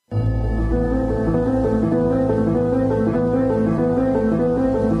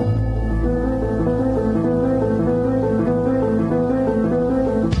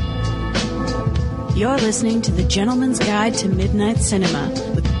listening to The Gentleman's Guide to Midnight Cinema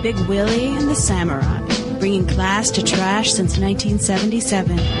with Big Willie and the Samurai, bringing class to trash since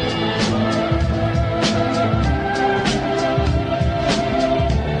 1977.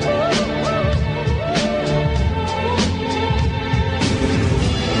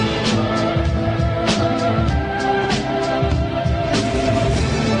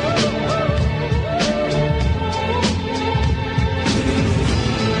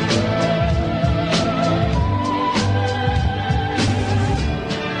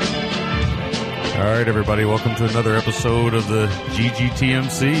 Everybody, welcome to another episode of the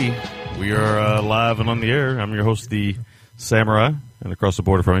GGTMC. We are live and on the air. I'm your host, the Samurai, and across the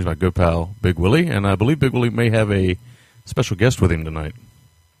border from me is my good pal, Big Willie, and I believe Big Willie may have a special guest with him tonight.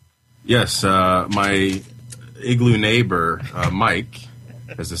 Yes, my igloo neighbor, Mike,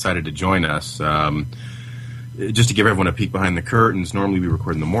 has decided to join us. Just to give everyone a peek behind the curtains, normally we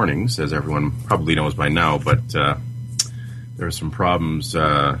record in the mornings, as everyone probably knows by now, but there are some problems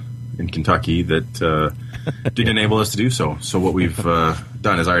in Kentucky that didn't enable us to do so. So what we've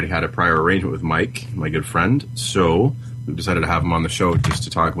done is I already had a prior arrangement with Mike, my good friend. So we've decided to have him on the show just to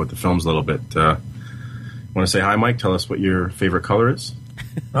talk about the films a little bit. Want to say hi, Mike? Tell us what your favorite color is.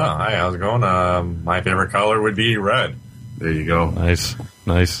 Oh, hi. How's it going? My favorite color would be red. There you go. Nice.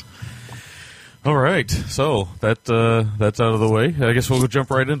 All right. So that's out of the way. I guess we'll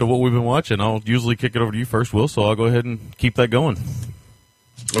jump right into what we've been watching. I'll usually kick it over to you first, Will. So I'll go ahead and keep that going.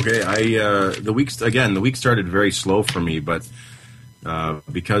 Okay, the week started very slow for me, but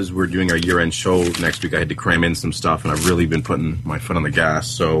because we're doing our year-end show next week, I had to cram in some stuff, and I've really been putting my foot on the gas.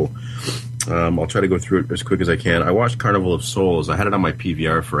 So I'll try to go through it as quick as I can. I watched Carnival of Souls. I had it on my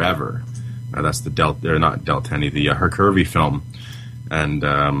PVR forever. That's the Del Tenney, the Hercurvi film, and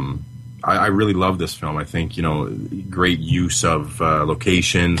I really love this film. I think great use of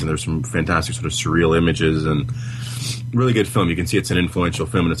locations, and there's some fantastic sort of surreal images and. Really good film. You can see it's an influential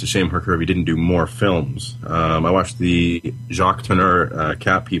film, and it's a shame Hercurvi didn't do more films. I watched the Jacques Tourneur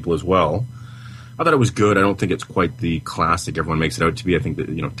Cat People as well. I thought it was good. I don't think it's quite the classic everyone makes it out to be. I think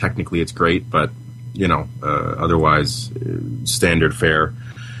that technically it's great, but otherwise standard fare.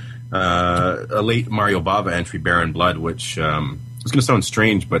 A late Mario Bava entry, Baron Blood, which is going to sound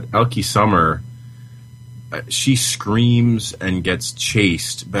strange, but Elke Summer, she screams and gets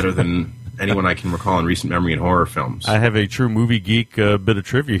chased better than anyone I can recall in recent memory in horror films. I have a true movie geek bit of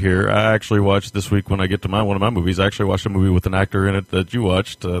trivia here. I actually watched this week when I get to one of my movies. I actually watched a movie with an actor in it that you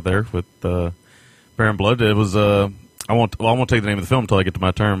watched there with Baron Blood. It was I won't take the name of the film until I get to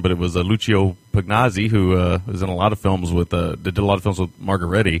my turn, but it was Lucio Pugnazzi, who is in a lot of films with did a lot of films with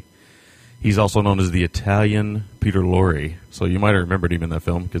Margaretti. He's also known as the Italian Peter Lorre. So you might have remembered him in that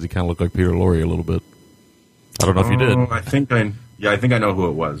film because he kind of looked like Peter Lorre a little bit. I don't know if you did. I think I know who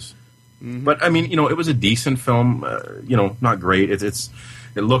it was. Mm-hmm. But I mean, it was a decent film. Not great. It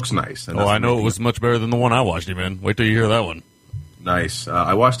looks nice. And I know it was much better than the one I watched him in. Wait till you hear that one. Nice.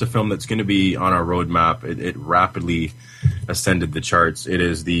 I watched a film that's going to be on our roadmap. It rapidly ascended the charts. It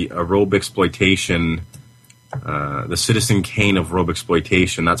is the Robexploitation, the Citizen Kane of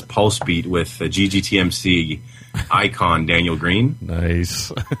Robexploitation. That's Pulse Beat with GGTMC icon Daniel Green.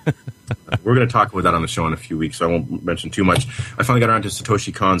 Nice. We're going to talk about that on the show in a few weeks, so I won't mention too much. I finally got around to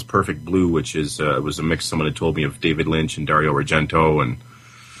Satoshi Kon's Perfect Blue, which was a mix someone had told me of David Lynch and Dario Argento, and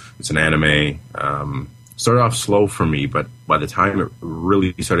it's an anime. Started off slow for me, but by the time it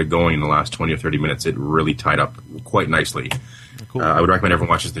really started going in the last 20 or 30 minutes, it really tied up quite nicely. Cool. I would recommend everyone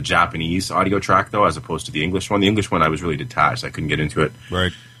watches the Japanese audio track, though, as opposed to the English one. The English one, I was really detached. I couldn't get into it.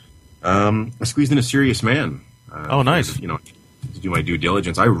 Right. I squeezed in A Serious Man. Nice. To do my due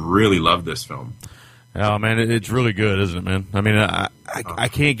diligence. I really love this film. Oh, man, it's really good, isn't it, man? I mean, I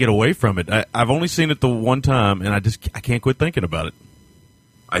can't get away from it. I've only seen it the one time, and I can't quit thinking about it.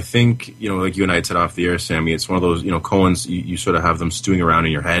 I think, like you and I had said off the air, Sammy, it's one of those, Coens, you sort of have them stewing around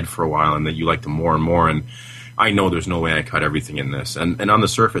in your head for a while, and that you like them more and more, and I know there's no way I cut everything in this. And on the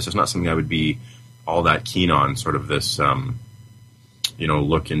surface, it's not something I would be all that keen on, sort of this...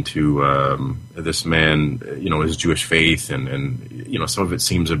 look into this man, his Jewish faith, and some of it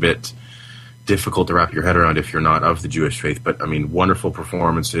seems a bit difficult to wrap your head around if you're not of the Jewish faith. But I mean, wonderful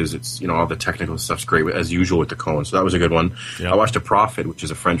performances. It's all the technical stuff's great as usual with the Coen. So that was a good one. Yep. I watched A Prophet, which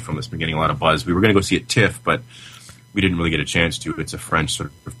is a French film that's been getting a lot of buzz. We were going to go see it TIFF, but we didn't really get a chance to. It's a French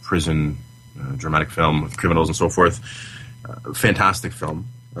sort of prison dramatic film with criminals and so forth. Fantastic film.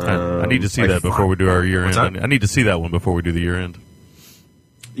 I need to see that before we do our year end. I need to see that one before we do the year end.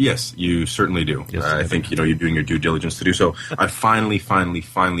 Yes, you certainly do. Yes, I think you're doing your due diligence to do so. I finally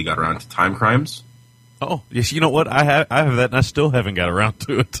got around to Time Crimes. Oh, yes. You know what? I have that, and I still haven't got around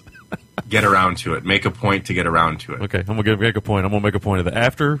to it. get around to it. Make a point to get around to it. Okay, I'm going to make a point. I'm going to make a point of that.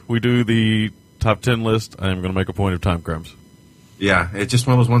 After we do the top 10 list, I'm going to make a point of Time Crimes. Yeah, it's just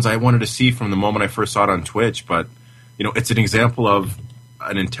one of those ones I wanted to see from the moment I first saw it on Twitch. But, it's an example of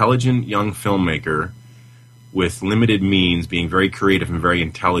an intelligent young filmmaker with limited means being very creative and very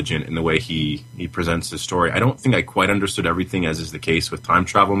intelligent in the way he presents his story. I don't think I quite understood everything, as is the case with time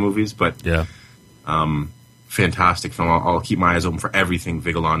travel movies, but yeah, fantastic film. I'll keep my eyes open for everything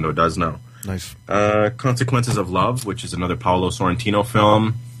Vigalondo does now. Nice. Consequences of Love, which is another Paolo Sorrentino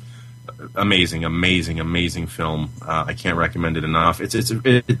film. Amazing film. I can't recommend it enough.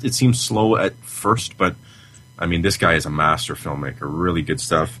 It seems slow at first, but I mean, this guy is a master filmmaker. Really good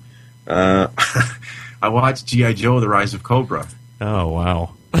stuff. I watched G.I. Joe: The Rise of Cobra. Oh,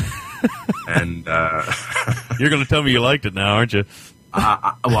 wow. And you're going to tell me you liked it now, aren't you?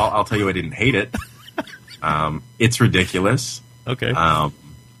 Well, I'll tell you I didn't hate it. It's ridiculous. Okay.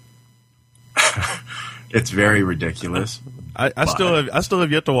 It's very ridiculous. I still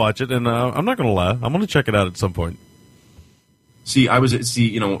have yet to watch it, and I'm not going to lie. I'm going to check it out at some point.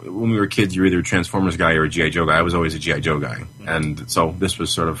 When we were kids, you were either a Transformers guy or a G.I. Joe guy. I was always a G.I. Joe guy. And so this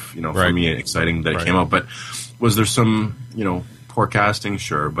was sort of, for Right. me, exciting that it came out. But was there some, poor casting?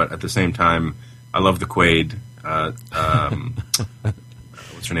 Sure. But at the same time, I love the Quaid.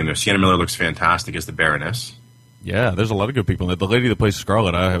 What's her name there? Sienna Miller looks fantastic as the Baroness. Yeah, there's a lot of good people in it. The lady that plays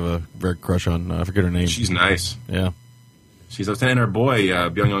Scarlet, I have a very crush on. I forget her name. She's nice. Yeah. She's outstanding. Her boy,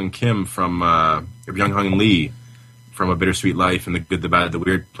 Byung-Young Kim Byung-Young Lee from A Bittersweet Life and The Good, the Bad, the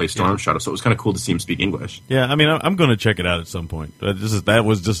Weird play Storm Shadow. So it was kind of cool to see him speak English. Yeah, I mean, I'm going to check it out at some point. That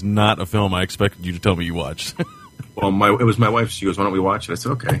was just not a film I expected you to tell me you watched. Well, it was my wife. She goes, "Why don't we watch it?" I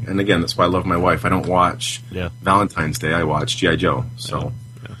said, "Okay." And again, that's why I love my wife. I don't watch Valentine's Day. I watch G.I. Joe. So,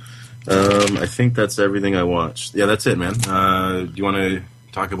 I think that's everything I watched. Yeah, that's it, man. Do you want to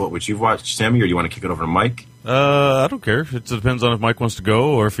talk about what you've watched, Sammy, or do you want to kick it over to Mike? I don't care. It depends on if Mike wants to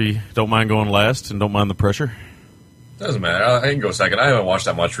go or if he don't mind going last and don't mind the pressure. Doesn't matter. I can go second. I haven't watched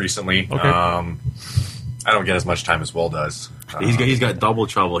that much recently. Okay. I don't get as much time as Will does. He's got double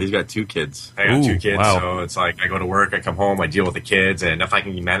trouble. He's got 2 kids. I got 2 kids, wow. so it's like I go to work, I come home, I deal with the kids, and if I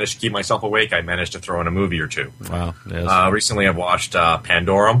can manage to keep myself awake, I manage to throw in a movie or 2. Wow. Yes. Recently, I've watched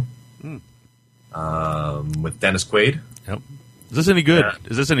Pandorum with Dennis Quaid. Yep. Is this any good? Yeah.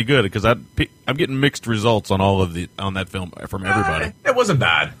 Is this any good? Because I'm getting mixed results on on that film from everybody. It wasn't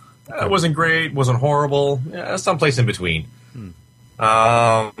bad. It wasn't great. Wasn't horrible. Yeah, someplace in between.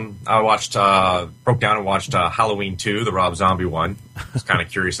 I broke down and watched Halloween 2, the Rob Zombie one. I was kind of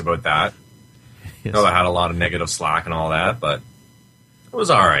curious about that. Yes. I know that had a lot of negative slack and all that, but it was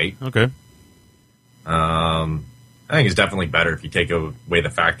all right. Okay. I think it's definitely better if you take away the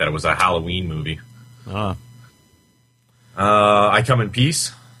fact that it was a Halloween movie. I Come in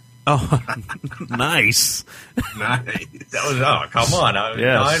Peace. Oh, nice. Nice. That was come on! I was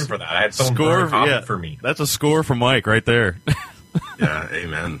dying for that. I had someone burn a copy for me. That's a score for Mike right there. Yeah,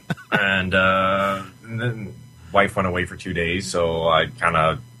 amen. And then wife went away for 2 days, so I kind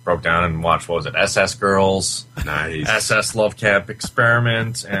of broke down and watched, what was it, SS Girls, Nice. SS Love Camp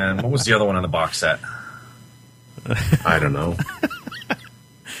Experiment, and what was the other one on the box set? I don't know.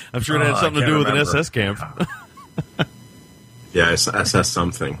 I'm sure it had something to do with an SS camp. Yeah, it's SS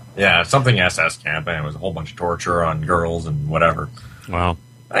something. Yeah, something SS Camp, and it was a whole bunch of torture on girls and whatever. Wow.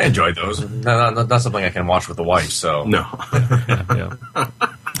 I enjoyed those. Not something I can watch with the wife, so... No. Yeah.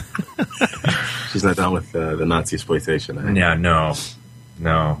 She's not down with the Nazi exploitation. Eh? Yeah, no.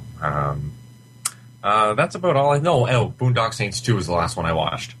 That's about all I know. Oh, Boondock Saints 2 was the last one I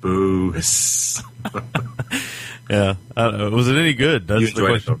watched. Boo. Yeah. Was it any good? That's You the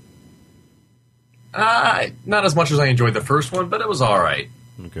enjoyed it, question. Not as much as I enjoyed the first one, but it was all right.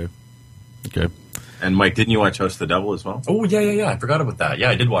 Okay. And Mike, didn't you watch House of the Devil as well? Oh, yeah. I forgot about that.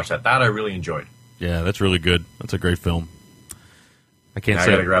 Yeah, I did watch that. That I really enjoyed. Yeah, that's really good. That's a great film. I can't I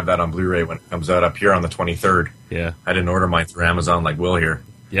say. gotta grab that on Blu-ray when it comes out up here on the 23rd. Yeah. I didn't order mine through Amazon like Will here.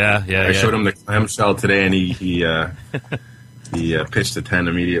 Yeah. I showed him the clamshell today, and he pitched a 10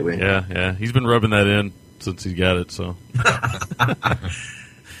 immediately. Yeah. He's been rubbing that in since he got it. So.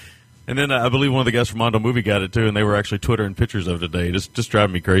 And then I believe one of the guys from Mondo Movie got it too, and they were actually twittering pictures of it today. Just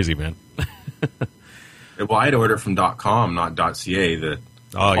driving me crazy, man. Well, I had ordered from .com, not .ca. The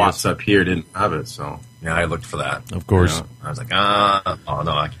Oh, plots yes. up here didn't have it, so Yeah, I looked for that. Of course. Yeah. I was like, oh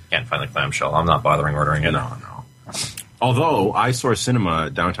no, I can't find the clamshell. I'm not bothering ordering it. no. Although Eyesore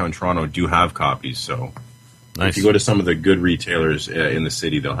Cinema downtown Toronto do have copies, so Nice. if you go to some of the good retailers in the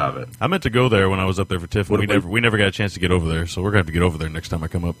city, they'll have it. I meant to go there when I was up there for TIFF. What We about- never got a chance to get over there, so we're going to have to get over there next time I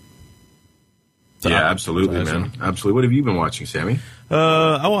come up. Yeah, absolutely, man. Absolutely. What have you been watching, Sammy?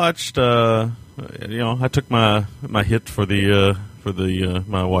 I watched. I took my hit for the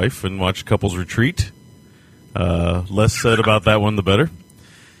my wife and watched Couples Retreat. Less said about that one, the better.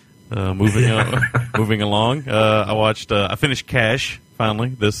 Moving along. I finished Cash finally.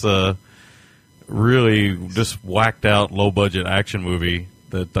 This really just whacked out low budget action movie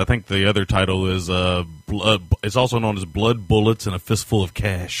that I think the other title is it's also known as Blood, Bullets, and a Fistful of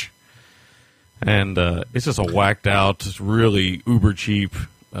Cash. And it's just a whacked out, really uber cheap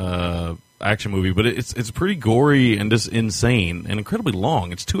action movie, but it's pretty gory and just insane and incredibly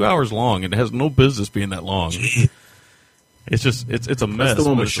long. It's 2 hours long, and it has no business being that long. Gee. It's just it's a mess. That's the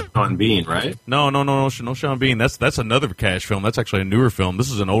one with Sean Bean, right? No, Sean Bean. That's another Cash film. That's actually a newer film.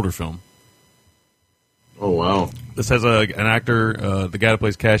 This is an older film. Oh wow! This has an actor. The guy that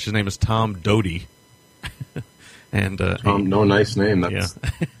plays Cash, his name is Tom Doty. And no, nice name. That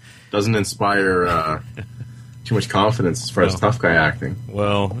doesn't inspire too much confidence as far as tough guy acting.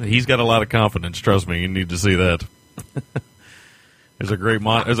 Well, he's got a lot of confidence. Trust me, you need to see that. There's a great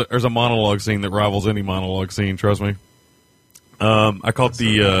there's a monologue scene that rivals any monologue scene. Trust me. I caught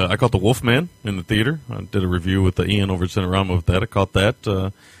the Wolfman in the theater. I did a review with Ian over at Cinerama with that. I caught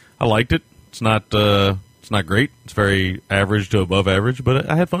that. I liked it. It's not great. It's very average to above average, but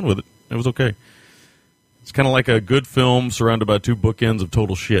I had fun with it. It was okay. It's kind of like a good film surrounded by two bookends of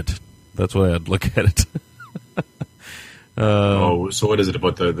total shit. That's the way I'd look at it. So what is it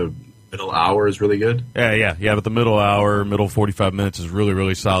about the middle hour is really good? Yeah. But the middle 45 minutes is really,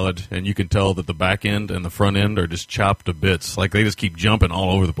 really solid, and you can tell that the back end and the front end are just chopped to bits. Like they just keep jumping all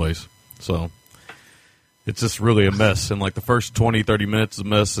over the place. So it's just really a mess. And like the first 20, 30 minutes is a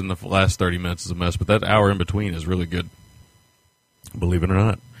mess, and the last 30 minutes is a mess. But that hour in between is really good. Believe it or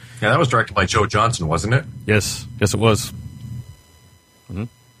not. Yeah, that was directed by Joe Johnson, wasn't it? Yes, it was. Mm-hmm.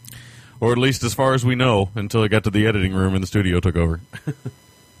 Or at least as far as we know, until it got to the editing room and the studio took over.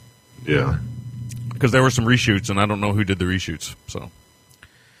 Yeah. Because there were some reshoots, and I don't know who did the reshoots. So,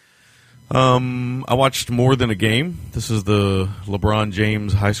 I watched More Than a Game. This is the LeBron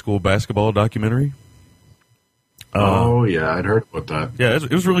James high school basketball documentary. Yeah, I'd heard about that. Yeah,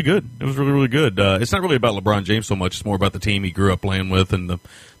 it was really good. It was really, really good. It's not really about LeBron James so much. It's more about the team he grew up playing with and the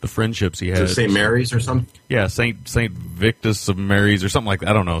friendships he had. Is it St. Mary's or something? Yeah, St. Victus of Mary's or something like that.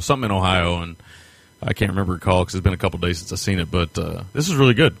 I don't know. Something in Ohio, and I can't recall because it's been a couple of days since I've seen it. But this is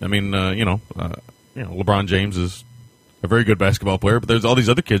really good. I mean, LeBron James is a very good basketball player, but there's all these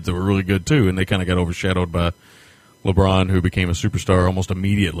other kids that were really good too, and they kind of got overshadowed by LeBron, who became a superstar almost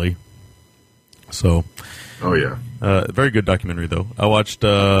immediately. So... Oh, yeah. Very good documentary, though. I watched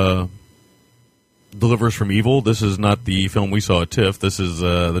Deliver Us from Evil. This is not the film we saw at TIFF. This is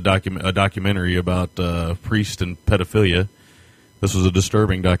a documentary about priest and pedophilia. This was a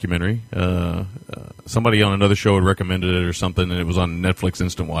disturbing documentary. Somebody on another show had recommended it or something, and it was on Netflix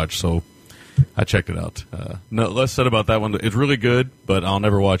Instant Watch, so I checked it out. No less said about that one. It's really good, but I'll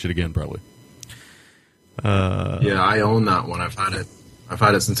never watch it again, probably. Yeah, I own that one. I've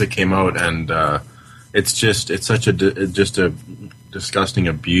had it since it came out, and... it's such a disgusting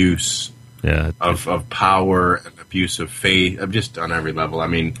abuse of power and abuse of faith, just on every level. I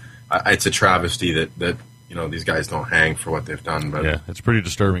mean, it's a travesty that these guys don't hang for what they've done. But yeah, it's pretty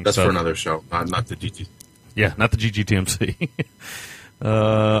disturbing. That's stuff. for another show, not the GT. Yeah, not the GGTMC.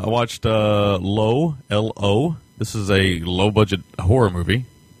 I watched Low, L-O. This is a low-budget horror movie.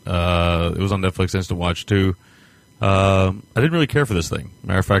 It was on Netflix Instant Watch, too. I didn't really care for this thing.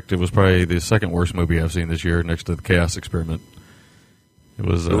 Matter of fact, it was probably the second worst movie I've seen this year, next to The Chaos Experiment. It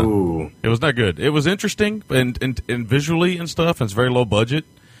was not good. It was interesting and visually and stuff, and it's very low budget.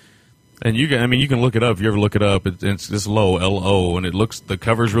 And you can look it up if you ever look it up. It's this Low, L-O, and the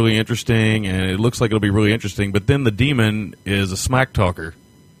cover's really interesting, and it looks like it'll be really interesting. But then the demon is a smack talker,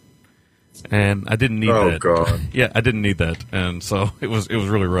 and I didn't need that. Oh God! Yeah, I didn't need that, and so it was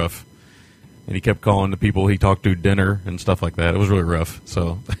really rough. And he kept calling the people he talked to dinner and stuff like that. It was really rough.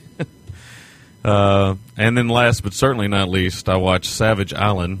 So, and then last but certainly not least, I watched Savage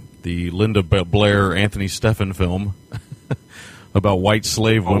Island, the Linda Blair, Anthony Steffen film about white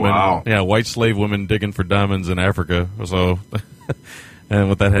slave women. Wow. Yeah, white slave women digging for diamonds in Africa. So, and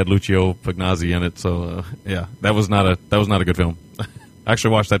with that had Lucio Pugnazzi in it. So, yeah, that was not a good film. I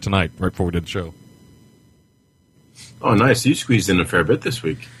actually watched that tonight right before we did the show. Oh, nice! You squeezed in a fair bit this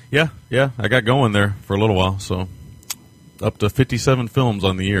week. Yeah, I got going there for a little while, so up to 57 films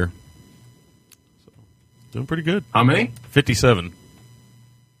on the year. So, doing pretty good. How many? 57.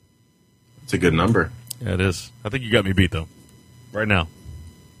 It's a good number. Yeah, it is. I think you got me beat, though, right now.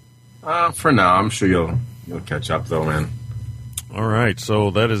 For now, I'm sure you'll catch up, though, man. All right,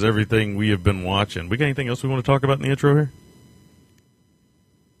 so that is everything we have been watching. We got anything else we want to talk about in the intro here?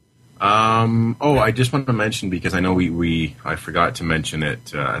 I just want to mention, because I know I forgot to mention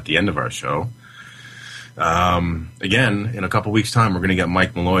it at the end of our show. Again, in a couple weeks' time, we're going to get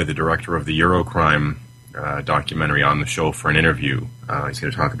Mike Malloy, the director of the Eurocrime documentary, on the show for an interview. He's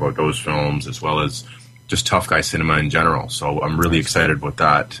going to talk about those films as well as just tough guy cinema in general. So I'm really excited about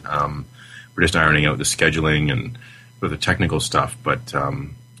that. We're just ironing out the scheduling and the technical stuff. But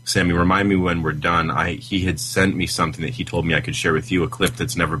Sammy, remind me when we're done. He had sent me something that he told me I could share with you, a clip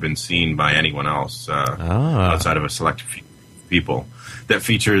that's never been seen by anyone else outside of a select few people, that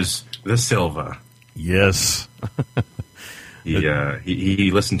features the Silva. Yes.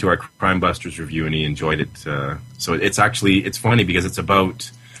 He listened to our Crime Busters review and he enjoyed it. So it's funny because it's about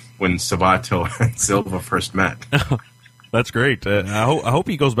when Sabato and Silva first met. That's great. I hope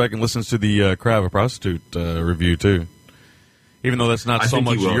he goes back and listens to the Cry of a Prostitute review too. Even though that's not so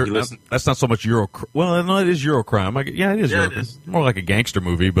much that's not so much Euro. Well, no, it is Eurocrime. It is. It is more like a gangster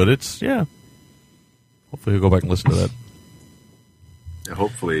movie, but it's Hopefully he'll go back and listen to that. Yeah,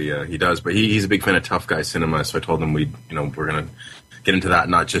 hopefully he does. But he's a big fan of tough guy cinema, so I told him we're going to get into that,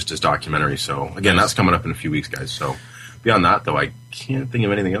 not just as documentary. So again, that's coming up in a few weeks, guys. So beyond that, though, I can't think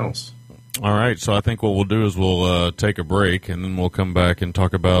of anything else. All right, so I think what we'll do is we'll take a break, and then we'll come back and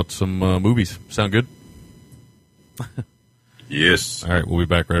talk about some movies. Sound good? Yes. All right, we'll be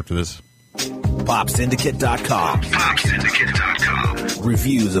back right after this. PopSyndicate.com.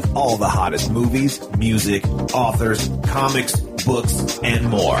 Reviews of all the hottest movies, music, authors, comics, books, and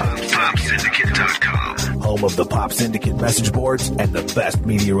more. PopSyndicate.com. Home of the Pop Syndicate message boards and the best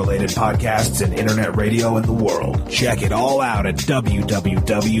media-related podcasts and internet radio in the world. Check it all out at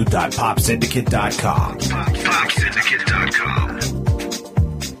www.popsyndicate.com. PopSyndicate.com.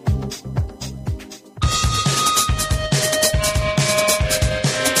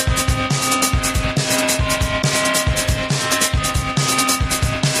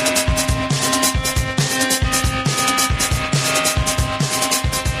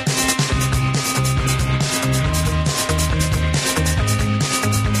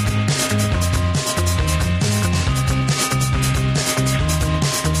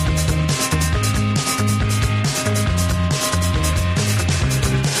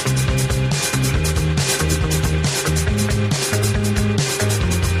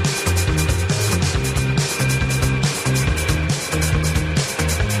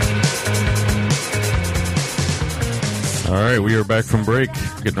 We are back from break,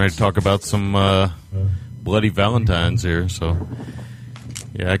 getting ready to talk about some Bloody Valentines here. So,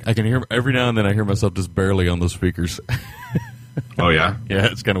 yeah, I can hear every now and then. I hear myself just barely on those speakers. Oh yeah, yeah,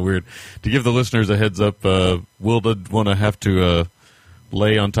 it's kind of weird. To give the listeners a heads up, Will did want to have to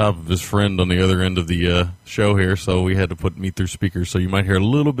lay on top of his friend on the other end of the show here, so we had to put me through speakers. So you might hear a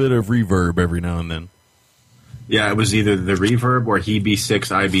little bit of reverb every now and then. Yeah, it was either the reverb or he be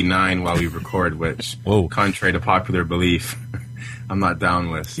 6, I be 9 while we record, which, contrary to popular belief, I'm not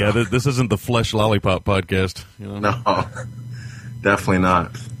down with. So. Yeah, this isn't the Flesh Lollipop podcast. You know? No, definitely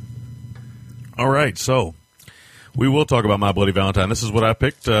not. All right, so we will talk about My Bloody Valentine. This is what I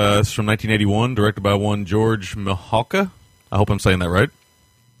picked. It's from 1981, directed by one George Mihalka. I hope I'm saying that right.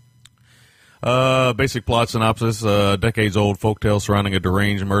 Basic plot synopsis: decades-old folktale surrounding a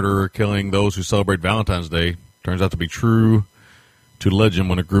deranged murderer killing those who celebrate Valentine's Day turns out to be true to legend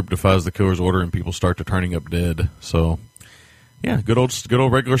when a group defies the killer's order and people start to turning up dead. So, yeah, good old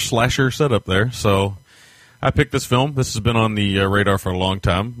regular slasher setup there. So, I picked this film. This has been on the radar for a long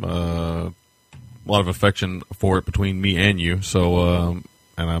time. A lot of affection for it between me and you. So,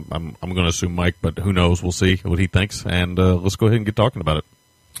 and I'm going to assume Mike, but who knows? We'll see what he thinks. And let's go ahead and get talking about it.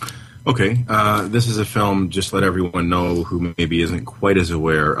 Okay, this is a film, just let everyone know who maybe isn't quite as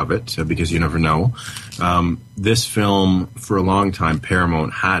aware of it, because you never know. This film, for a long time,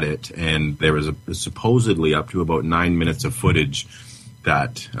 Paramount had it, and there was supposedly up to about 9 minutes of footage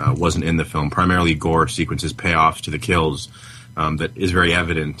that wasn't in the film, primarily gore sequences, payoffs to the kills, that is very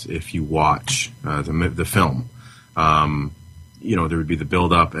evident if you watch the film. There would be the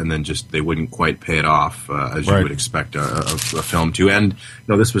build-up, and then just they wouldn't quite pay it off as you would expect a film to. And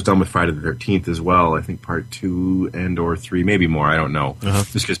this was done with Friday the 13th as well. I think part 2 and or 3, maybe more. I don't know.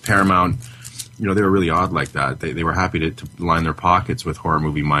 Just because Paramount, they were really odd like that. They were happy to line their pockets with horror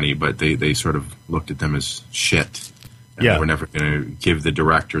movie money, but they sort of looked at them as shit. And they were never going to give the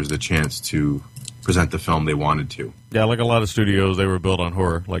directors the chance to present the film they wanted to. Yeah, like a lot of studios, they were built on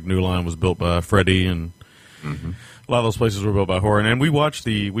horror. Like New Line was built by Freddy, and a lot of those places were built by horror. And we watched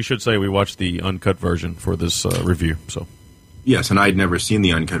the uncut version for this review. So, yes, and I'd never seen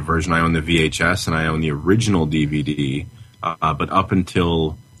the uncut version. I own the VHS, and I own the original DVD. but up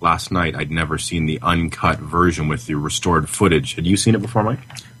until last night, I'd never seen the uncut version with the restored footage. Had you seen it before, Mike?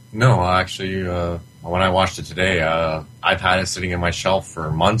 No, actually, when I watched it today, I've had it sitting in my shelf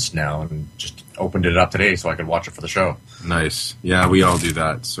for months now, and just opened it up today so I could watch it for the show. Nice. Yeah, we all do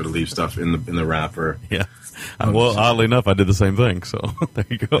that. Sort of leave stuff in the wrapper. Yeah. Well, oddly enough, I did the same thing. So there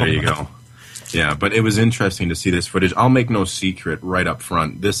you go. There you go. Yeah, but it was interesting to see this footage. I'll make no secret right up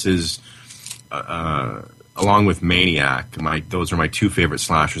front. This is, along with Maniac, those are my two favorite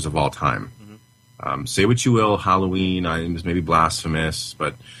slashers of all time. Say what you will, Halloween, it was maybe blasphemous,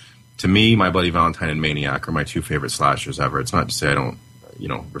 but to me, My Bloody Valentine and Maniac are my two favorite slashers ever. It's not to say I don't,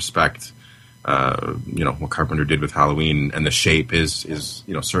 respect, what Carpenter did with Halloween, and The Shape is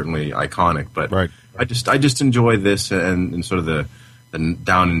certainly iconic. But right. I just enjoy this and sort of the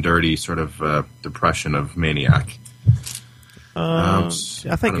down and dirty sort of depression of Maniac. I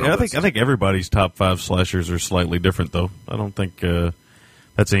think everybody's top 5 slashers are slightly different, though. I don't think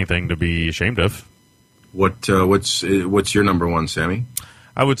that's anything to be ashamed of. What's your number one, Sammy?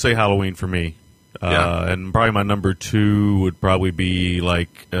 I would say Halloween for me. And probably my number 2 would probably be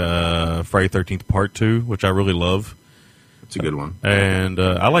like Friday 13th Part 2, which I really love. It's a good one. And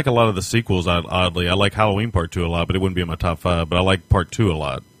I like a lot of the sequels, oddly. I like Halloween Part 2 a lot, but it wouldn't be in my top 5. But I like Part 2 a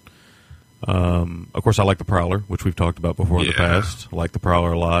lot. Of course, I like The Prowler, which we've talked about before in the past. I like The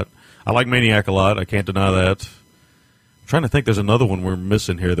Prowler a lot. I like Maniac a lot. I can't deny that. I'm trying to think. There's another one we're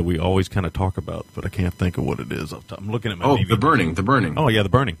missing here that we always kind of talk about, but I can't think of what it is. I'm looking at my DVD. The Burning. Oh, yeah, The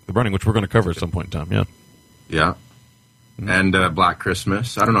Burning, which we're going to cover at some point in time, yeah. Yeah. And Black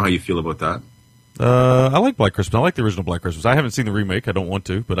Christmas. I don't know how you feel about that. I like Black Christmas. I like the original Black Christmas. I haven't seen the remake. I don't want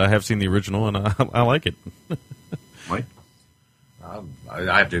to, but I have seen the original, and I like it. Mike?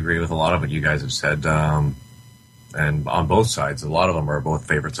 I have to agree with a lot of what you guys have said. And on both sides, a lot of them are both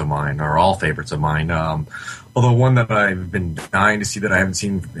favorites of mine, or all favorites of mine. Although one that I've been dying to see that I haven't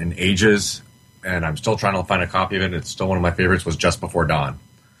seen in ages, and I'm still trying to find a copy of it, it's still one of my favorites, was Just Before Dawn.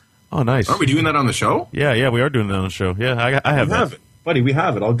 Oh, nice. Are we doing that on the show? Yeah, we are doing that on the show. Yeah, I have that. Buddy, we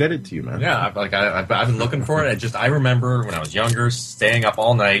have it. I'll get it to you, man. Yeah, I've been looking for it. I remember when I was younger, staying up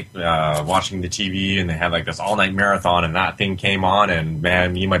all night, watching the TV, and they had like this all-night marathon, and that thing came on, and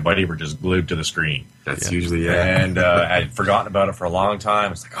man, me and my buddy were just glued to the screen. That's usually, And I'd forgotten about it for a long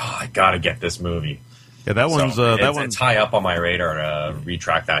time. It's like, I gotta get this movie. Yeah, that one's it's high up on my radar to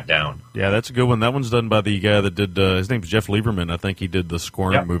retrack that down. Yeah, that's a good one. That one's done by the guy that did. His name's Jeff Lieberman. I think he did the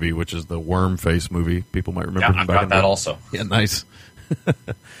Squirm movie, which is the worm face movie. People might remember. Yeah, I've got that also. Yeah, nice.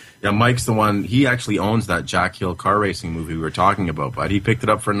 Yeah, Mike's the one. He actually owns that Jack Hill car racing movie we were talking about, but he picked it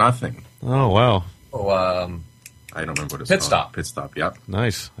up for nothing. Oh wow. I don't remember what it's Pit called. Stop. Pit Stop. Yep.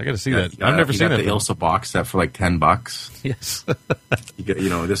 Nice. I got to see that. I've never seen that. The Ilsa box set for like $10. Yes.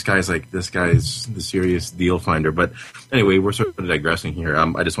 This guy's the serious deal finder. But anyway, we're sort of digressing here.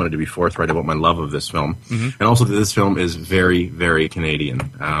 I just wanted to be forthright about my love of this film, and also that this film is very, very Canadian.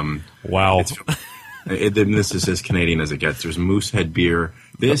 Wow. This is as Canadian as it gets. There's Moosehead beer.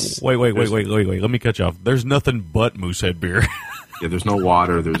 Wait. Let me cut you off. There's nothing but Moosehead beer. Yeah, there's no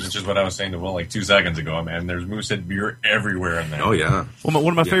water. That's just what I was saying to Will like 2 seconds ago, man. There's Moosehead beer everywhere in there. Oh, yeah. Well,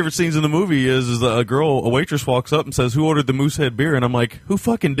 one of my favorite scenes in the movie is a waitress walks up and says, "Who ordered the Moosehead beer?" And I'm like, "Who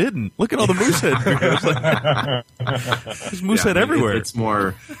fucking didn't? Look at all the Moosehead beer." It's like, there's Moosehead everywhere. It's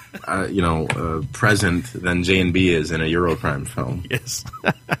more, present than J&B is in a Eurocrime film. Yes.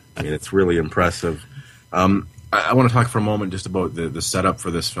 I mean, it's really impressive. I want to talk for a moment just about the setup for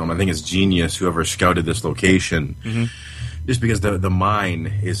this film. I think it's genius, whoever scouted this location. Mm-hmm. Just because the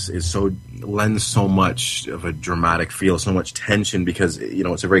mine lends so much of a dramatic feel, so much tension, because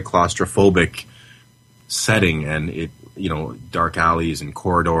it's a very claustrophobic setting, and it dark alleys and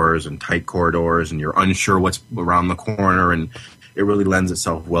corridors and tight corridors, and you're unsure what's around the corner, and it really lends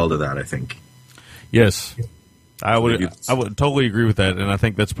itself well to that, I think. Yes. I would totally agree with that, and I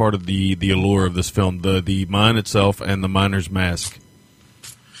think that's part of the allure of this film, the mine itself and the miner's mask.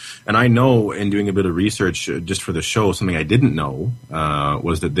 And I know, in doing a bit of research just for the show, something I didn't know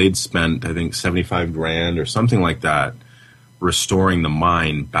was that they'd spent, I think, $75,000 or something like that restoring the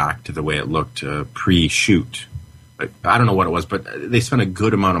mine back to the way it looked pre-shoot. I don't know what it was, but they spent a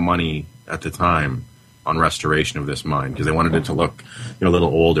good amount of money at the time on restoration of this mine because they wanted it to look a little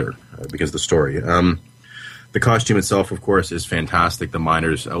older because of the story. The costume itself, of course, is fantastic. The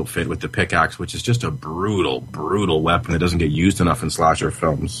miner's outfit with the pickaxe, which is just a brutal, brutal weapon that doesn't get used enough in slasher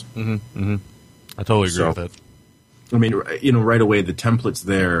films. Mm-hmm, mm-hmm. I totally agree with that. I mean, right away, the template's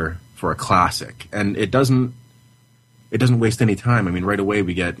there for a classic, and it doesn't waste any time. I mean, right away,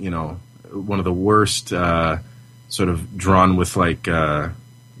 we get, one of the worst sort of drawn with,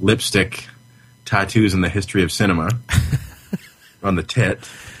 lipstick tattoos in the history of cinema. on the tit.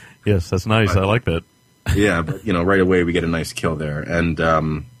 Yes, that's nice. I like that. Yeah, but right away we get a nice kill there,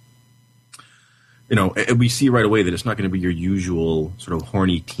 and we see right away that it's not going to be your usual sort of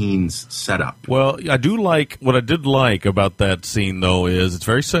horny teens setup. Well, I do like what I did like about that scene though is it's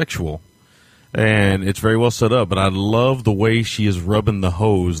very sexual. And it's very well set up, but I love the way she is rubbing the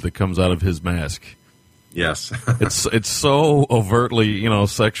hose that comes out of his mask. Yes. It's so overtly,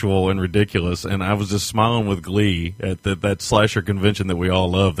 sexual and ridiculous, and I was just smiling with glee at that slasher convention that we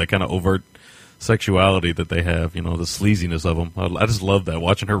all love, that kind of overt sexuality that they have, the sleaziness of them. I just love that,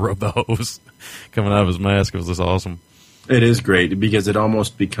 watching her rub the hose coming out of his mask. It was just awesome. It is great, because it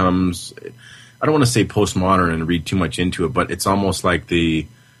almost becomes, I don't want to say postmodern and read too much into it, but it's almost like the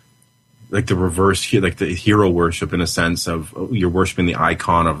reverse, like the hero worship, in a sense of you're worshiping the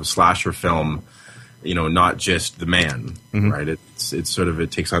icon of a slasher film, not just the man, right? It's sort of,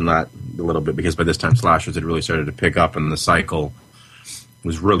 it takes on that a little bit, because by this time slashers had really started to pick up, and the cycle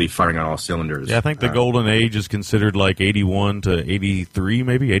was really firing on all cylinders. Yeah, I think the golden age is considered like 81 to 83,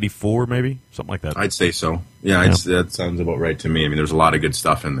 maybe 84, maybe something like that. I'd say so. Yeah, that sounds about right to me. I mean, there's a lot of good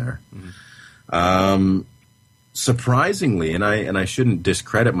stuff in there. Surprisingly, and I shouldn't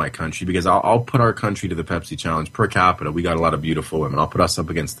discredit my country, because I'll put our country to the Pepsi Challenge. Per capita, we got a lot of beautiful women. I'll put us up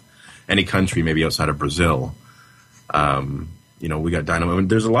against any country, maybe outside of Brazil. We got dynamite.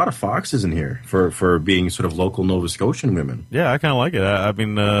 There's a lot of foxes in here for being sort of local Nova Scotian women. Yeah, I kind of like it. I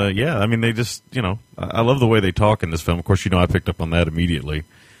mean, they just, I love the way they talk in this film. Of course, I picked up on that immediately.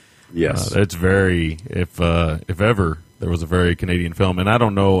 Yes, it's very, if ever there was a very Canadian film, and I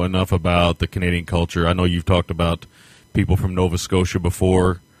don't know enough about the Canadian culture. I know you've talked about people from Nova Scotia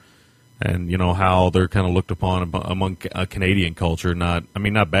before, and how they're kind of looked upon among Canadian culture. Not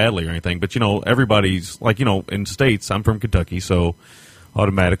badly or anything, but everybody's like, in states. I'm from Kentucky, so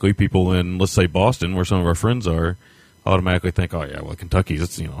automatically people in, let's say, Boston, where some of our friends are, automatically think, oh yeah, well, Kentucky's,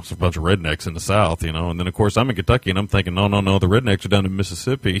 it's a bunch of rednecks in the South, and then of course I'm in Kentucky and I'm thinking, no, the rednecks are down in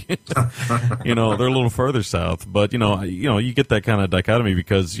Mississippi. They're a little further south, but you get that kind of dichotomy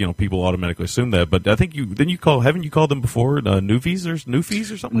because people automatically assume that. But I think haven't you called them before Newfies or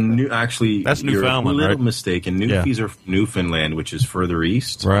something? Like that? Actually, that's Newfoundland, you're a little right? mistaken. Newfies are from Newfoundland, which is further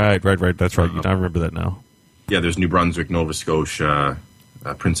east. Right. That's right. I remember that now. Yeah, there's New Brunswick, Nova Scotia,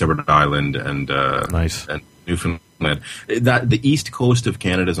 Prince Edward Island, and nice. And Newfoundland. That the east coast of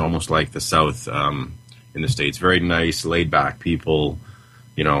Canada is almost like the south in the States. Very nice, laid back people.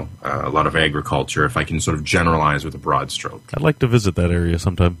 A lot of agriculture. If I can sort of generalize with a broad stroke, I'd like to visit that area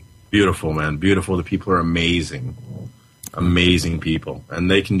sometime. Beautiful, man. Beautiful. The people are amazing, amazing people, and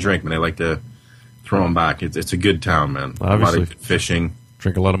they can drink. Man, they like to throw them back. It's a good town, man. Obviously, a lot of good fishing.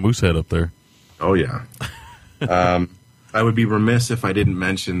 Drink a lot of Moosehead up there. Oh yeah. I would be remiss if I didn't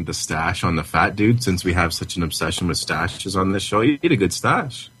mention the stash on the fat dude, since we have such an obsession with stashes on this show. He had a good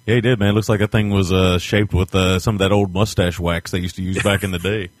stash. Yeah, he did, man. It looks like that thing was shaped with some of that old mustache wax they used to use back in the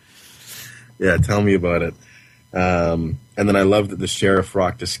day. Yeah, tell me about it. And then I love that the sheriff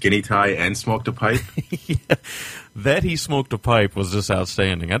rocked a skinny tie and smoked a pipe. Yeah, that he smoked a pipe was just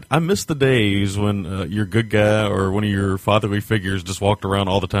outstanding. I miss the days when your good guy or one of your fatherly figures just walked around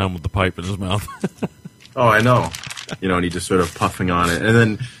all the time with the pipe in his mouth. Oh, I know. And he just sort of puffing on it. And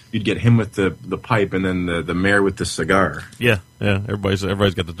then you'd get him with the pipe, and then the mayor with the cigar. Yeah. Everybody's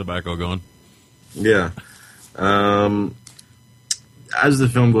got the tobacco going. Yeah. As the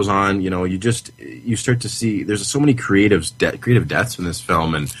film goes on, you start to see there's so many creative deaths in this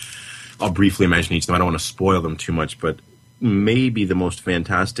film, and I'll briefly mention each of them. I don't want to spoil them too much, but maybe the most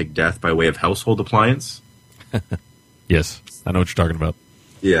fantastic death by way of household appliance. Yes, I know what you're talking about.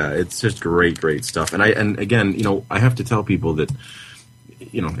 Yeah, it's just great stuff. And again, I have to tell people that,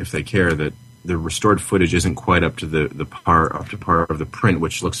 if they care, that the restored footage isn't quite up to par of the print,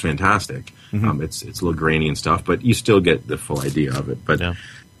 which looks fantastic. Mm-hmm. It's a little grainy and stuff, but you still get the full idea of it. But yeah.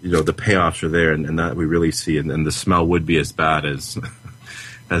 The payoffs are there, and that we really see, and the smell would be as bad as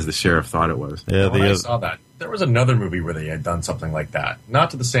as the sheriff thought it was. Yeah, when I saw that, there was another movie where they had done something like that,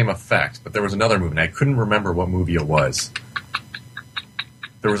 not to the same effect, but there was another movie, and I couldn't remember what movie it was.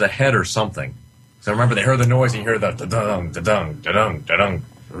 There was a head or something. So I remember they heard the noise and you hear the da-dung, da-dung, da-dung, da-dung.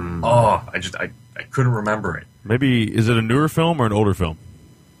 Oh, I couldn't remember it. Maybe, is it a newer film or an older film?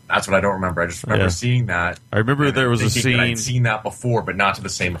 That's what I don't remember. I just remember seeing that. I remember there was a scene. I'd seen that before, but not to the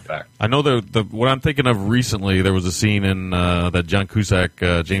same effect. I know what I'm thinking of recently, there was a scene in that John Cusack,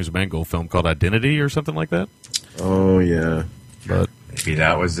 James Mangold film called Identity or something like that. Oh, yeah. But maybe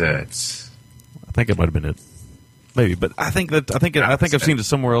that was it. I think it might have been it. Maybe, but I think I've seen it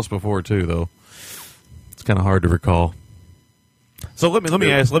somewhere else before too, though. It's kind of hard to recall. So let me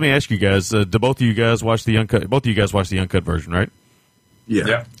ask you guys: do both of you guys watch the uncut? Both of you guys watch the uncut version, right?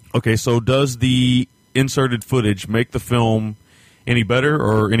 Yeah. Okay, so does the inserted footage make the film any better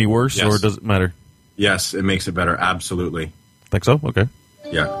or any worse, Yes. or does it matter? Yes, it makes it better. Absolutely. Think so? Okay.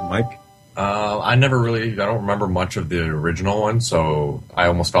 Yeah, Mike. I don't remember much of the original one, so I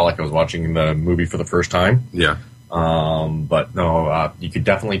almost felt like I was watching the movie for the first time. Yeah. But no, you could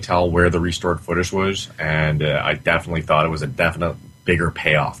definitely tell where the restored footage was, and I definitely thought it was a definite bigger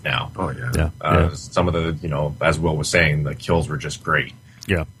payoff now. Oh yeah. Yeah. Some of the, as Will was saying, the kills were just great.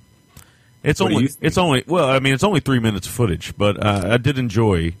 Yeah. It's What do only you think? it's only 3 minutes of footage, but I did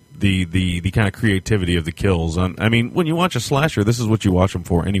enjoy the kind of creativity of the kills. I mean, when you watch a slasher, this is what you watch them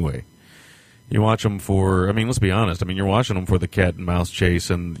for anyway. You watch them for, I mean, let's be honest. I mean, you're watching them for the cat and mouse chase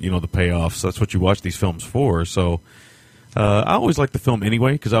and, the payoffs. That's what you watch these films for. So I always liked the film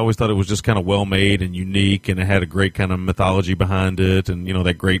anyway because I always thought it was just kind of well made and unique, and it had a great kind of mythology behind it, and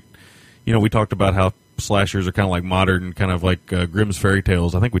that great. We talked about how slashers are kind of like modern, kind of like Grimm's fairy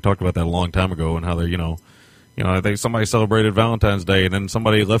tales. I think we talked about that a long time ago, and how they're I think somebody celebrated Valentine's Day, and then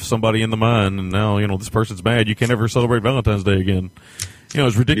somebody left somebody in the mine, and now this person's mad. You can't ever celebrate Valentine's Day again.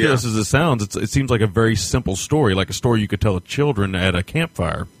 As ridiculous as it sounds, it seems like a very simple story, like a story you could tell children at a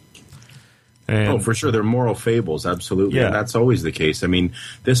campfire. And For sure. They're moral fables, absolutely. Yeah. And that's always the case. I mean,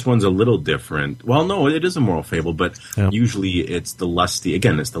 this one's a little different. Well, no, it is a moral fable, but usually it's the lusty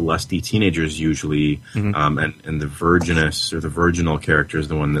teenagers usually, and the virginous or the virginal character is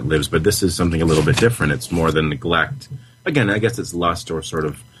the one that lives. But this is something a little bit different. It's more than neglect. Again, I guess it's lust or sort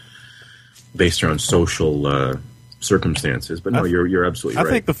of based around social circumstances. But no, you're absolutely right.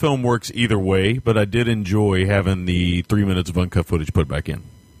 I think the film works either way, but I did enjoy having the 3 minutes of uncut footage put back in.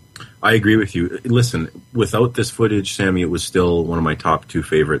 I agree with you. Listen, without this footage, Sammy, it was still one of my top 2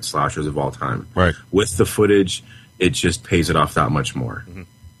 favorite slashers of all time. Right. With the footage, it just pays it off that much more.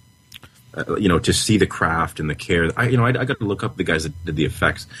 Mm-hmm. To see the craft and the care. I got to look up the guys that did the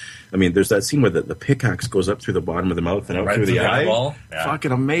effects. I mean, there's that scene where the pickaxe goes up through the bottom of the mouth and out Right through the eye. eyeball. Yeah.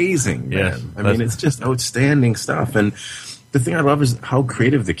 Fucking amazing, man. Yes, I mean, it's just outstanding stuff. And the thing I love is how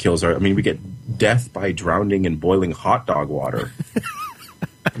creative the kills are. I mean, we get death by drowning in boiling hot dog water.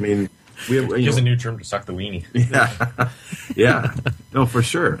 I mean, Here's a new term to suck the weenie. yeah, no, for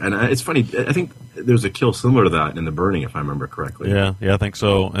sure. And it's funny. I think there's a kill similar to that in The Burning, if I remember correctly. Yeah, I think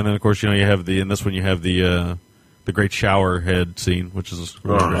so. And then, of course, you have in this one you have the great shower head scene, which is That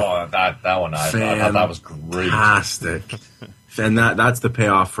one I thought that was great. Fantastic. And that's the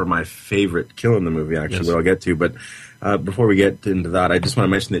payoff for my favorite kill in the movie, actually, Yes. what I'll get to. But before we get into that, I just want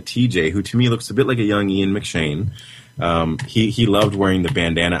to mention that TJ, who to me looks a bit like a young Ian McShane, he loved wearing the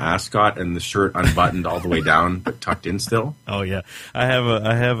bandana ascot and the shirt unbuttoned all the way down but tucked in still. Oh yeah, I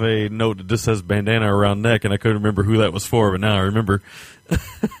have a note that just says bandana around neck, and I couldn't remember who that was for, but now I remember.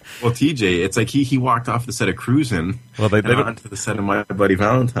 Well, TJ, it's like he walked off the set of Cruisin' Well, and onto the set of My Buddy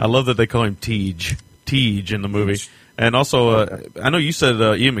Valentine. I love that they call him Tej in the movie. And also, I know you said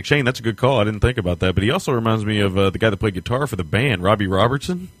Ian McShane. That's a good call. I didn't think about that, but he also reminds me of the guy that played guitar for the band, Robbie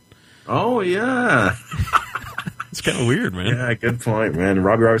Robertson. Oh yeah. It's kind of weird, man. Yeah, good point, man.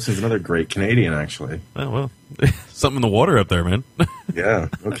 Robbie Robertson's another great Canadian, actually. Oh, well, something in the water up there, man. Yeah,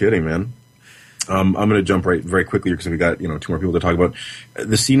 no kidding, man. I'm going to jump very quickly because we got 2 more people to talk about.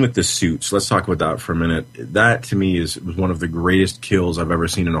 The scene with the suits. Let's talk about that for a minute. That to me was one of the greatest kills I've ever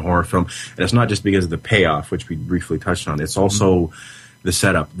seen in a horror film, and it's not just because of the payoff, which we briefly touched on. It's also the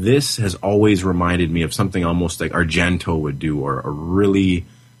setup. This has always reminded me of something almost like Argento would do, or a really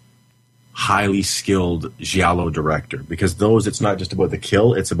highly skilled giallo director, because it's not just about the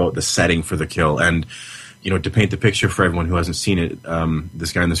kill, it's about the setting for the kill. And to paint the picture for everyone who hasn't seen it,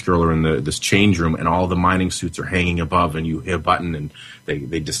 this guy and this girl are in this change room, and all the mining suits are hanging above, and you hit a button and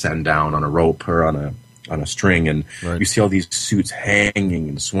they descend down on a rope or on a string, and you see all these suits hanging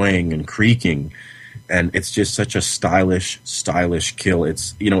and swaying and creaking. And it's just such a stylish kill.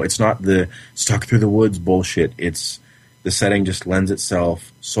 It's it's not the stuck through the woods bullshit. It's the setting just lends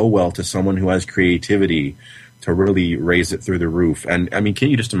itself so well to someone who has creativity to really raise it through the roof. And I mean, can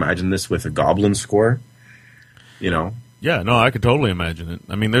you just imagine this with a Goblin score? Yeah, no, I could totally imagine it.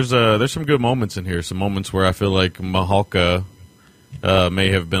 I mean, there's some good moments in here. Some moments where I feel like Mahalka may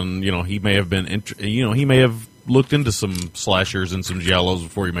have been, he may have looked into some slashers and some giallos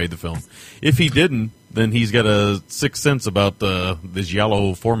before he made the film. If he didn't, then he's got a sixth sense about this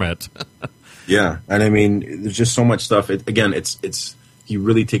giallo format. Yeah, and I mean, there's just so much stuff. It's he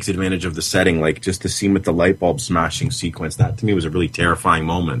really takes advantage of the setting, like just the scene with the light bulb smashing sequence. That to me was a really terrifying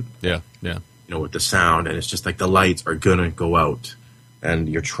moment. Yeah. With the sound, and it's just like the lights are gonna go out, and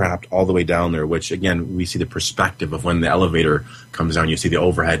you're trapped all the way down there. Which again, we see the perspective of when the elevator comes down. You see the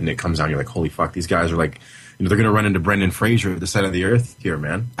overhead, and it comes down. You're like, holy fuck, these guys are like, they're going to run into Brendan Fraser at the side of the earth here,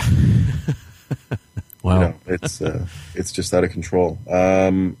 man. Wow. You know, it's just out of control.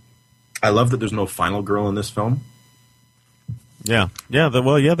 I love that there's no final girl in this film. Yeah.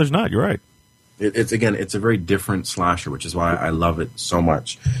 There's not. You're right. It's a very different slasher, which is why I love it so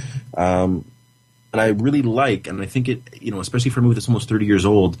much. And I really like, and I think it, especially for a movie that's almost 30 years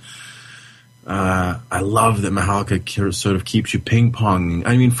old, I love that Mihalka sort of keeps you ping-ponging.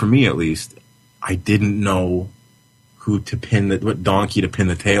 I mean, for me at least, I didn't know what donkey to pin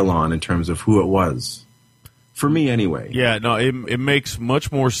the tail on in terms of who it was. For me, anyway. Yeah, no, it makes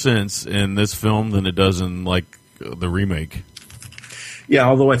much more sense in this film than it does in, like, the remake. Yeah,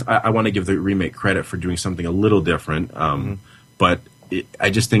 although I want to give the remake credit for doing something a little different, but I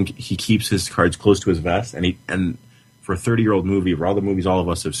just think he keeps his cards close to his vest, and for a 30-year-old movie, for all the movies all of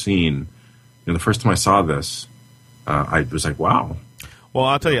us have seen, the first time I saw this, I was like, wow. Well,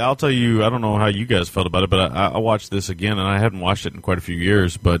 I'll tell you, I don't know how you guys felt about it, but I watched this again, and I haven't watched it in quite a few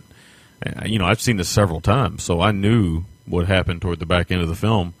years, but, I've seen this several times, so I knew what happened toward the back end of the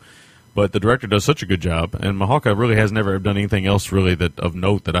film. But the director does such a good job, and Mihalka really has never done anything else really of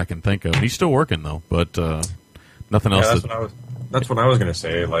note that I can think of. He's still working though, but nothing else. That's what I was going to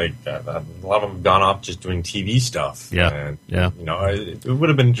say. Like a lot of them have gone off just doing TV stuff. Yeah, and, yeah. It would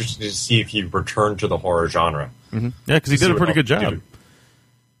have been interesting to see if he returned to the horror genre. Mm-hmm. Yeah, because he did a pretty good job.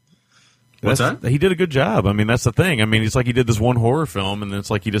 What's that? He did a good job. I mean, that's the thing. I mean, it's like he did this one horror film, and it's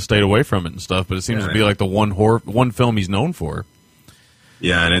like he just stayed away from it and stuff. But it seems to be like the one film he's known for.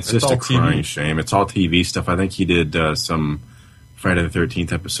 Yeah, and it's just a crying shame. It's all TV stuff. I think he did some Friday the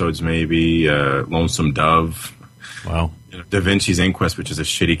 13th episodes, maybe Lonesome Dove. Wow. Da Vinci's Inquest, which is a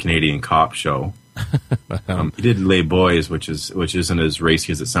shitty Canadian cop show. He did Les Boys, which isn't as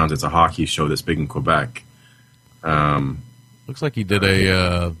racy as it sounds. It's a hockey show that's big in Quebec. Looks like he did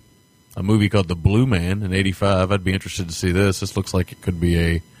a movie called The Blue Man in '85. I'd be interested to see this. This looks like it could be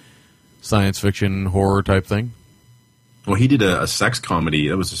a science fiction horror type thing. Well, he did a sex comedy.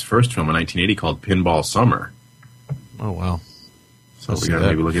 That was his first film in 1980 called Pinball Summer. Oh, wow. So we got to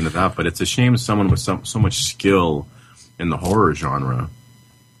maybe look into that. But it's a shame someone with so much skill in the horror genre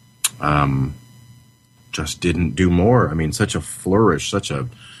just didn't do more. I mean, such a flourish, such a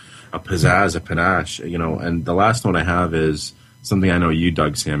pizzazz, a panache, And the last one I have is something I know you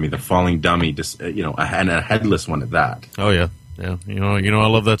dug, Sammy, The Falling Dummy, and a headless one at that. Oh, yeah. Yeah. I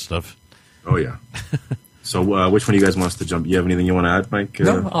love that stuff. Oh, yeah. So, which one of you guys wants to jump? You have anything you want to add, Mike?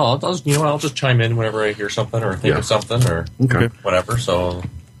 No, I'll just chime in whenever I hear something or think of something or whatever. So,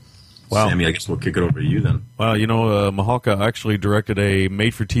 wow. Sammy, I guess we'll kick it over to you then. Wow, Mihalka actually directed a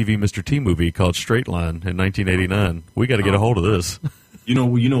made-for-TV Mr. T movie called Straight Line in 1989. We got to get a hold of this. You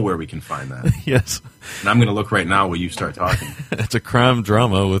know where we can find that. Yes. And I'm going to look right now while you start talking. It's a crime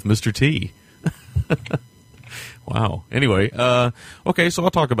drama with Mr. T. Wow. Anyway, okay, so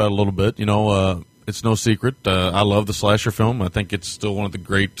I'll talk about it a little bit. It's no secret. I love the slasher film. I think it's still one of the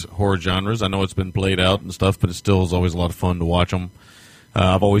great horror genres. I know it's been played out and stuff, but it still is always a lot of fun to watch them.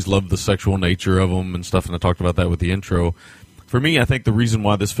 I've always loved the sexual nature of them and stuff, and I talked about that with the intro. For me, I think the reason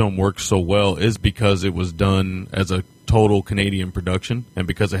why this film works so well is because it was done as a total Canadian production and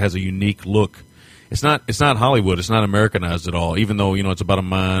because it has a unique look. It's not Hollywood. It's not Americanized at all, even though, it's about a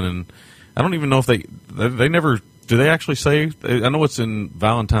mine. And I don't even know if they never... Do they actually say? I know it's in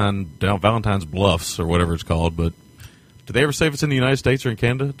Valentine's Bluffs or whatever it's called, but do they ever say if it's in the United States or in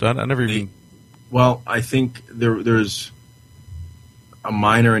Canada? I never even. Well, I think there's a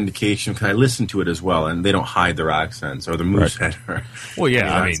minor indication because I listened to it as well, and they don't hide their accents or the Moosehead. Right. Well,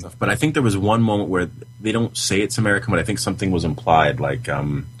 yeah, I mean, stuff. But I think there was one moment where they don't say it's American, but I think something was implied, like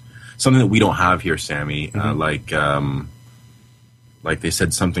something that we don't have here, Sammy, like they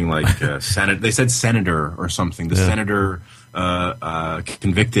said something like they said senator or something. The senator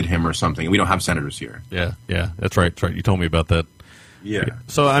convicted him or something. We don't have senators here. Yeah, that's right. You told me about that. Yeah.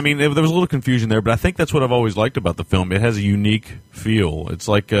 So, I mean, there was a little confusion there, but I think that's what I've always liked about the film. It has a unique feel. It's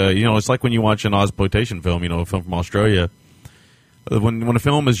like, it's like when you watch an Ozploitation film, a film from Australia. When a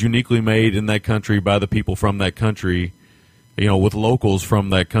film is uniquely made in that country by the people from that country, with locals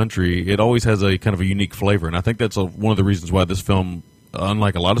from that country, it always has a kind of a unique flavor. And I think that's one of the reasons why this film,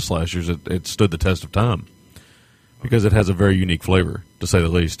 unlike a lot of slashers, it stood the test of time. Because it has a very unique flavor, to say the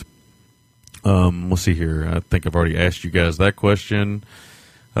least. Let's see here. I think I've already asked you guys that question.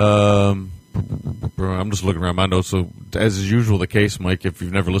 I'm just looking around my notes. So, as is usual the case, Mike, if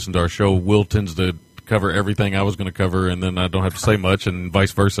you've never listened to our show, Will tends to cover everything I was going to cover, and then I don't have to say much, and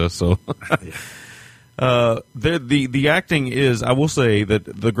vice versa. So, the acting is. I will say that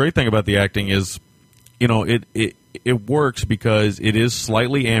the great thing about the acting is, it works because it is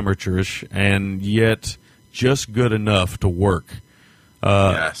slightly amateurish, and yet just good enough to work.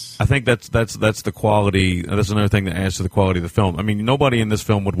 Yes. I think that's the quality. That's another thing that adds to the quality of the film. I mean, nobody in this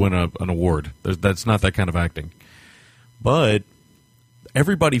film would win an award. That's not that kind of acting. But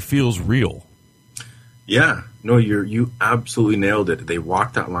everybody feels real. Yeah. No, you absolutely nailed it. They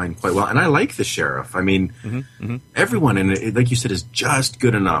walked that line quite well. And I like the sheriff. I mean, everyone in it, like you said, is just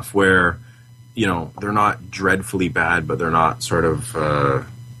good enough where, you know, they're not dreadfully bad, but they're not sort of,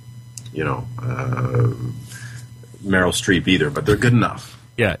 Meryl Streep either, but they're good enough.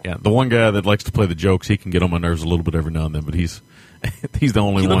 Yeah. The one guy that likes to play the jokes, he can get on my nerves a little bit every now and then, but he's the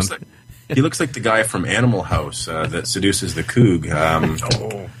only one. He looks like the guy from Animal House that seduces the Coog.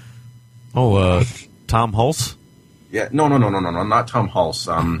 Tom Hulse? Yeah, no, not Tom Hulse.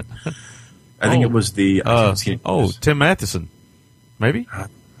 I think it was the. Tim Matheson, maybe. I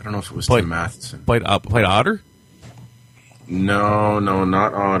don't know if it was Tim Matheson. Played Otter. No,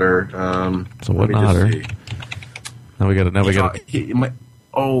 not Otter. So what Otter? Now we got it.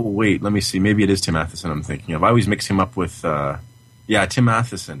 Oh wait, let me see. Maybe it is Tim Matheson I'm thinking of. I always mix him up with. Tim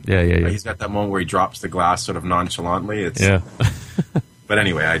Matheson. Yeah. He's got that moment where he drops the glass sort of nonchalantly. But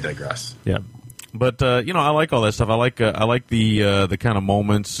anyway, I digress. Yeah. But I like all that stuff. I like the kind of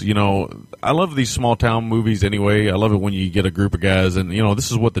moments. You know, I love these small town movies anyway. I love it when you get a group of guys, and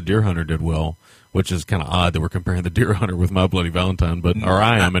this is what The Deer Hunter did well, which is kind of odd that we're comparing The Deer Hunter with My Bloody Valentine, or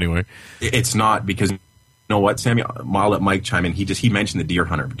I am anyway. It's not, because you know what, Sammy? I'll let Mike chime in. He mentioned The Deer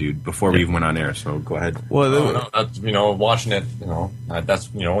Hunter, dude, before we even went on air. So go ahead. Well, watching it,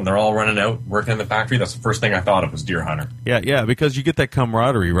 that's when they're all running out working in the factory. That's the first thing I thought of was Deer Hunter. Yeah, because you get that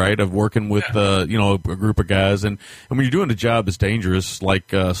camaraderie, right, of working with a group of guys, and when you're doing a job that's dangerous,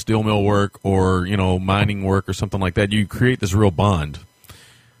 like steel mill work or mining work or something like that, you create this real bond.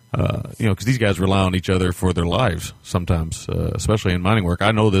 Because these guys rely on each other for their lives sometimes, especially in mining work.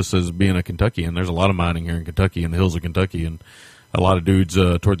 I know this as being a Kentuckian. There's a lot of mining here in Kentucky, in the hills of Kentucky, and a lot of dudes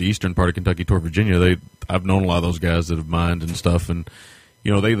toward the eastern part of Kentucky, toward Virginia. I've known a lot of those guys that have mined and stuff, and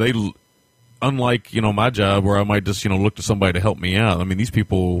they unlike my job where I might just look to somebody to help me out. I mean, these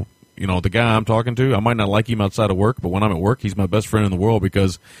people, the guy I'm talking to, I might not like him outside of work, but when I'm at work, he's my best friend in the world,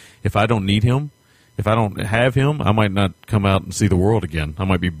 because if I don't need him, if I don't have him, I might not come out and see the world again. I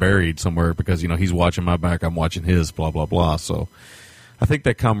might be buried somewhere because, he's watching my back, I'm watching his, blah, blah, blah. So I think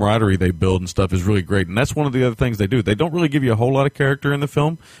that camaraderie they build and stuff is really great. And that's one of the other things they do. They don't really give you a whole lot of character in the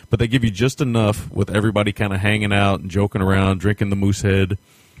film, but they give you just enough with everybody kind of hanging out and joking around, drinking the Moosehead,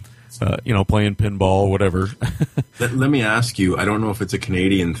 playing pinball, whatever. Let me ask you, I don't know if it's a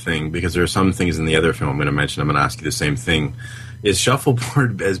Canadian thing, because there are some things in the other film I'm going to mention. I'm going to ask you the same thing. Is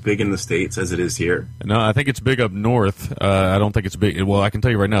shuffleboard as big in the States as it is here? No, I think it's big up north. I don't think it's big. Well, I can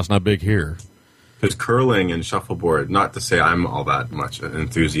tell you right now, it's not big here. Because curling and shuffleboard, not to say I'm all that much an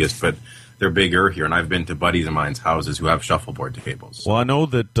enthusiast, but they're bigger here, and I've been to buddies of mine's houses who have shuffleboard tables. Well, I know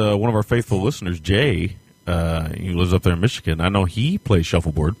that one of our faithful listeners, Jay, he lives up there in Michigan. I know he plays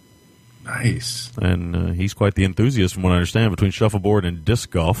shuffleboard. Nice. And he's quite the enthusiast, from what I understand, between shuffleboard and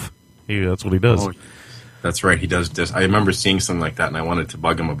disc golf. That's what he does. Oh, that's right, he does disc. I remember seeing something like that, and I wanted to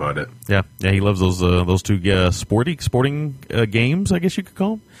bug him about it. Yeah, he loves those two sporting games, I guess you could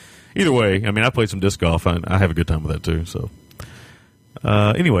call them. Either way, I mean, I played some disc golf. I have a good time with that, too. So,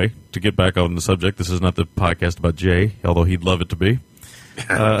 anyway, to get back on the subject, this is not the podcast about Jay, although he'd love it to be.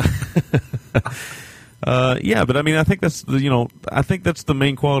 But I mean, I think that's the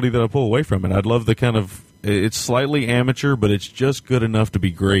main quality that I pull away from it. I'd love the kind of, it's slightly amateur, but it's just good enough to be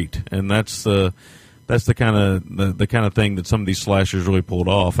great, and that's the kind of thing that some of these slashers really pulled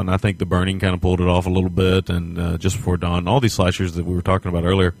off, and I think The Burning kind of pulled it off a little bit, and Just Before Dawn, all these slashers that we were talking about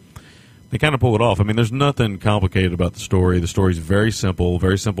earlier, they kind of pull it off. I mean, there's nothing complicated about the story. The story's very simple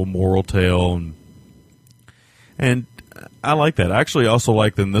moral tale, and I like that. I actually also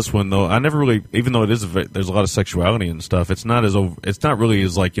like in this one, though. I never really, even though there's a lot of sexuality and stuff, it's not really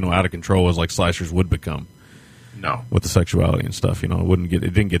as like out of control as like slashers would become. No, with the sexuality and stuff, it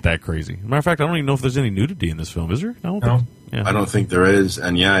didn't get that crazy. Matter of fact, I don't even know if there's any nudity in this film. Is there? No. I don't think there is,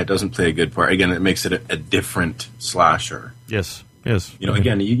 and it doesn't play a good part. Again, it makes it a different slasher. Yes.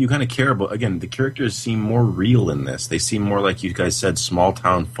 Again, you kind of care about. Again, the characters seem more real in this. They seem more like you guys said, small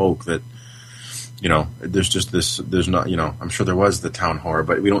town folk that. There's just this. There's not. I'm sure there was the town horror,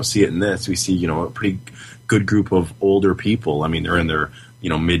 but we don't see it in this. We see, a pretty good group of older people. I mean, they're in their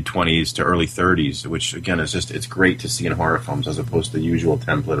mid-20s to early 30s, which again is just, it's great to see in horror films as opposed to the usual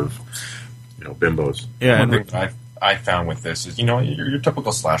template of bimbos. Yeah, one thing I found with this is your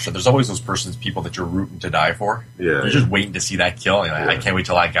typical slasher. There's always those people that you're rooting to die for. Yeah, you're just waiting to see that kill. I can't wait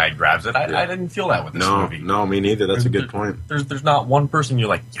till that guy grabs it. I didn't feel that with this movie. No, me neither. That's a good point. There's not one person you're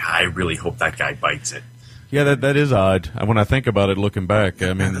like, I really hope that guy bites it. Yeah, that is odd. When I think about it, looking back,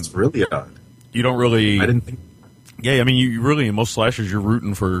 I mean, that's really odd. You don't really. I didn't think. Yeah, I mean, you really in most slashers, you're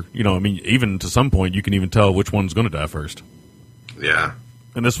rooting for. I mean, even to some point, you can even tell which one's going to die first. Yeah.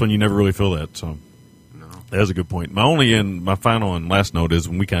 And this one, you never really feel that. So, no, that's a good point. My final and last note is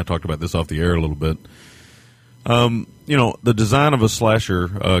when we kind of talked about this off the air a little bit. The design of a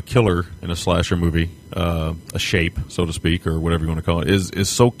slasher killer in a slasher movie, a shape, so to speak, or whatever you want to call it, is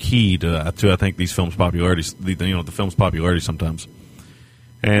so key to I think these films' popularity. The film's popularity sometimes.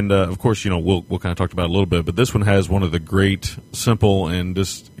 And of course, we'll kind of talk about it a little bit, but this one has one of the great, simple, and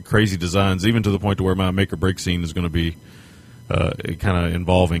just crazy designs, even to the point to where my make or break scene is going to be kind of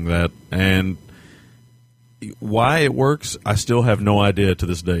involving that. And why it works, I still have no idea to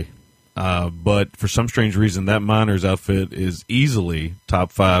this day. But for some strange reason, that miner's outfit is easily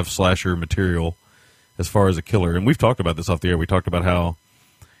top 5 slasher material as far as a killer. And we've talked about this off the air. We talked about how,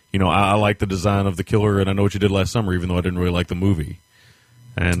 I like the design of the killer, and I Know What You Did Last Summer, even though I didn't really like the movie.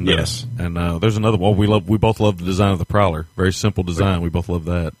 And yes, there's another one. We both love the design of the Prowler. Very simple design. We both love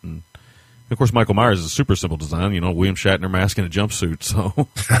that. And of course, Michael Myers is a super simple design. William Shatner mask and a jumpsuit. So,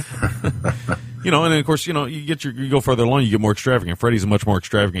 and then of course, you go further along, you get more extravagant. Freddy's a much more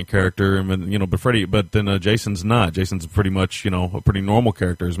extravagant character, and but then Jason's not. Jason's pretty much a pretty normal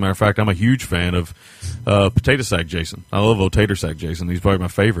character. As a matter of fact, I'm a huge fan of Potato Sack Jason. I love Tater Sack Jason. He's probably my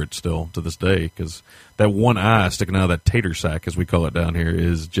favorite still to this day because that one eye sticking out of that tater sack, as we call it down here,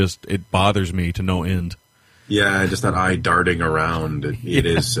 is just it bothers me to no end. Yeah, just that eye darting around. It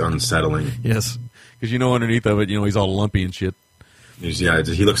is unsettling. Yes, because underneath of it, he's all lumpy and shit. He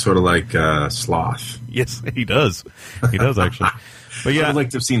looks sort of like Sloth. Yes, he does. He does, actually. But yeah, I'd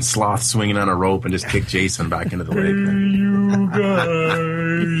like to have seen Sloth swinging on a rope and just kick Jason back into the lake. You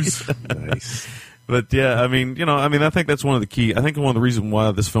guys. Nice. But yeah, I think that's one of the key. I think one of the reasons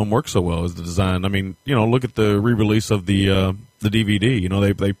why this film works so well is the design. I mean, look at the re-release of the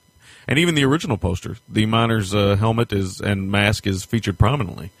DVD. They and even the original poster, the miner's helmet and mask is featured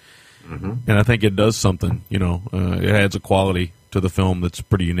prominently. Mm-hmm. And I think it does something. It adds a quality to the film that's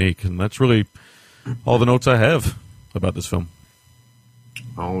pretty unique, and that's really all the notes I have about this film.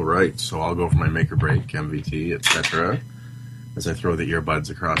 All right, so I'll go for my make or break, MVT, etc. As I throw the earbuds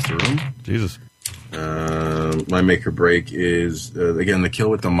across the room. Jesus. My make or break is again The Kill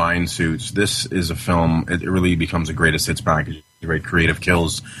with the Mind Suits. This is a film. It really becomes a greatest hits package. Very creative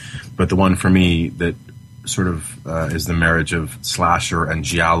kills, but the one for me that sort of is the marriage of slasher and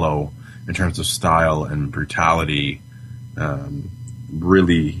giallo in terms of style and brutality.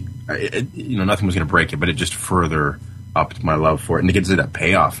 Really, nothing was going to break it, but it just further upped my love for it. And it gets to that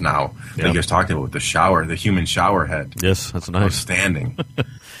payoff now. Yep. Like you was talking about with the human shower head. Yes, that's nice. Outstanding.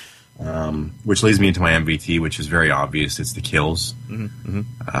 Which leads me into my MVT, which is very obvious. It's the kills. Mm-hmm.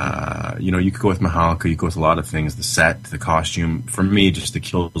 You could go with Mahalka, you could go with a lot of things. The set, the costume. For me, just the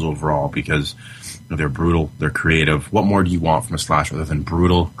kills overall, because they're brutal, they're creative. What more do you want from a slasher other than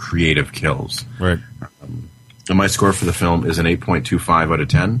brutal, creative kills? Right. And my score for the film is an 8.25 out of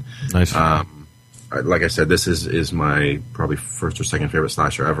 10. Nice. Like I said, this is my probably first or second favorite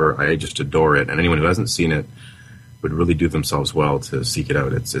slasher ever. I just adore it, and anyone who hasn't seen it would really do themselves well to seek it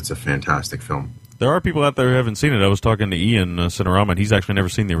out. It's a fantastic film. There are people out there who haven't seen it. I was talking to Ian Cinerama, and he's actually never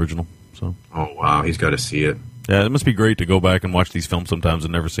seen the original. So. Oh, wow. He's got to see it. Yeah, it must be great to go back and watch these films sometimes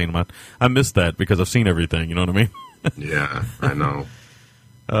and never seen them. I miss that because I've seen everything, you know what I mean? Yeah, I know.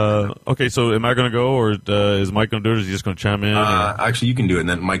 Okay, so am I going to go, or is Mike going to do it, or is he just going to chime in? Actually, you can do it, and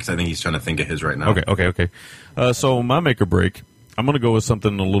then Mike's, I think he's trying to think of his right now. Okay. So my make or break, I'm going to go with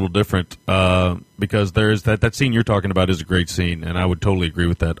something a little different because there's that scene you're talking about is a great scene, and I would totally agree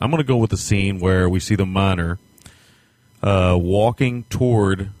with that. I'm going to go with the scene where we see the miner walking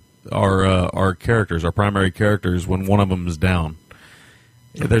toward our characters, our primary characters, when one of them is down.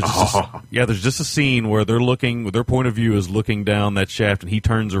 There's just a scene where they're looking, their point of view is looking down that shaft, and he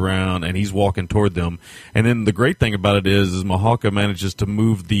turns around and he's walking toward them. And then the great thing about it is Mahalka manages to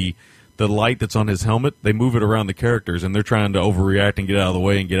move the light that's on his helmet. They move it around the characters, and they're trying to overreact and get out of the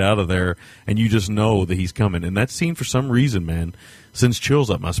way and get out of there. And you just know that he's coming. And that scene, for some reason, man, sends chills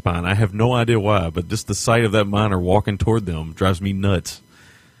up my spine. I have no idea why, but just the sight of that miner walking toward them drives me nuts.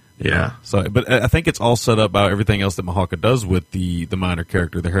 Yeah. So, but I think it's all set up by everything else that Mahalka does with the minor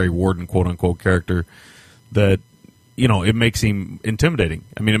character, the Harry Warden quote unquote character, that it makes him intimidating.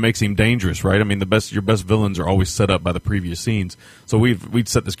 I mean, it makes him dangerous, right? I mean, your best villains are always set up by the previous scenes. So we'd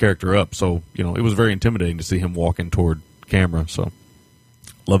set this character up. So it was very intimidating to see him walking toward camera. So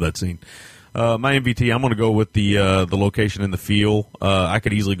love that scene. My MVT, I'm going to go with the location and the feel. I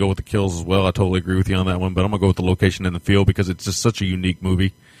could easily go with the kills as well. I totally agree with you on that one, but I'm going to go with the location and the feel because it's just such a unique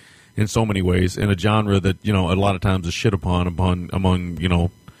movie. in so many ways, in a genre that, you know, a lot of times is shit upon among, you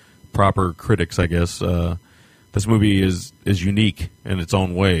know, proper critics, I guess. This movie is unique in its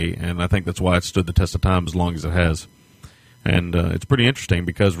own way, and I think that's why it stood the test of time as long as it has. And it's pretty interesting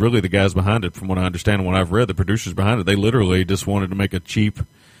because really the guys behind it, from what I understand and what I've read, the producers behind it, they literally just wanted to make a cheap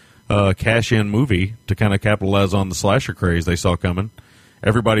cash-in movie to kind of capitalize on the slasher craze they saw coming.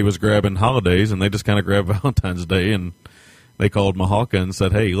 Everybody was grabbing holidays, and they just kind of grabbed Valentine's Day, and they called Mahalka and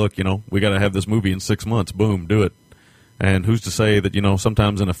said, hey, look, you know, we got to have this movie in 6 months. Boom, do it. And who's to say that, you know,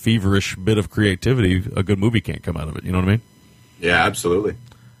 sometimes in a feverish bit of creativity, a good movie can't come out of it. You know what I mean? Yeah, absolutely.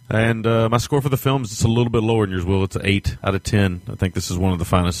 And my score for the film is just a little bit lower than yours, Will. It's an 8 out of 10. I think this is one of the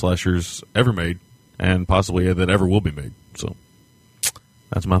finest slashers ever made, and possibly that ever will be made. So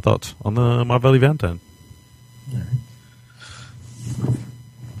that's my thoughts on the My Bloody Valentine. All right.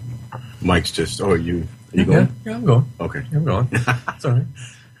 Mike's just. Oh, are you going? Yeah, I'm going. Okay, I'm going. It's all right.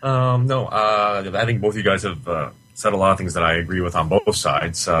 No, I think both of you guys have said a lot of things that I agree with on both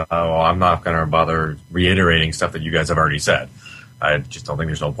sides. I'm not going to bother reiterating stuff that you guys have already said. I just don't think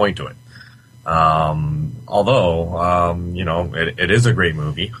there's no point to it. Although, you know, it is a great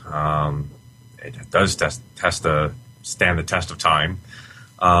movie. It does stand the test of time.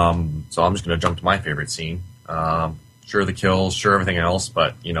 So I'm just going to jump to my favorite scene. Sure, the kills, sure, everything else,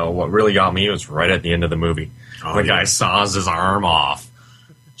 but, you know, what really got me was right at the end of the movie. The guy saws his arm off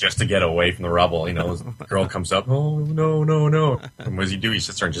just to get away from the rubble. You know, the girl comes up, oh, no. And what does he do? He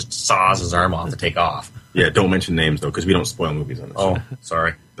sits there and just saws his arm off to take off. Yeah, don't mention names, though, because we don't spoil movies on this show.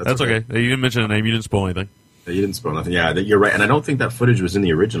 Sorry. That's okay. You didn't mention a name. You didn't spoil anything. You didn't spoil nothing. Yeah, you're right. And I don't think that footage was in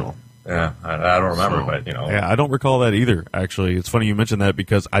the original. Yeah, I don't remember, but, you know. Yeah, I don't recall that either, actually. It's funny you mentioned that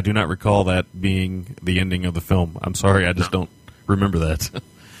because I do not recall that being the ending of the film. I'm sorry, I just don't remember that.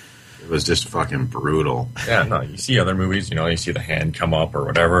 It was just fucking brutal. Yeah, no, you see other movies, you know, you see the hand come up or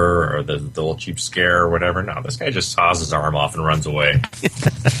whatever, or the little cheap scare or whatever. No, this guy just saws his arm off and runs away.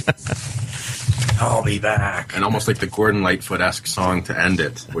 I'll be back. And almost like the Gordon Lightfoot-esque song to end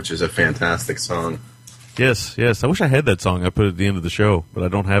it, which is a fantastic song. Yes. I wish I had that song I put at the end of the show, but I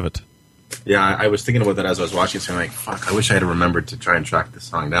don't have it. Yeah, I was thinking about that as I was watching it, so I'm like, fuck, I wish I had remembered to try and track this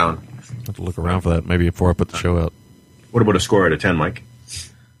song down. I have to look around for that maybe before I put the show out. What about a score out of 10, Mike?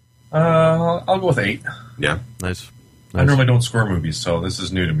 I'll go with 8. Yeah. Nice. I normally don't score movies, so this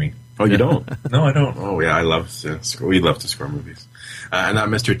is new to me. Oh, you don't? No, I don't. Oh, yeah, we love to score movies. And that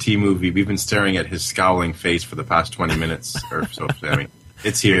Mr. T movie, we've been staring at his scowling face for the past 20 minutes or so, Sammy.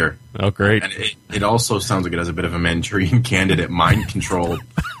 It's here. Oh, great. And it also sounds like it has a bit of a Manchurian Candidate mind control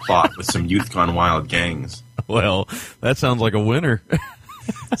plot with some Youth Gone Wild gangs. Well, that sounds like a winner.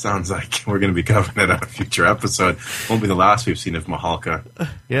 Sounds like we're going to be covering it on a future episode. Won't be the last we've seen of Mahalka.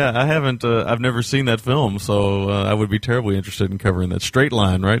 Yeah, I haven't. I've never seen that film, so I would be terribly interested in covering that. Straight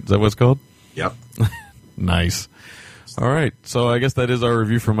Line, right? Is that what it's called? Yep. Nice. All right, so I guess that is our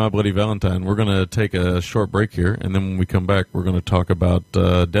review for My Bloody Valentine. We're going to take a short break here, and then when we come back, we're going to talk about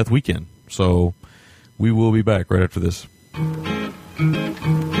Death Weekend. So we will be back right after this.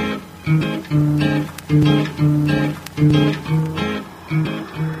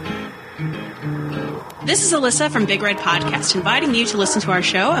 This is Alyssa from Big Red Podcast, inviting you to listen to our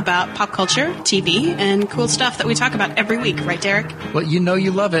show about pop culture, TV, and cool stuff that we talk about every week. Right, Derek? Well, you know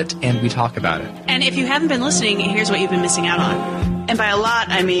you love it, and we talk about it. And if you haven't been listening, here's what you've been missing out on. And by a lot,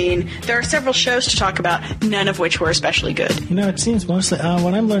 I mean there are several shows to talk about, none of which were especially good. You know, it seems mostly,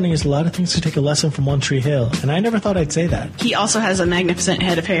 what I'm learning is a lot of things to take a lesson from One Tree Hill, and I never thought I'd say that. He also has a magnificent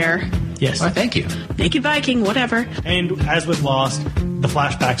head of hair. Yes. Why, thank you. Naked Viking, whatever. And as with Lost, the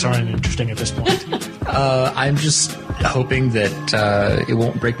flashbacks aren't interesting at this point. I'm just hoping that it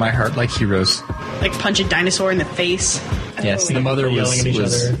won't break my heart like Heroes. Like punch a dinosaur in the face. Yes, the mother was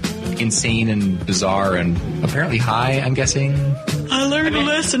insane and bizarre and apparently high, I'm guessing. I learned a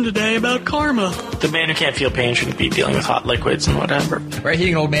lesson today about karma. The man who can't feel pain shouldn't be dealing with hot liquids and whatever. Right,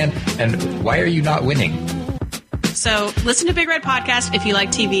 hitting an old man, and why are you not winning? So listen to Big Red Podcast if you like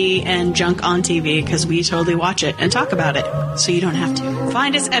TV and junk on TV, because we totally watch it and talk about it, so you don't have to.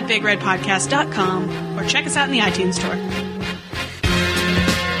 Find us at BigRedPodcast.com or check us out in the iTunes Store.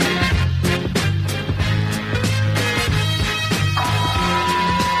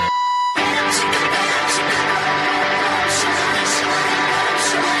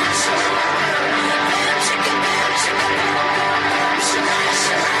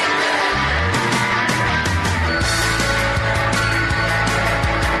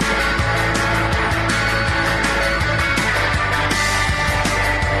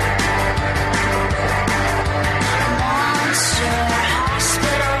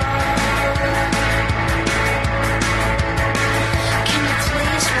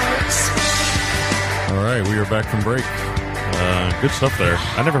 back from break. Good stuff there.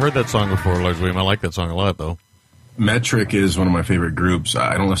 I never heard that song before, Lars William. I like that song a lot, though. Metric is one of my favorite groups.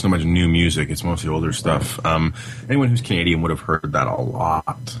 I don't listen to much new music. It's mostly older stuff. Anyone who's Canadian would have heard that a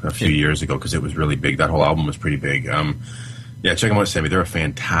lot a few years ago because it was really big. That whole album was pretty big. Yeah, check them out, Sammy. They're a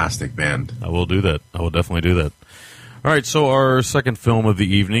fantastic band. I will do that. I will definitely do that. All right, so our second film of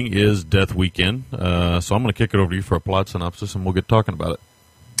the evening is Death Weekend. So I'm going to kick it over to you for a plot synopsis, and we'll get talking about it.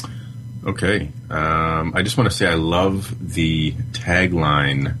 Okay. I just want to say I love the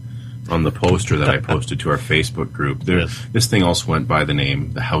tagline on the poster that I posted to our Facebook group. This thing also went by the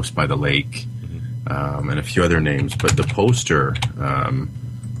name The House by the Lake, and a few other names. But the poster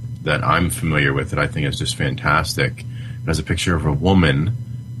that I'm familiar with that I think is just fantastic it has a picture of a woman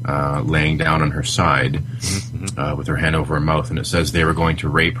laying down on her side with her hand over her mouth, and it says they were going to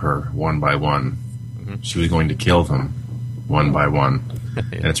rape her one by one. She was going to kill them one by one.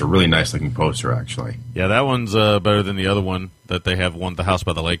 And it's a really nice looking poster, actually. Yeah, that one's better than the other one that they have, the House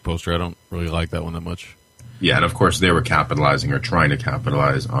by the Lake poster. I don't really like that one that much. Yeah, and of course they were capitalizing or trying to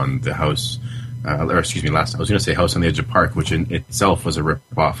capitalize on the house, I was going to say House on the Edge of Park, which in itself was a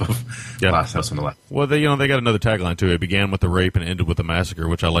rip-off of Last House on the Left. Well, they got another tagline, too. It began with the rape and ended with the massacre,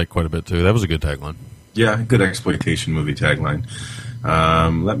 which I like quite a bit, too. That was a good tagline. Yeah, good exploitation movie tagline.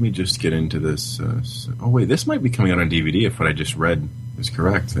 Let me just get into this. Oh, wait, this might be coming out on DVD if what I just read is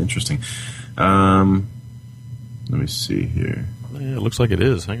correct. Interesting. Let me see here. Yeah, it looks like it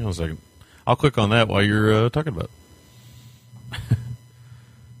is. Hang on a second. I'll click on that while you're talking about it.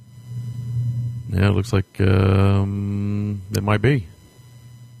 Yeah, it looks like it might be.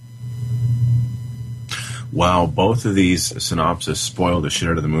 Wow, both of these synopses spoil the shit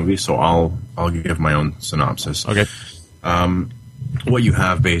out of the movie, so I'll give my own synopsis. Okay. What you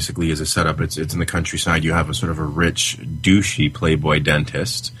have basically is a setup. It's in the countryside. You have a sort of a rich, douchey playboy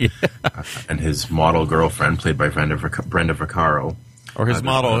dentist and his model girlfriend, played by Brenda Vaccaro. Or his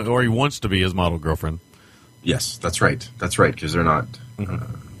model, or he wants to be his model girlfriend. Yes, that's right. That's right, because they're not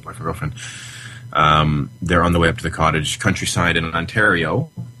wife or girlfriend. They're on the way up to the cottage, countryside in Ontario,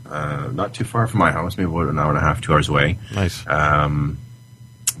 not too far from my house, maybe about an hour and a half, 2 hours away. Nice.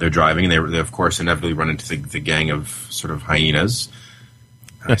 They're driving, and they of course inevitably run into the gang of sort of hyenas.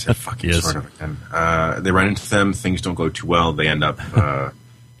 I said fucking yes. Sort of again. They run into them. Things don't go too well. They end up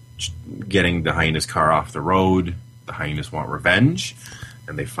getting the hyenas' car off the road. The hyenas want revenge,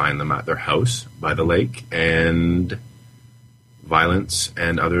 and they find them at their house by the lake, and violence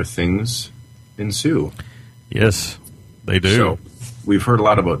and other things ensue. Yes, they do. So we've heard a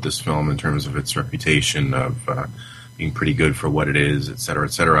lot about this film in terms of its reputation of being pretty good for what it is, et cetera,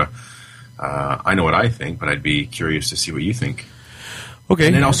 et cetera. I know what I think, but I'd be curious to see what you think. Okay.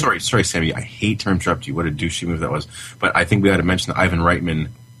 And then, sorry, Sammy, I hate to interrupt you. What a douchey move that was. But I think we ought to mention that Ivan Reitman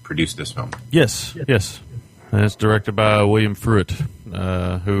produced this film. Yes. And it's directed by William Fruitt,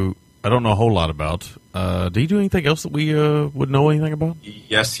 who I don't know a whole lot about. Did he do anything else that we would know anything about?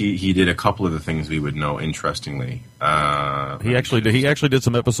 Yes, he did a couple of the things we would know. Interestingly, he actually did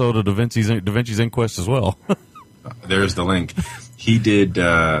some episode of Da Vinci's Inquest as well. There's the link. He did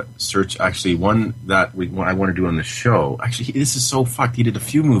search. Actually, one that I want to do on the show. Actually, this is so fucked. He did a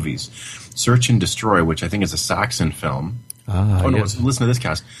few movies. Search and Destroy, which I think is a Saxon film. Yes. Listen to this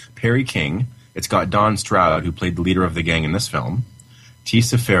cast: Perry King. It's got Don Stroud, who played the leader of the gang in this film.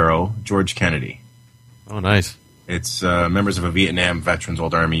 Tisa Farrow, George Kennedy. Oh, nice. It's members of a Vietnam veterans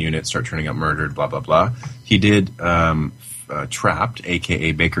old army unit start turning up murdered, blah, blah, blah. He did Trapped,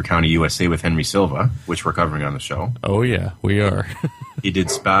 a.k.a. Baker County, USA, with Henry Silva, which we're covering on the show. Oh, yeah, we are. He did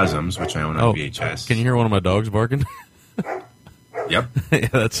Spasms, which I own on VHS. Can you hear one of my dogs barking? Yep.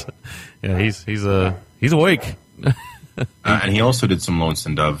 He's awake. And he also did some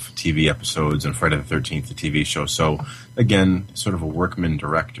Lonesome Dove TV episodes and Friday the 13th, the TV show. So, again, sort of a workman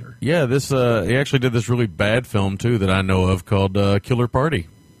director. Yeah, he actually did this really bad film, too, that I know of called Killer Party.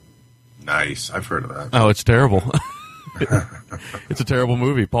 Nice. I've heard of that. Oh, it's terrible. It's a terrible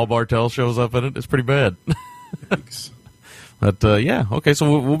movie. Paul Bartel shows up in it. It's pretty bad. Thanks. But, okay,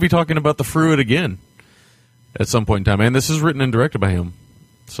 so we'll be talking about The Fruit again at some point in time. And this is written and directed by him.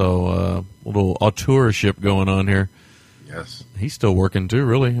 So, a little auteurship going on here. Yes. He's still working too,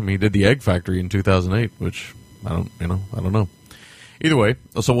 really. I mean, he did The Egg Factory in 2008, which I don't know. Either way,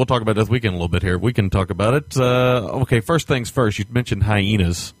 so we'll talk about Death Weekend a little bit here. We can talk about it. Okay, first things first. You mentioned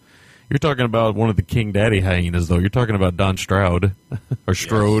hyenas. You're talking about one of the King Daddy hyenas, though. You're talking about Don Stroud or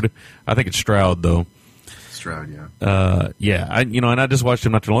Strode. Yes. I think it's Stroud, though. Stroud, yeah. And I just watched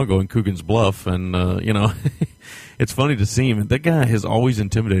him not too long ago in Coogan's Bluff, and it's funny to see him. That guy has always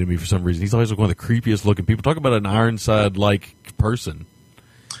intimidated me for some reason. He's always one of the creepiest looking people. Talk about an Ironside-like person.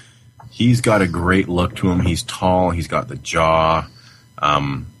 He's got a great look to him. He's tall. He's got the jaw.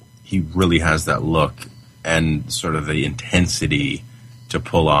 He really has that look and sort of the intensity to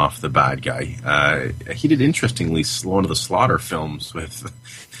pull off the bad guy. He did, interestingly, one of the Slaughter films with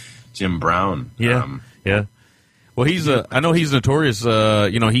Jim Brown. Yeah, yeah. Well, I know he's notorious. He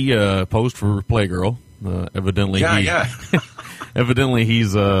posed for Playgirl. Evidently, evidently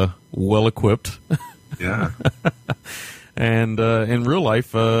he's well equipped. Yeah. And in real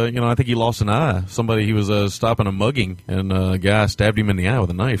life, I think he lost an eye. He was stopping a mugging, and a guy stabbed him in the eye with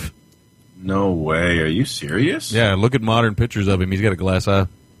a knife. No way. Are you serious? Yeah, look at modern pictures of him. He's got a glass eye.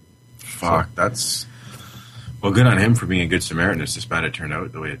 Fuck, that's... Well, good on him for being a good Samaritan. It's just bad it turned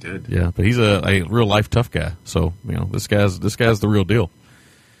out the way it did. Yeah, but he's a real-life tough guy. So, this guy's the real deal.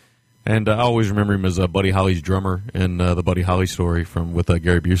 And I always remember him as Buddy Holly's drummer in the Buddy Holly story with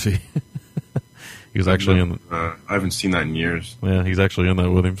Gary Busey. He was actually in... I haven't seen that in years. Yeah, he's actually in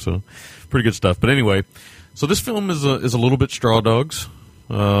that with him, so pretty good stuff. But anyway, so this film is a little bit Straw Dogs,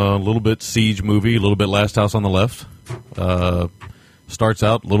 a little bit Siege movie, a little bit Last House on the Left. Starts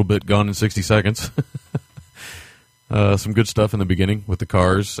out a little bit Gone in 60 Seconds. Some good stuff in the beginning with the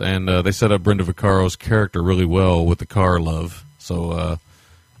cars, and they set up Brenda Vaccaro's character really well with the car love. So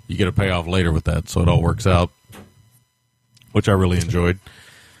you get a payoff later with that, so it all works out, which I really enjoyed.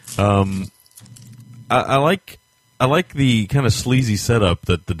 I like the kind of sleazy setup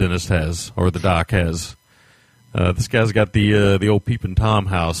that the dentist has, or the doc has. This guy's got the old Peepin' Tom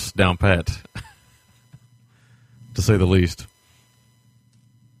house down pat, to say the least.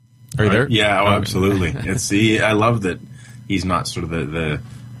 Are you there? Yeah, absolutely. I love that he's not sort of the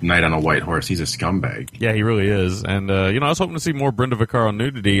knight on a white horse. He's a scumbag. Yeah, he really is. And I was hoping to see more Brenda Vaccaro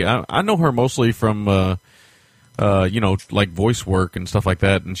nudity. I know her mostly from like voice work and stuff like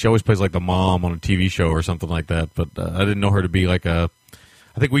that, and she always plays like the mom on a TV show or something like that. But I didn't know her to be like I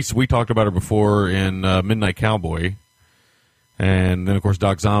think we talked about her before in Midnight Cowboy, and then of course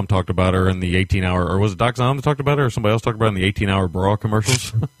Doc Zom talked about her in the 18-hour, or was it Doc Zom that talked about her, or somebody else talked about her in the 18-hour bra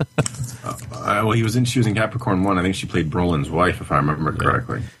commercials? Well, she was in Capricorn 1. I think she played Brolin's wife, if I remember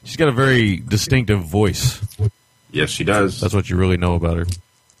correctly. She's got a very distinctive voice. Yes, she does. That's what you really know about her.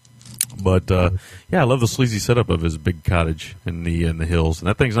 But I love the sleazy setup of his big cottage in the hills. And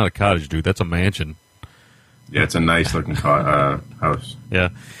that thing's not a cottage, dude. That's a mansion. Yeah, it's a nice looking house. Yeah,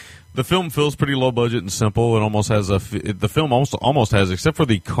 the film feels pretty low budget and simple. It almost has the film almost has, except for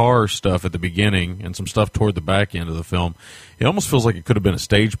the car stuff at the beginning and some stuff toward the back end of the film. It almost feels like it could have been a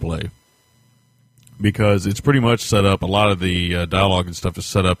stage play, because it's pretty much set up. A lot of the dialogue and stuff is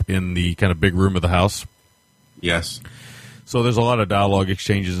set up in the kind of big room of the house. Yes. So there's a lot of dialogue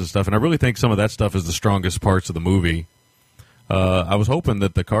exchanges and stuff, and I really think some of that stuff is the strongest parts of the movie. I was hoping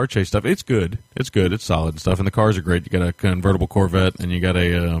that the car chase stuff, it's good, it's solid and stuff, and the cars are great. You got a convertible Corvette, and you got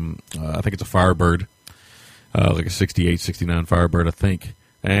I think it's a Firebird, like a 68, 69 Firebird, I think,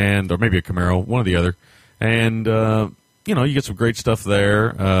 or maybe a Camaro, one or the other. And, you get some great stuff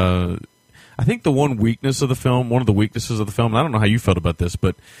there. I think one of the weaknesses of the film, and I don't know how you felt about this,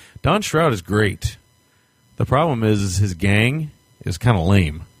 but Don Stroud is great. The problem is his gang is kind of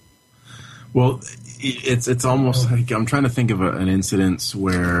lame. Well, it's almost like I'm trying to think of an incident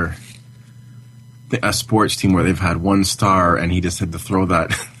where a sports team where they've had one star and he just had to throw that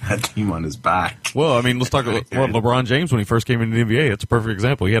team on his back. Well, I mean, let's talk about LeBron James when he first came into the NBA. That's a perfect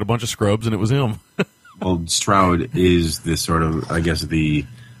example. He had a bunch of scrubs and it was him. Well, Stroud is this sort of, I guess, the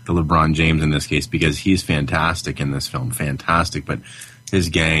LeBron James in this case, because he's fantastic in this film. Fantastic, but his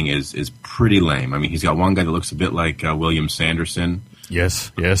gang is pretty lame. I mean, he's got one guy that looks a bit like William Sanderson.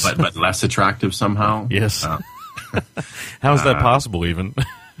 Yes. But less attractive somehow. Yes. How is that possible, even?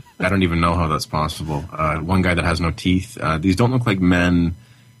 I don't even know how that's possible. One guy that has no teeth. These don't look like men.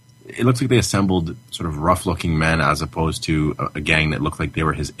 It looks like they assembled sort of rough-looking men as opposed to a gang that looked like they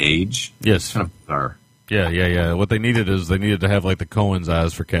were his age. Yes. It's kind of bizarre. Yeah. What they needed to have like the Coen's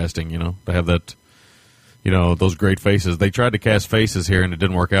eyes for casting, to have that, those great faces. They tried to cast faces here and it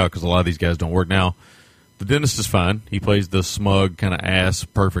didn't work out because a lot of these guys don't work. Now, the dentist is fine. He plays the smug kind of ass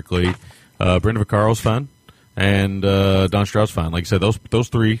perfectly. Brenda Vaccaro's fine. And Don Stroud's fine. Like I said, those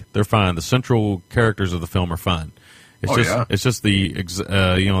three, they're fine. The central characters of the film are fine. It's just the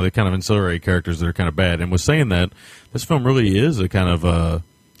the kind of ancillary characters that are kind of bad. And with saying that, this film really is a kind of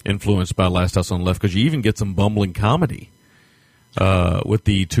influenced by Last House on the Left, because you even get some bumbling comedy with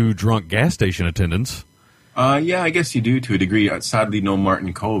the two drunk gas station attendants. Yeah, I guess you do to a degree. Sadly, no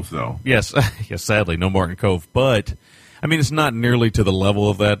Martin Cove, though. Yes, sadly, no Martin Cove. But, I mean, it's not nearly to the level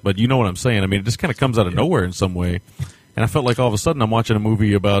of that, but you know what I'm saying. I mean, it just kind of comes out of nowhere in some way. And I felt like all of a sudden I'm watching a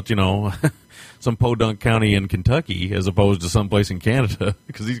movie about, some Podunk County in Kentucky as opposed to someplace in Canada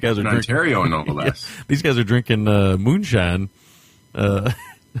because these guys are in drinking Ontario, no less. Yeah, these guys are drinking moonshine.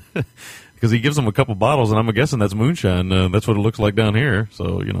 Because he gives them a couple bottles, and I'm guessing that's moonshine. That's what it looks like down here.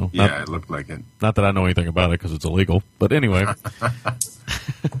 So, Yeah, it looked like it. Not that I know anything about it because it's illegal. But anyway,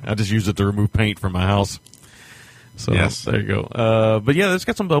 I just use it to remove paint from my house. So yes. There you go. But yeah, it's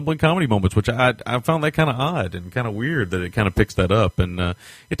got some bumbling comedy moments, which I found that kind of odd and kind of weird that it kind of picks that up. And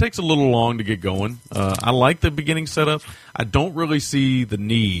it takes a little long to get going. I like the beginning setup. I don't really see the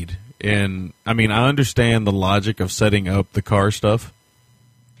need. And, I mean, I understand the logic of setting up the car stuff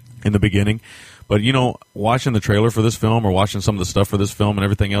in the beginning. But, watching the trailer for this film or watching some of the stuff for this film and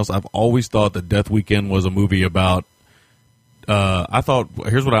everything else, I've always thought that Death Weekend was a movie about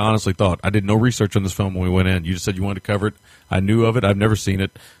here's what I honestly thought. I did no research on this film when we went in. You just said you wanted to cover it. I knew of it. I've never seen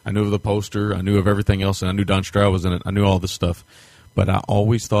it. I knew of the poster. I knew of everything else, and I knew Don Stroud was in it. I knew all this stuff. But I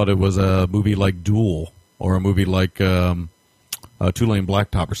always thought it was a movie like Duel or a movie like Two-Lane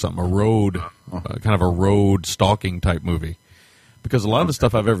Blacktop or something, kind of a road stalking type movie. Because a lot of the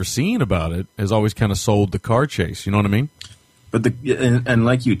stuff I've ever seen about it has always kind of sold the car chase. You know what I mean? But and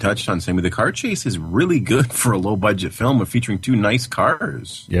like you touched on, Sammy, the car chase is really good for a low budget film featuring two nice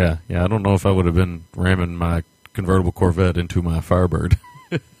cars. Yeah. I don't know if I would have been ramming my convertible Corvette into my Firebird.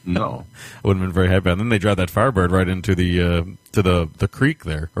 No, I wouldn't have been very happy. And then they drive that Firebird right into the creek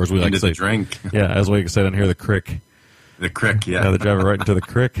there, or as we like to say, the drink. Yeah, as we say down here, the crick. The crick, yeah. They drive it right into the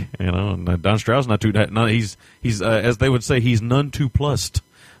crick, And Don Stroud's not too. He's as they would say, he's none too plussed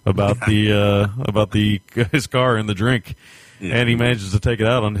about his car and the drink. Yeah. And he manages to take it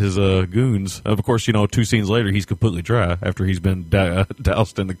out on his goons. Of course, 2 scenes later, he's completely dry after he's been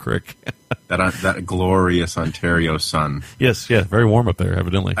doused in the crick. that glorious Ontario sun. Yes, yeah, very warm up there,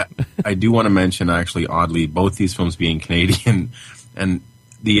 evidently. I do want to mention, actually, oddly, both these films being Canadian, and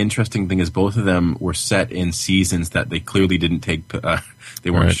the interesting thing is both of them were set in seasons that they clearly didn't take.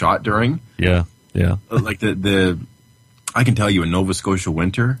 They weren't shot during. Yeah. Like I can tell you in Nova Scotia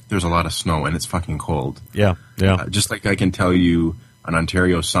winter, there's a lot of snow and it's fucking cold. Yeah. Just like I can tell you an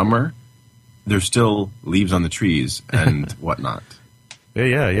Ontario summer, there's still leaves on the trees and whatnot.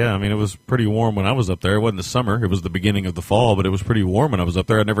 Yeah. I mean, it was pretty warm when I was up there. It wasn't the summer; it was the beginning of the fall, but it was pretty warm when I was up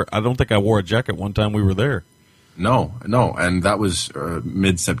there. I don't think I wore a jacket one time we were there. No, and that was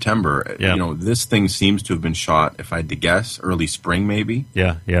mid-September. Yeah. This thing seems to have been shot, if I had to guess, early spring maybe.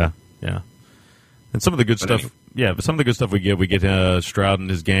 Yeah. And some of the good stuff. Anyway. Yeah, but some of the good stuff we get Stroud and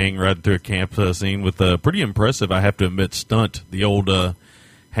his gang riding through a camp scene with a pretty impressive, I have to admit, stunt. The old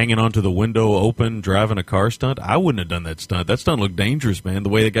hanging onto the window open, driving a car stunt. I wouldn't have done that stunt. That stunt looked dangerous, man. The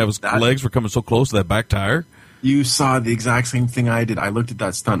way the guy's legs were coming so close to that back tire. You saw the exact same thing I did. I looked at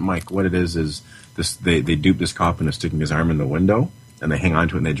that stunt, Mike. What it is this: they dupe this cop into sticking his arm in the window, and they hang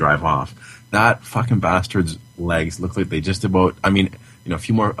onto it and they drive off. That fucking bastard's legs look like they just about. I mean, a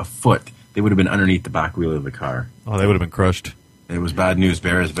foot. They would have been underneath the back wheel of the car. Oh, they would have been crushed. It was bad news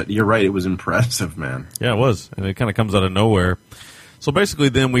bears, but you're right. It was impressive, man. Yeah, it was. And it kind of comes out of nowhere. So basically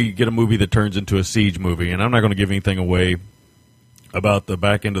then we get a movie that turns into a siege movie. And I'm not going to give anything away about the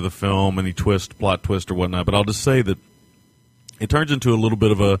back end of the film, any plot twist or whatnot. But I'll just say that it turns into a little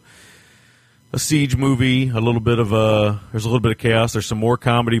bit of a siege movie, there's a little bit of chaos. There's some more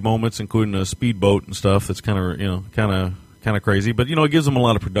comedy moments, including a speedboat and stuff that's kind of crazy, but it gives them a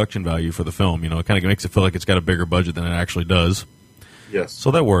lot of production value for the film. It kind of makes it feel like it's got a bigger budget than it actually does. Yes.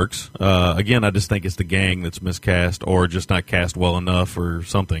 So that works. Again, I just think it's the gang that's miscast or just not cast well enough or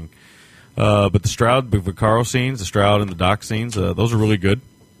something. But the Stroud Vaccaro scenes, the Stroud and the Doc scenes, those are really good.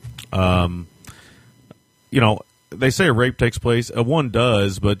 They say a rape takes place. One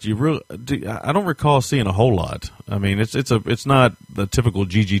does, but I don't recall seeing a whole lot. I mean, it's not the typical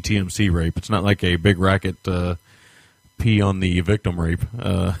GGTMC rape. It's not like a big racket. Pee on the victim rape,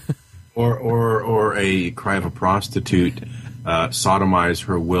 or a cry of a prostitute sodomize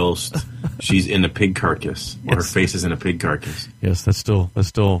her whilst she's in a pig carcass, or her face is in a pig carcass. Yes, that's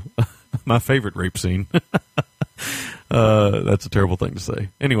still my favorite rape scene. That's a terrible thing to say.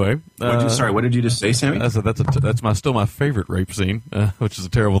 Anyway, what did you just say, Sammy? That's still my favorite rape scene, which is a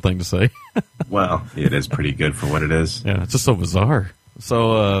terrible thing to say. Well, it is pretty good for what it is. Yeah, it's just so bizarre.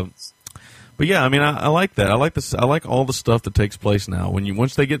 So. But yeah, I mean, I like that. I like this. I like all the stuff that takes place now.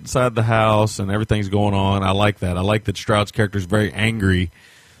 Once they get inside the house and everything's going on, I like that. I like that Stroud's character is very angry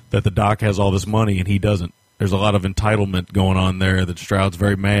that the Doc has all this money and he doesn't. There's a lot of entitlement going on there. That Stroud's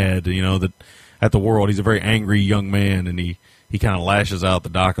very mad. That at the world, he's a very angry young man, and he kind of lashes out the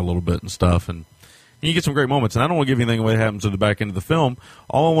Doc a little bit and stuff. And you get some great moments. And I don't want to give anything away that happens at the back end of the film.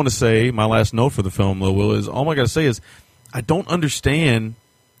 All I want to say, my last note for the film, though, Will, is all I got to say is I don't understand.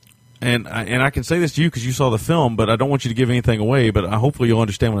 and I can say this to you because you saw the film, but I don't want you to give anything away. But hopefully you'll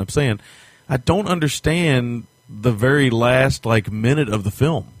understand what I'm saying. I don't understand the very last minute of the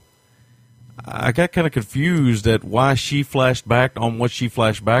film. I got kind of confused at why she flashed back on what she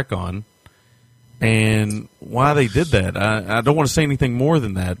flashed back on, and why they did that. I don't want to say anything more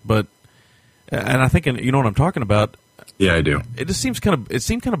than that, but and I think you know what I'm talking about. Yeah, I do. It just seemed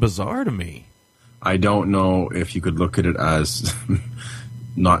kind of bizarre to me. I don't know if you could look at it as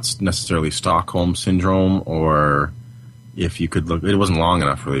not necessarily Stockholm Syndrome, or if you could look, it wasn't long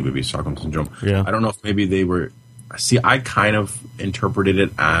enough really to be Stockholm Syndrome. Yeah. I don't know if maybe they were, I kind of interpreted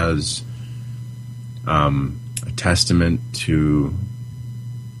it as a testament to,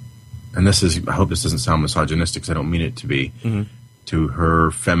 and I hope this doesn't sound misogynistic because I don't mean it to be, to her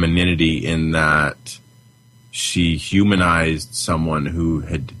femininity in that she humanized someone who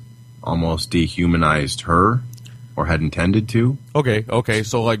had almost dehumanized her, or had intended to. Okay.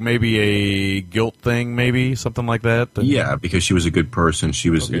 So maybe a guilt thing, maybe something like that. Yeah, because she was a good person. She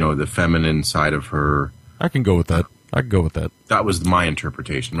was, the feminine side of her. I can go with that. That was my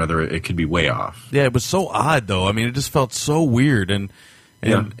interpretation. Whether it could be way off. Yeah, it was so odd though. I mean, it just felt so weird, and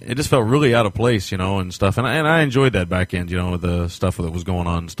it just felt really out of place, and stuff. And I enjoyed that back end, the stuff that was going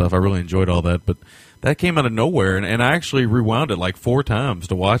on and stuff. I really enjoyed all that, but that came out of nowhere, and I actually rewound it 4 times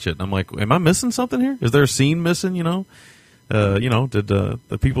to watch it. And I'm like, am I missing something here? Is there a scene missing? Did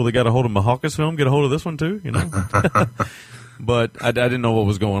the people that got a hold of Mahawka's film get a hold of this one too? But I didn't know what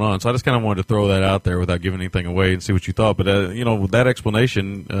was going on, so I just kind of wanted to throw that out there without giving anything away and see what you thought. But that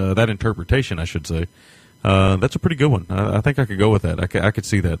explanation, that interpretation, I should say, that's a pretty good one. I think I could go with that. I could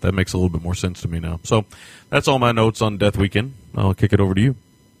see that. That makes a little bit more sense to me now. So that's all my notes on Death Weekend. I'll kick it over to you.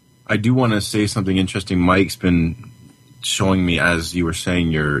 I do want to say something interesting. Mike's been showing me as you were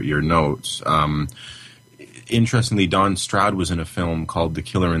saying your notes. Interestingly, Don Stroud was in a film called The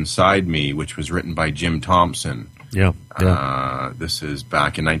Killer Inside Me, which was written by Jim Thompson. Yeah. This is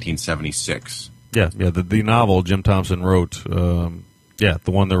back in 1976. Yeah. The novel Jim Thompson wrote. The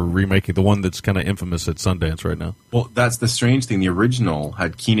one they're remaking, the one that's kind of infamous at Sundance right now. Well, that's the strange thing. The original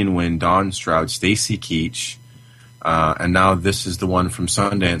had Keenan Wynn, Don Stroud, Stacy Keach, and now this is the one from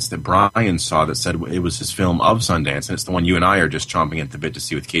Sundance that Brian saw that said it was his film of Sundance, and it's the one you and I are just chomping at the bit to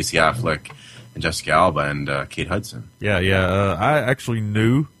see with Casey Affleck and Jessica Alba and Kate Hudson. Yeah. I actually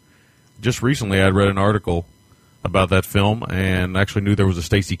knew, just recently I'd read an article about that film and actually knew there was a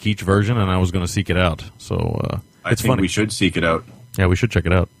Stacy Keach version, and I was going to seek it out. So it's funny. We should seek it out. Yeah, we should check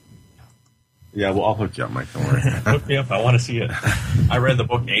it out. Yeah, well, I'll hook you up, Mike. Don't worry. Hook me up. I want to see it. I read the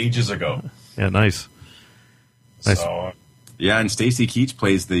book ages ago. Yeah, nice. So, yeah, and Stacy Keach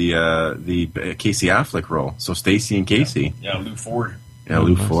plays the Casey Affleck role. So Stacy and Casey. Yeah, Lou Ford. Yeah,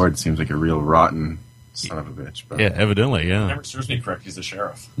 Lou Ford seems like a real rotten son of a bitch. But. Yeah, evidently, yeah. If memory serves me correct, he's the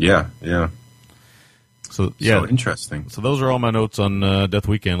sheriff. Yeah. So interesting. So those are all my notes on Death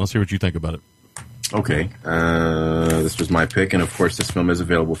Weekend. Let's hear what you think about it. Okay, this was my pick, and of course this film is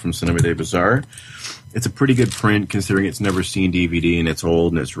available from Cinema de Bazaar. It's a pretty good print considering it's never seen DVD and it's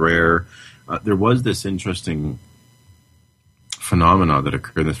old and it's rare. There was this interesting phenomena that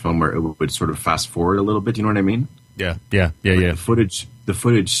occurred in this film where it would sort of fast forward a little bit. Do you know what I mean? Yeah. The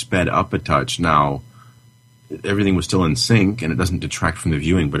footage sped up a touch. Now everything was still in sync, and it doesn't detract from the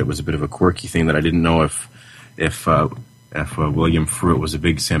viewing, but it was a bit of a quirky thing that I didn't know if William Fruit was a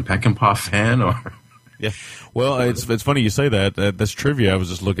big Sam Peckinpah fan, or yeah. Well, it's funny you say that. This trivia I was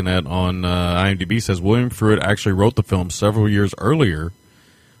just looking at on IMDb says William Fruit actually wrote the film several years earlier,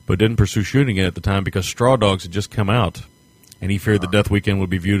 but didn't pursue shooting it at the time because Straw Dogs had just come out, and he feared that Death Weekend would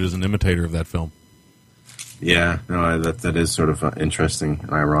be viewed as an imitator of that film. Yeah, no, that is sort of interesting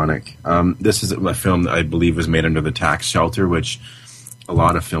and ironic. This is a film that I believe was made under the tax shelter, which a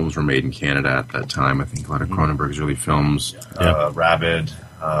lot of films were made in Canada at that time. I think a lot of Cronenberg's early films. Rabid,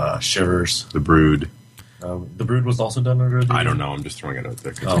 Shivers. The Brood. The Brood was also done under the... I don't know. I'm just throwing it out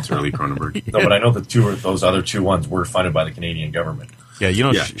there because it's early Cronenberg. No, but I know those other two ones were funded by the Canadian government. Yeah,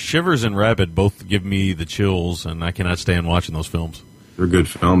 Shivers and Rabid both give me the chills, and I cannot stand watching those films. They're good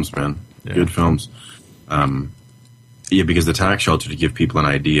films, man. Yeah. Good films. Because the tax shelter, to give people an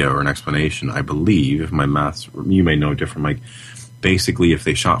idea or an explanation, I believe, if my maths, you may know different, Mike, basically if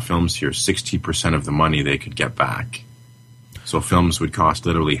they shot films here, 60% of the money they could get back. So films would cost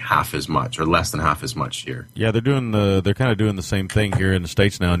literally half as much, or less than half as much here. Yeah, they're kind of doing the same thing here in the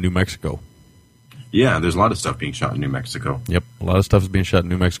States now in New Mexico. Yeah, there's a lot of stuff being shot in New Mexico. Yep, a lot of stuff is being shot in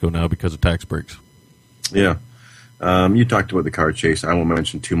New Mexico now because of tax breaks. Yeah. You talked about the car chase. I won't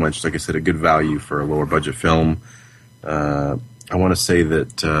mention too much. Like I said, a good value for a lower budget film. I want to say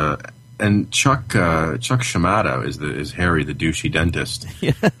that And Chuck Shimada is Harry, the douchey dentist.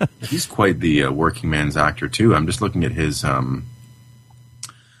 Yeah. He's quite the working man's actor too. I'm just looking at his.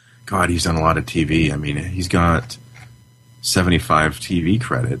 God, he's done a lot of TV. I mean, he's got 75 TV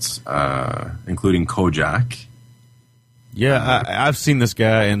credits, including Kojak. Yeah, I've seen this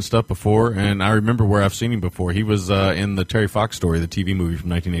guy and stuff before, and I remember where I've seen him before. He was in the Terry Fox Story, the TV movie from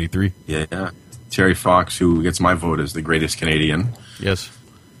 1983. Yeah. Terry Fox, who gets my vote as the greatest Canadian. Yes.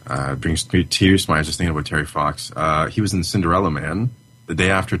 Brings me tears to my eyes just thinking about Terry Fox. He was in Cinderella Man, The Day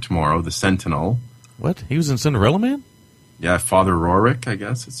After Tomorrow, The Sentinel. What? He was in Cinderella Man? Yeah, Father Rorik, I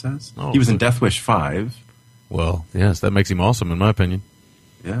guess it says. Oh, he was in Death Wish 5. Well, yes, that makes him awesome, in my opinion.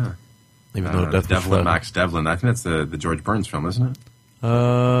 Yeah. Even though Death Wish Devlin, 5. Max Devlin. I think that's the George Burns film, isn't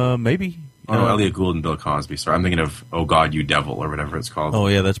it? Maybe. Oh, no, Elliot Gould and Bill Cosby. Sorry, I'm thinking of Oh God, You Devil, or whatever it's called. Oh,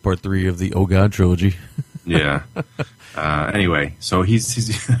 yeah, that's part 3 of the Oh God trilogy. Yeah. Anyway, so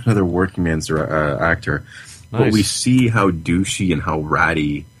he's another working man's actor. Nice. But we see how douchey and how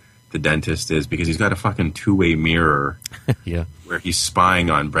ratty the dentist is because he's got a fucking two-way mirror Yeah. where he's spying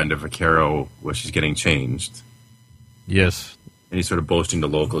on Brenda Vaccaro while she's getting changed. Yes. And he's sort of boasting to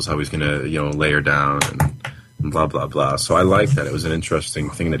locals how he's going to, lay her down and blah, blah, blah. So I like that. It was an interesting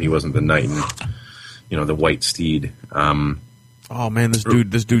thing that he wasn't the knight and, the white steed. Oh, man, this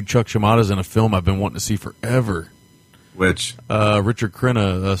dude Chuck Shimada's in a film I've been wanting to see forever. Which? Richard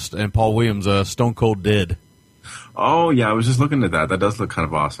Crenna and Paul Williams, Stone Cold Dead. Oh, yeah, I was just looking at that. That does look kind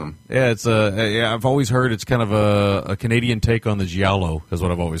of awesome. Yeah, it's I've always heard it's kind of a Canadian take on the Giallo, is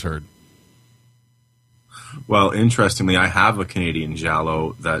what I've always heard. Well, interestingly, I have a Canadian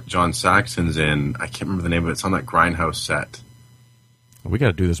Giallo that John Saxon's in. I can't remember the name of it. It's on that Grindhouse set. We got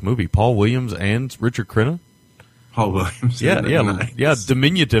to do this movie. Paul Williams and Richard Crenna? Paul Williams. Yeah, Nice. yeah,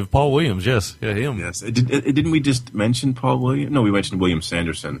 diminutive Paul Williams, yes. Yeah, him. Yes. Didn't we just mention Paul Williams? No, we mentioned William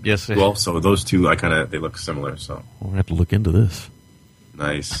Sanderson. Yes. Well, so those two, they look similar, so. We'll have to look into this.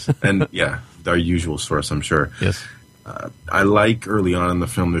 Nice. And, yeah, our usual source, I'm sure. Yes. I like early on in the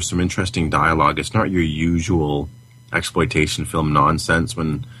film, there's some interesting dialogue. It's not your usual exploitation film nonsense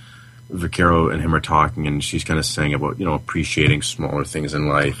when Vaccaro and him are talking and she's kind of saying about, appreciating smaller things in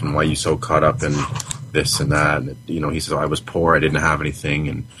life and why you so caught up in this and that. And, he says, I was poor, I didn't have anything.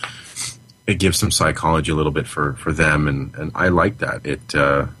 And it gives some psychology a little bit for them. And I like that.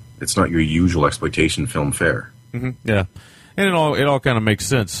 It's not your usual exploitation film fare. Mm-hmm. Yeah. And it all kind of makes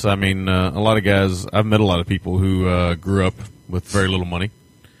sense. I mean, a lot of guys, I've met a lot of people who grew up with very little money.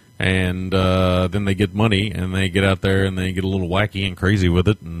 And then they get money and they get out there and they get a little wacky and crazy with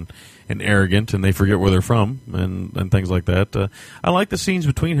it and arrogant and they forget where they're from and things like that. I like the scenes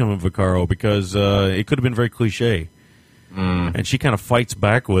between him and Vaccaro because it could have been very cliche. And she kind of fights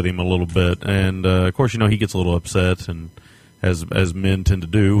back with him a little bit. And, of course, he gets a little upset and as men tend to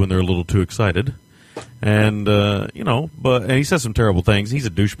do when they're a little too excited. And, and he says some terrible things. He's a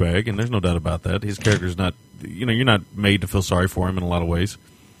douchebag, and there's no doubt about that. His character's not, you're not made to feel sorry for him in a lot of ways.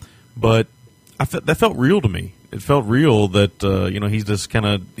 But that felt real to me. It felt real that, he's this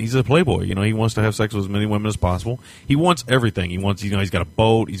he's a playboy. He wants to have sex with as many women as possible. He wants everything. He wants, he's got a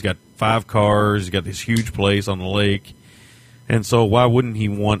boat, he's got 5 cars, he's got this huge place on the lake. And so why wouldn't he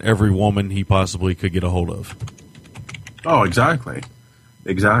want every woman he possibly could get a hold of? Oh, exactly.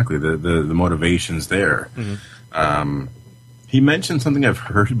 Exactly. The motivation's there. Mm-hmm. He mentioned something I've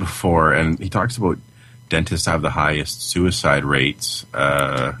heard before, and he talks about dentists have the highest suicide rates.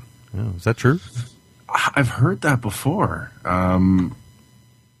 Is that true? I've heard that before. And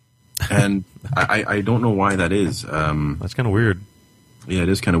I don't know why that is. That's kind of weird. Yeah, it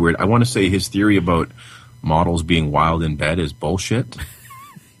is kind of weird. I want to say his theory about models being wild in bed is bullshit.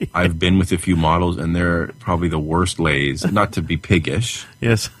 I've been with a few models, and they're probably the worst lays. Not to be piggish.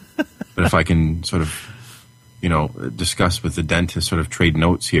 Yes. But if I can sort of, discuss with the dentist, sort of trade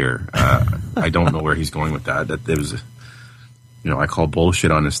notes here, I don't know where he's going with that. That there was, I call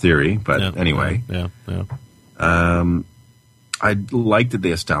bullshit on his theory. But anyway. Yeah. I like that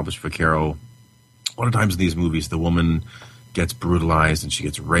they established Vaccaro. A lot of times in these movies, the woman gets brutalized and she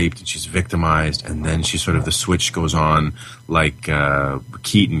gets raped and she's victimized, and then the switch goes on, like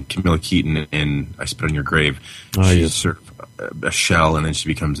Camilla Keaton in I Spit on Your Grave. She's sort of a shell, and then she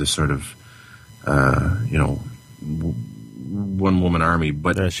becomes this sort of one woman army.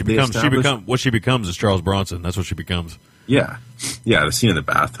 But she becomes what she becomes is Charles Bronson. That's what she becomes. Yeah. The scene in the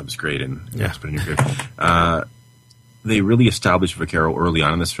bathtub is great in Spit on Your Grave. They really established Vaccaro early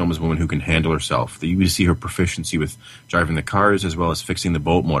on in this film as a woman who can handle herself. You see her proficiency with driving the cars as well as fixing the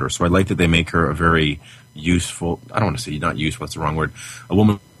boat motor. So I like that they make her a very useful, I don't want to say not useful, that's the wrong word, a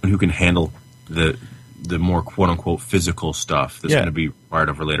woman who can handle the the more quote unquote physical stuff that's going to be part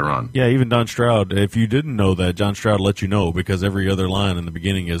of her later on. Yeah, even Don Stroud. If you didn't know that, John Stroud let you know because every other line in the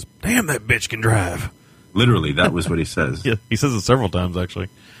beginning is, "Damn, that bitch can drive." Literally, that was what he says. Yeah, he says it several times actually.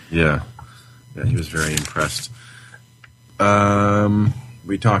 Yeah, he was very impressed.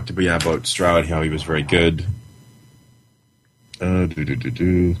 We talked about Stroud, how he was very good.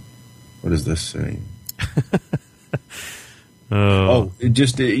 What does this say?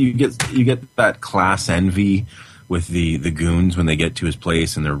 You get that class envy with the goons when they get to his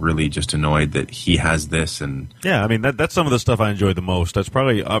place and they're really just annoyed that he has this. And yeah, I mean that's some of the stuff I enjoy the most. That's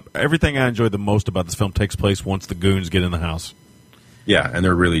probably everything I enjoy the most about this film takes place once the goons get in the house. Yeah, and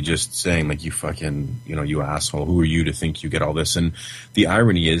they're really just saying, like, you fucking, you asshole, who are you to think you get all this? And the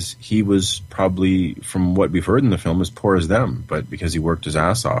irony is, he was probably, from what we've heard in the film, as poor as them, but because he worked his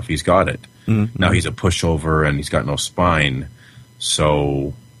ass off, he's got it. Mm-hmm. Now he's a pushover and he's got no spine,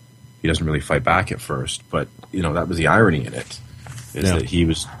 so he doesn't really fight back at first. But, that was the irony in it, that he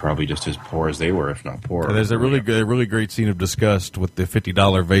was probably just as poor as they were, if not poorer. There's a really great scene of disgust with the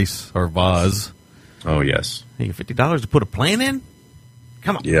 $50 vase or vase. Oh, yes. Hey, $50 to put a plant in?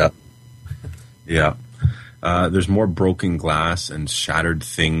 Come on. Yeah. Yeah. There's more broken glass and shattered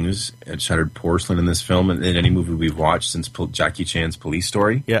things and shattered porcelain in this film than in any movie we've watched since Jackie Chan's Police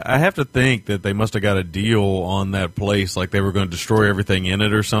Story. Yeah, I have to think that they must have got a deal on that place, like they were going to destroy everything in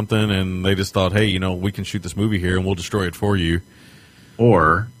it or something, and they just thought, hey, we can shoot this movie here and we'll destroy it for you.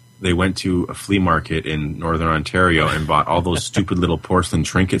 Or they went to a flea market in Northern Ontario and bought all those stupid little porcelain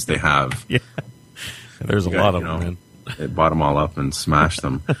trinkets they have. Yeah. There's a lot of them, man. They bought them all up and smashed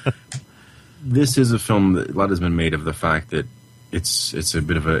them. This is a film that a lot has been made of the fact that it's a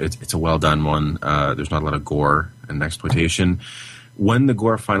bit of it's a well done one. There's not a lot of gore and exploitation. When the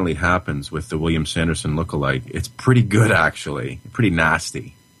gore finally happens with the William Sanderson lookalike, it's pretty good actually. Pretty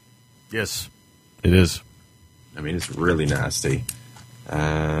nasty. Yes, it is. I mean, it's really nasty.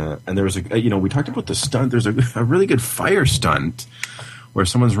 And there was we talked about the stunt. There's a really good fire stunt where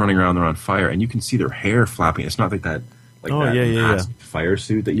someone's running around, they're on fire, and you can see their hair flapping. It's not like that. Fire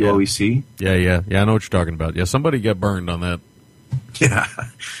suit that you always see. Yeah. I know what you're talking about. Yeah, somebody got burned on that. Yeah,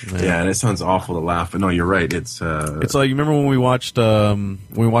 and it sounds awful to laugh, but no, you're right. It's like, you remember when we watched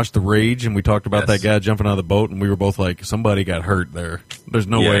The Rage and we talked about that guy jumping out of the boat, and we were both like, somebody got hurt there. There's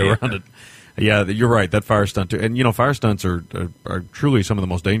no way around it. Yeah, you're right. That fire stunt too, and fire stunts are truly some of the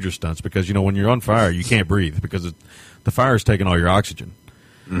most dangerous stunts because when you're on fire, you can't breathe because the fire is taking all your oxygen.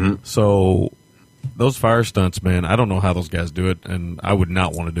 Mm-hmm. So those fire stunts, man, I don't know how those guys do it, and I would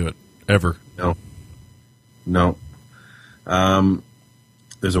not want to do it ever. No.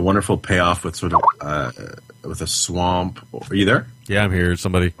 There's a wonderful payoff with sort of with a swamp. Are you there? Yeah, I'm here.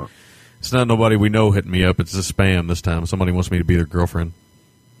 Somebody. It's not nobody we know hitting me up. It's a spam this time. Somebody wants me to be their girlfriend.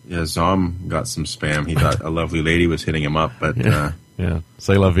 Yeah, Zom got some spam. He thought a lovely lady was hitting him up, but yeah.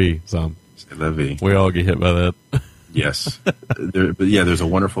 C'est la vie, Zom. C'est la vie. We all get hit by that. Yes. There's a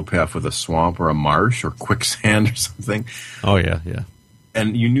wonderful payoff with a swamp or a marsh or quicksand or something. Oh, yeah.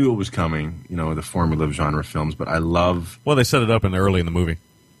 And you knew it was coming, the formula of genre films, but I love... Well, they set it up early in the movie.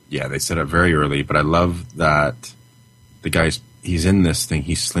 Yeah, they set it up very early, but I love that the he's in this thing,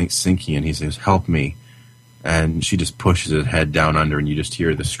 he's sinking, and he says, help me. And she just pushes his head down under, and you just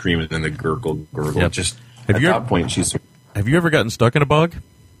hear the scream and then the gurgle. Yep. Just at that point, she's... Have you ever gotten stuck in a bog?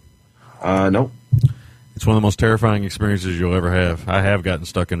 No. It's one of the most terrifying experiences you'll ever have. I have gotten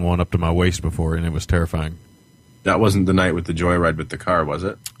stuck in one up to my waist before, and it was terrifying. That wasn't the night with the joyride with the car, was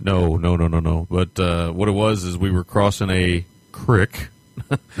it? No. But what it was is we were crossing a creek,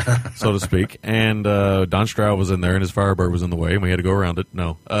 so to speak, and Don Stroud was in there, and his Firebird was in the way, and we had to go around it.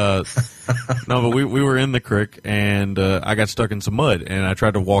 No, but we were in the creek, and I got stuck in some mud, and I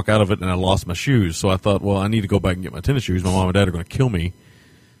tried to walk out of it, and I lost my shoes. So I thought, well, I need to go back and get my tennis shoes. My mom and dad are going to kill me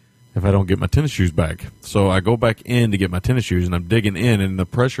if I don't get my tennis shoes back. So I go back in to get my tennis shoes, and I'm digging in, and the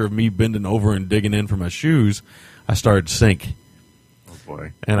pressure of me bending over and digging in for my shoes, I started to sink. Oh,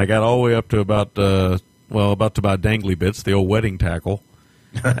 boy. And I got all the way up to about dangly bits, the old wedding tackle.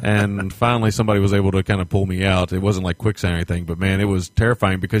 And finally somebody was able to kind of pull me out. It wasn't like quicksand or anything, but, man, it was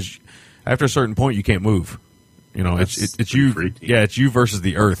terrifying because after a certain point you can't move. It's you. Freaky. Yeah, it's you versus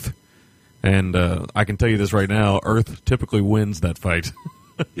the earth. And I can tell you this right now, Earth typically wins that fight.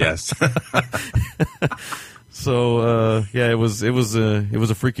 Yes. So it was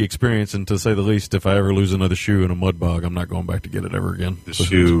a freaky experience, and to say the least, if I ever lose another shoe in a mud bog, I'm not going back to get it ever again. The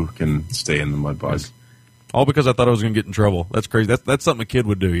shoe can stay in the mud bog. Yes. All because I thought I was going to get in trouble. That's crazy. That's something a kid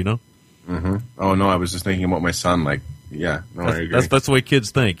would do, Mm-hmm. Oh no, I was just thinking about my son. Like, yeah, no, I agree. That's the way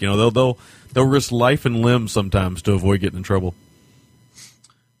kids think. They'll risk life and limb sometimes to avoid getting in trouble.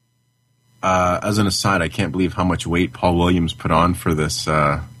 as an aside, I can't believe how much weight Paul Williams put on for this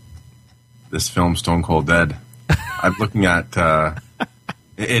this film, Stone Cold Dead. I'm looking at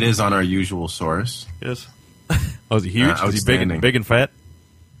it is on our usual source. Yes. Oh, is he huge? Is he big and fat?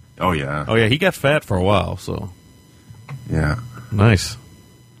 Oh yeah. Oh yeah, he got fat for a while. So yeah, nice.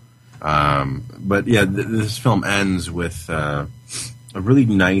 But yeah, this film ends with a really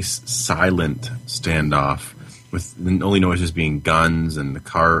nice silent standoff, with the only noises being guns and the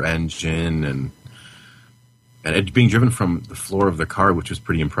car engine and it being driven from the floor of the car, which was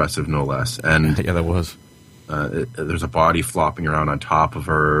pretty impressive, no less. And yeah, that was. There's a body flopping around on top of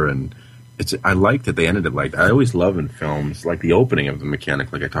her, and I like that they ended it like. I always love in films like the opening of The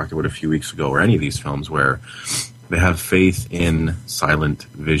Mechanic, like I talked about a few weeks ago, or any of these films where they have faith in silent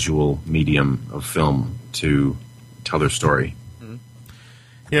visual medium of film to tell their story.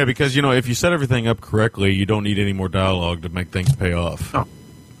 Yeah, because, if you set everything up correctly, you don't need any more dialogue to make things pay off.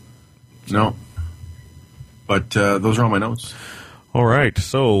 No. But those are all my notes. All right,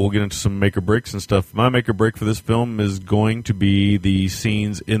 so we'll get into some make or breaks and stuff. My make or break for this film is going to be the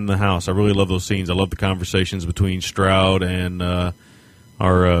scenes in the house. I really love those scenes. I love the conversations between Stroud and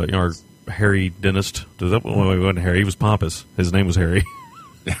our Harry dentist. Wait, wasn't Harry. He was pompous. His name was Harry.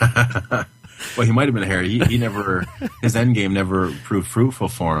 Well, he might have been Harry. He never. His end game never proved fruitful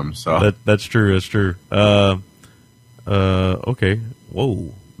for him. So that's true. That's true. Okay.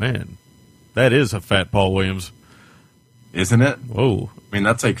 Whoa, man, that is a fat Paul Williams, isn't it? Whoa. I mean,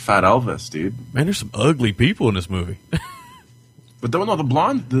 that's like fat Elvis, dude. Man, there's some ugly people in this movie. But the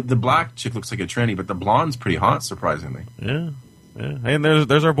blonde, the black chick looks like a tranny, but the blonde's pretty hot, surprisingly. Yeah. And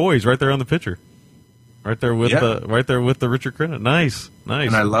there's our boys right there on the picture. Right there with the Richard Crenna. Nice.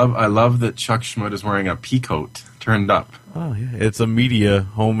 And I love that Chuck Schmidt is wearing a pea coat turned up. Oh yeah, it's a media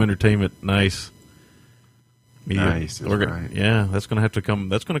home entertainment. Nice. Media. Nice. Right. Yeah, that's gonna have to come.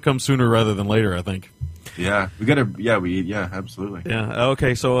 That's gonna come sooner rather than later, I think. Yeah, we gotta. Yeah, absolutely. Yeah.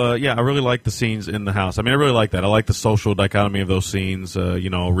 Okay. So I really like the scenes in the house. I mean, I really like that. I like the social dichotomy of those scenes.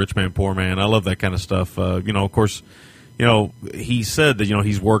 Rich man, poor man. I love that kind of stuff. Of course. He said that,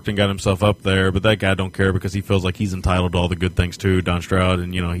 he's worked and got himself up there, but that guy don't care because he feels like he's entitled to all the good things too, Don Stroud,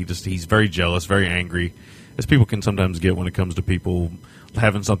 and, he's very jealous, very angry, as people can sometimes get when it comes to people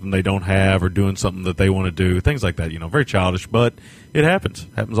having something they don't have or doing something that they want to do, things like that, very childish, but it happens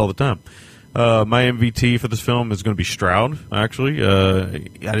all the time. My MVT for this film is going to be Stroud, actually.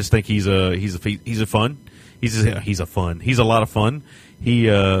 I just think he's a lot of fun. He,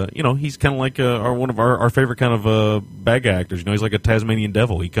 he's kind of like one of our favorite kind of bad guy actors. He's like a Tasmanian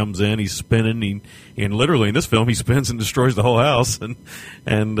devil. He comes in, he's spinning, and literally in this film, he spins and destroys the whole house, and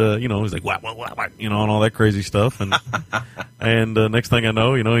he's like, wah, wah, wah, wah, and all that crazy stuff, and next thing I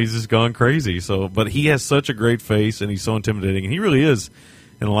know, he's just gone crazy. So, but he has such a great face, and he's so intimidating, and he really is,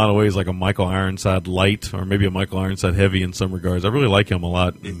 in a lot of ways, like a Michael Ironside light, or maybe a Michael Ironside heavy in some regards. I really like him a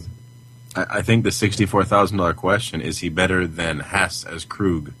lot. I think the $64,000 question, is he better than Hess as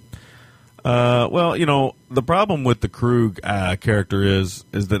Krug? Well, the problem with the Krug character is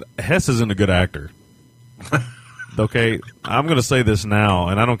that Hess isn't a good actor. Okay, I'm going to say this now,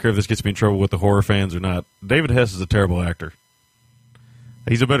 and I don't care if this gets me in trouble with the horror fans or not. David Hess is a terrible actor.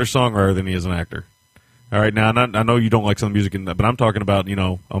 He's a better songwriter than he is an actor. All right, now I know you don't like some music, but I'm talking about,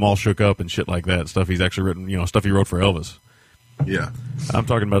 I'm All Shook Up and shit like that, stuff he's actually written, stuff he wrote for Elvis. Yeah. I'm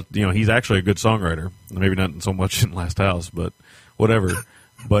talking about, he's actually a good songwriter. Maybe not so much in Last House, but whatever.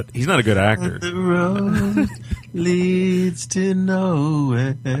 But he's not a good actor. The road leads to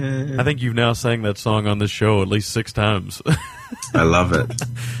nowhere. I think you've now sang that song on this show at least 6 times. I love it.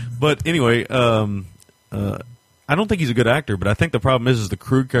 But anyway, I don't think he's a good actor, but I think the problem is the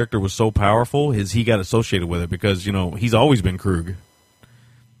Krug character was so powerful, he got associated with it because, he's always been Krug.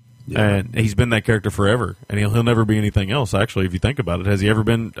 Yeah. And he's been that character forever, and he'll never be anything else, actually, if you think about it. Has he ever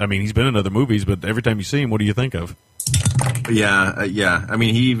been... I mean, he's been in other movies, but every time you see him, what do you think of? Yeah. I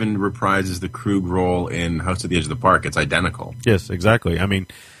mean, he even reprises the Krug role in House at the Edge of the Park. It's identical. Yes, exactly. I mean,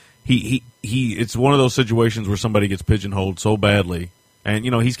 he it's one of those situations where somebody gets pigeonholed so badly, and,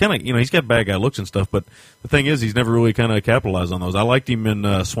 he's kind of... he's got bad guy looks and stuff, but the thing is, he's never really kind of capitalized on those. I liked him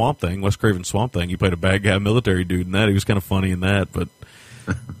in Swamp Thing, Wes Craven's Swamp Thing. He played a bad guy military dude in that. He was kind of funny in that, but...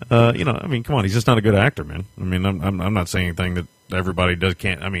 I mean, come on, he's just not a good actor, man. I mean, I'm not saying anything that everybody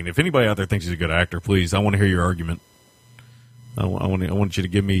can't. I mean, if anybody out there thinks he's a good actor, please, I want to hear your argument. I want you to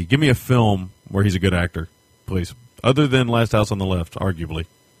give me a film where he's a good actor, please. Other than Last House on the Left, arguably.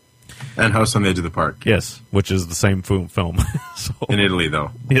 And House on the Edge of the Park. Yes, which is the same film. So, in Italy,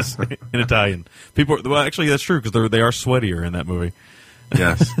 though. Yes, in Italian. Well, actually, that's true because they are sweatier in that movie.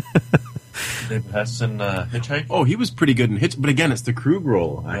 Yes. David Hess in Hitchhike? Oh, he was pretty good in Hitchhike. But again, it's the Krug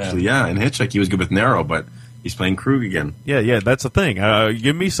role, actually. Yeah, in Hitchhike, he was good with Nero, but he's playing Krug again. Yeah, that's the thing.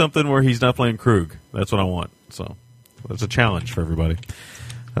 Give me something where he's not playing Krug. That's what I want. So that's a challenge for everybody.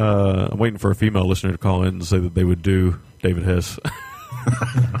 I'm waiting for a female listener to call in and say that they would do David Hess.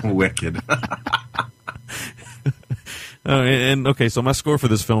 Wicked. Okay, so my score for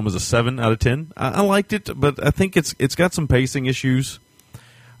this film is a 7 out of 10. I liked it, but I think it's got some pacing issues.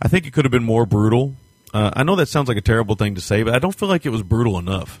 I think it could have been more brutal. I know that sounds like a terrible thing to say, but I don't feel like it was brutal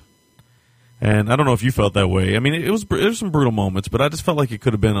enough. And I don't know if you felt that way. I mean, it was some brutal moments, but I just felt like it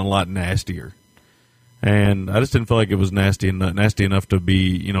could have been a lot nastier. And I just didn't feel like it was nasty enough to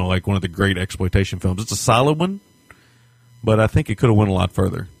be, like one of the great exploitation films. It's a solid one, but I think it could have went a lot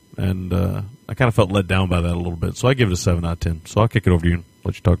further. And I kind of felt let down by that a little bit. So I give it a 7 out of 10. So I'll kick it over to you and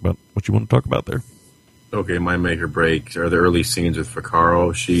let you talk about what you want to talk about there. Okay, my make or break are the early scenes with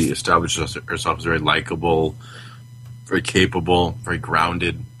Vaccaro. She establishes herself as very likable, very capable, very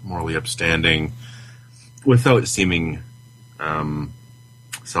grounded, morally upstanding, without seeming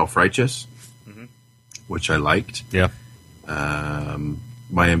self-righteous, which I liked. Yeah.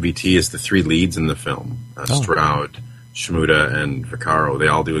 My MVT is the 3 leads in the film. Stroud, Shmuda, and Vaccaro. They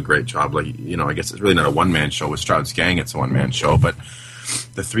all do a great job. I guess it's really not a one-man show. With Stroud's gang, it's a one-man show, but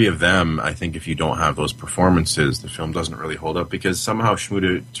the 3 of them, I think if you don't have those performances, the film doesn't really hold up, because somehow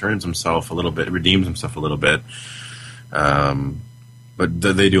Shmuda turns himself a little bit, redeems himself a little bit. But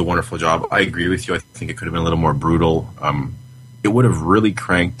they do a wonderful job. I agree with you. I think it could have been a little more brutal. It would have really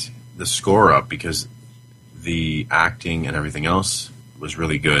cranked the score up, because the acting and everything else was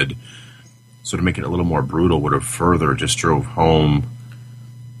really good. So to make it a little more brutal would have further just drove home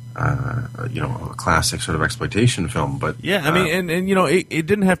a classic sort of exploitation film. But yeah, I mean, and it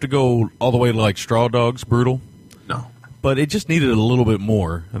didn't have to go all the way like Straw Dogs brutal. No, but it just needed a little bit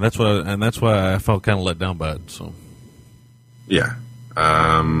more, and that's why I felt kind of let down by it. So yeah.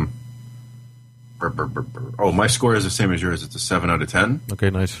 My score is the same as yours. It's a 7 out of 10.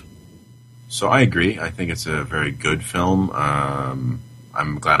 Okay, nice. So I agree. I think it's a very good film.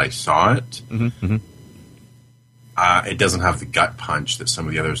 I'm glad I saw it. Mm-hmm. It doesn't have the gut punch that some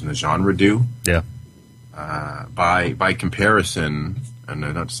of the others in the genre do. Yeah. By comparison, and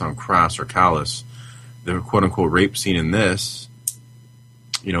not to sound crass or callous, the quote-unquote rape scene in this,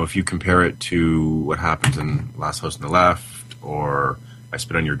 if you compare it to what happens in Last House on the Left or I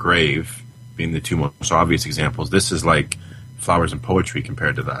Spit on Your Grave, being the 2 most obvious examples, this is like Flowers and Poetry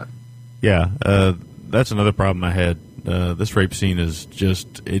compared to that. Yeah, that's another problem I had. This rape scene it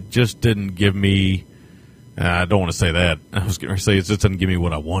just didn't give me. I don't want to say that. I was going to say it just didn't give me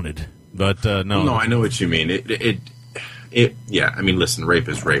what I wanted. But no. No, I know what you mean. Yeah. I mean, listen, rape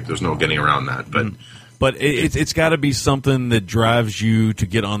is rape. There's no getting around that. But it's got to be something that drives you to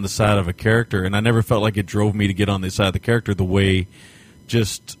get on the side of a character, and I never felt like it drove me to get on the side of the character the way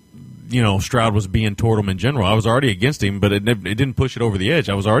just. Stroud was being toward him in general. I was already against him, but it didn't push it over the edge.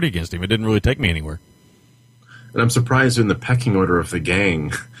 I was already against him. It didn't really take me anywhere. And I'm surprised in the pecking order of the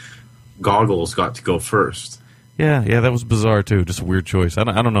gang, Goggles got to go first. Yeah, that was bizarre too. Just a weird choice. I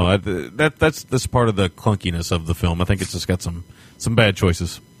don't know. That's part of the clunkiness of the film. I think it's just got some bad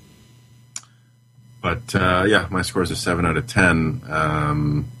choices. But my score is a 7 out of 10.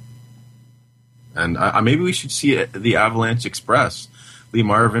 And maybe we should see the Avalanche Express. Lee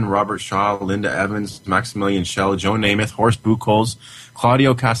Marvin, Robert Shaw, Linda Evans, Maximilian Schell, Joe Namath, Horst Buchholz,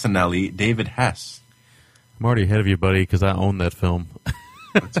 Claudio Castanelli, David Hess. I'm already ahead of you, buddy, because I own that film.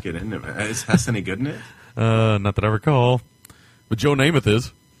 Let's get into it. Is Hess any good in it? Not that I recall. But Joe Namath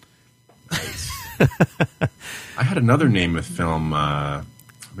is. I had another Namath film,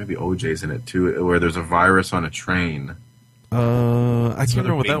 maybe OJ's in it too, where there's a virus on a train. I can't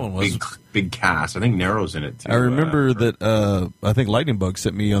remember what that one was. Big cast. I think Nero's in it too. I remember that. I think Lightning Bug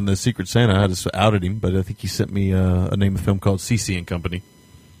sent me on the Secret Santa. I just outed him, but I think he sent me a name of film called CC and Company.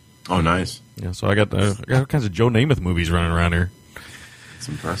 Oh, nice. Yeah, so I got all kinds of Joe Namath movies running around here. It's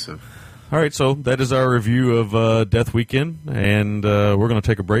impressive. All right, so that is our review of Death Weekend, and we're going to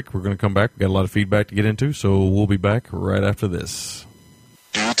take a break. We're going to come back. We've got a lot of feedback to get into, so we'll be back right after this.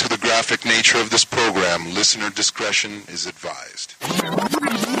 Due to the graphic nature of this program, listener discretion is advised.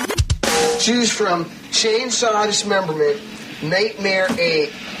 Choose from Chainsaw Dismemberment, Nightmare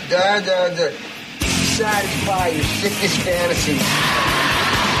 8, Satisfy your sickest fantasy.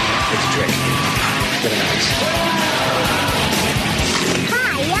 It's a trick. Get it nice.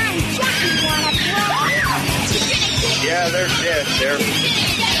 Hi, I'm Jackie. Wanna blow? Yeah, they're dead. They're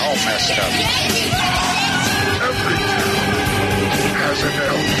all messed up. Every town has an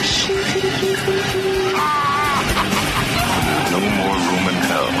Elvis. No more room in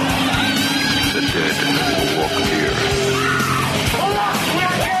hell the dead will walk here.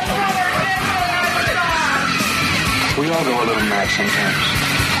 We all go a little mad sometimes.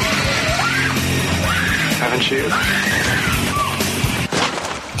 Haven't you?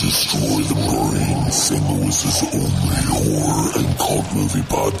 Destroy the Brain, St. Louis's only horror and cult movie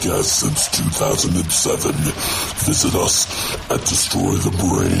podcast since 2007. Visit us at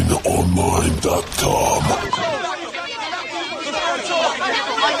destroythebrainonline.com.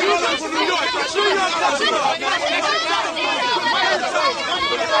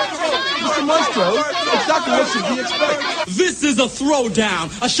 Mr. Maestro, exactly what should we expect? This is a throwdown,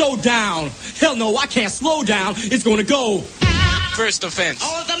 a showdown. Hell no, I can't slow down. It's gonna go. First offense.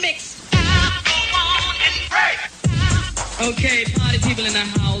 All the mix. Okay, party people in the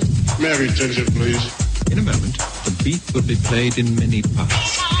house. Mary, attention, please. In a moment, the beat will be played in many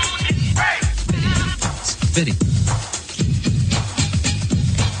parts. Very. 1,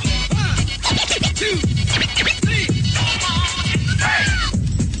 2, 3.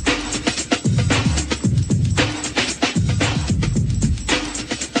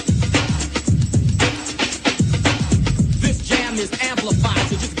 This jam is amplified,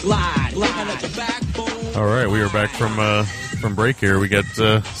 so just glide at your backbone. All right, we are back from break here. We got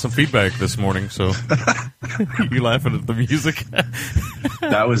some feedback this morning, so you laughing at the music?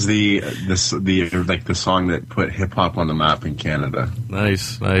 That was the song that put hip hop on the map in Canada.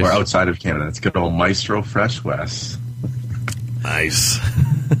 Nice. Or outside of Canada. It's good old Maestro Fresh West. Nice.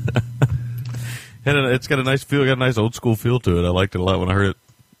 And it's got a nice feel, got a nice old school feel to it. I liked it a lot when I heard it.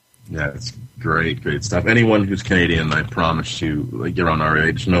 Yeah, it's great stuff. Anyone who's Canadian, I promise you, like around our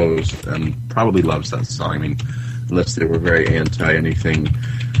age, knows and probably loves that song. I mean, unless they were very anti anything,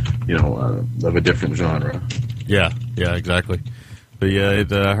 of a different genre. Yeah, exactly. But yeah,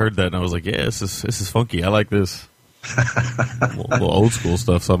 I heard that and I was like, yeah, this is funky. I like this. A little old school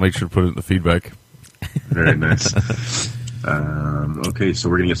stuff, so I'll make sure to put it in the feedback. Very nice. Okay, so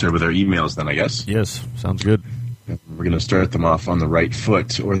we're going to get started with our emails then, I guess. Yes, sounds good. We're going to start them off on the right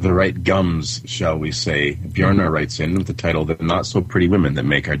foot, or the right gums, shall we say. Bjarnar writes in with the title, The Not So Pretty Women That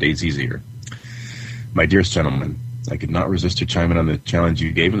Make Our Days Easier. My dearest gentlemen, I could not resist to chime in on the challenge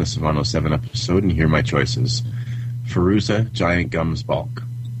you gave in the Savano 7 episode and hear my choices. Feruza Giant Gums Bulk.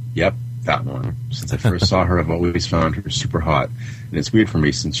 Yep, that one. Since I first saw her, I've always found her super hot. And it's weird for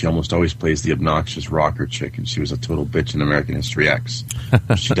me since she almost always plays the obnoxious rocker chick, and she was a total bitch in American History X.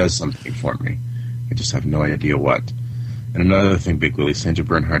 She does something for me. I just have no idea what. And another thing, Big Willie, Sandra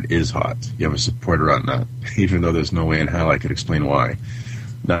Bernhard is hot. You have a supporter on that, even though there's no way in hell I could explain why.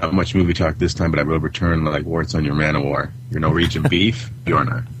 Not much movie talk this time, but I will return like warts on your Man of War. Your Norwegian beef,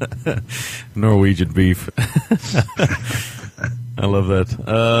 Bjornar. Norwegian beef. I love that.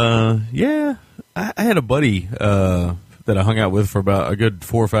 Yeah, I had a buddy that I hung out with for about a good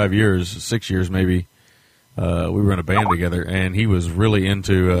 4 or 5 years, 6 years maybe. We were in a band together, and he was really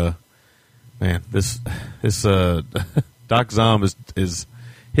into... this Doc Zom is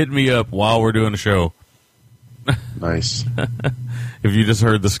hitting me up while we're doing a show. Nice. If you just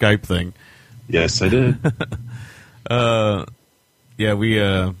heard the Skype thing. Yes, I did. Yeah, we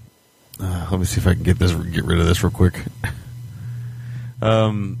let me see if I can get rid of this real quick.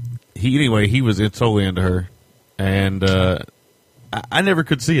 He was totally into her, and I never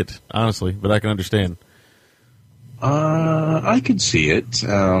could see it, honestly, but I can understand. I could see it.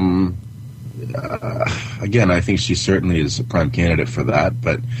 Again, I think she certainly is a prime candidate for that,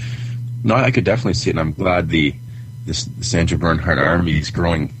 but no, I could definitely see it, and I'm glad the Sandra Bernhard army is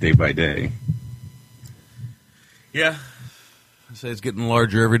growing day by day. Yeah. I say it's getting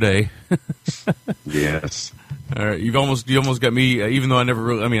larger every day. Yes. All right, you almost got me, even though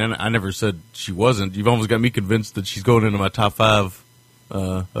I never said she wasn't, you've almost got me convinced that she's going into my top 5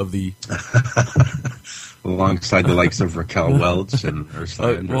 of the... Alongside the likes of Raquel Welch and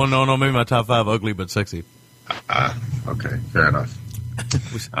Ursula. Well, no, maybe my top 5 ugly but sexy. Okay, fair enough.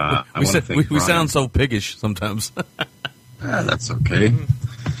 We sound so piggish sometimes. That's okay.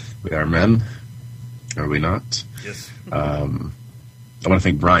 We are men, are we not? Yes. I want to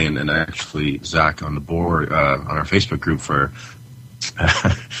thank Brian and actually Zach on the board on our Facebook group for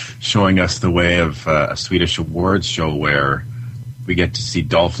showing us the way of a Swedish awards show where we get to see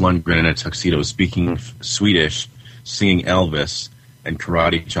Dolph Lundgren in a tuxedo speaking Swedish, singing Elvis, and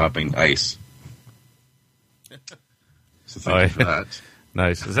karate chopping ice. So thank you for that.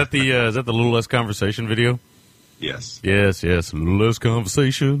 Nice. Is that the Little Less Conversation video? Yes. Yes. A little less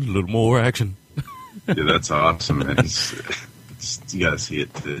conversation, a little more action. Yeah, that's awesome, man. You gotta see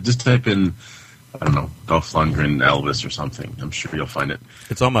it. Just type in, I don't know, Dolph Lundgren, Elvis, or something. I'm sure you'll find it.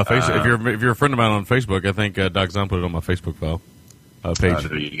 It's on my Facebook. If you're a friend of mine on Facebook, I think Doc Zahn put it on my Facebook page.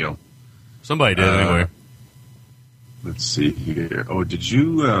 There you go. Somebody did anyway. Let's see here. Oh, did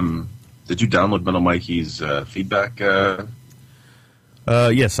you download Metal Mikey's feedback?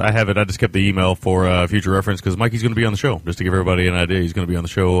 Yes, I have it. I just kept the email for future reference because Mikey's going to be on the show. Just to give everybody an idea, he's going to be on the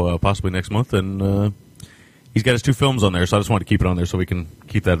show possibly next month, and he's got his 2 films on there. So I just wanted to keep it on there so we can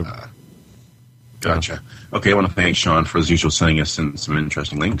keep that. Gotcha. Okay, I want to thank Sean for, as usual, sending us in some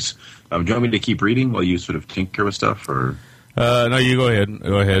interesting links. Do you want me to keep reading while you sort of tinker with stuff, or? No, you go ahead.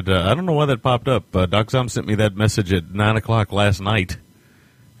 Go ahead. I don't know why that popped up. Doc Zom sent me that message at 9 o'clock last night,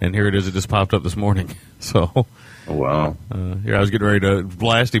 and here it is. It just popped up this morning. So, oh, wow. Here I was getting ready to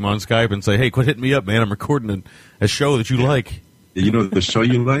blast him on Skype and say, "Hey, quit hitting me up, man! I'm recording a show that you like." You know the show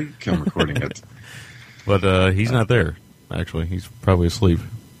you like? I'm recording it. But he's not there. Actually, he's probably asleep,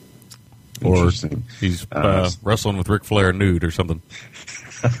 or he's wrestling with Ric Flair nude or something.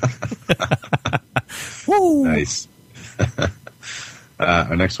 Woo! Nice.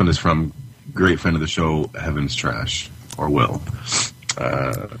 Our next one is from great friend of the show, Heaven's Trash, or Will.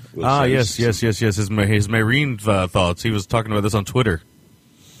 Yes. His Marine thoughts. He was talking about this on Twitter.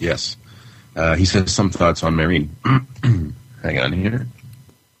 Yes. He says some thoughts on Marine. Hang on here.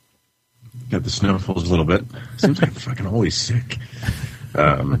 Got the sniffles a little bit. Seems like I'm fucking always sick.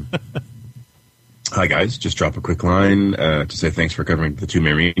 Hi, guys. Just drop a quick line to say thanks for covering the 2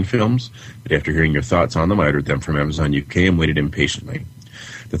 Marine films. But after hearing your thoughts on them, I ordered them from Amazon UK and waited impatiently.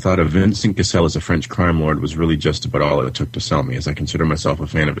 The thought of Vincent Cassel as a French crime lord was really just about all it took to sell me, as I consider myself a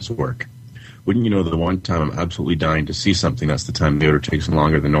fan of his work. Wouldn't you know, the one time I'm absolutely dying to see something, that's the time the order takes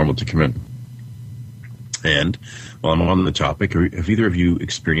longer than normal to come in. And while I'm on the topic, have either of you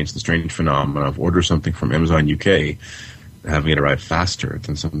experienced the strange phenomenon of order something from Amazon UK, having it arrive faster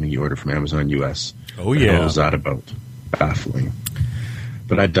than something you order from Amazon US? Oh, yeah. What was that about? Baffling.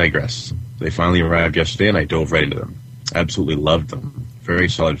 But I digress. They finally arrived yesterday, and I dove right into them. Absolutely loved them. Very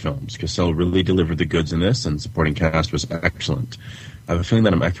solid films. Cassel really delivered the goods in this, and supporting cast was excellent. I have a feeling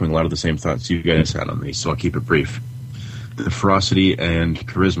that I'm echoing a lot of the same thoughts you guys had on these, so I'll keep it brief. The ferocity and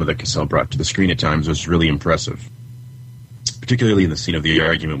charisma that Cassel brought to the screen at times was really impressive, particularly in the scene of the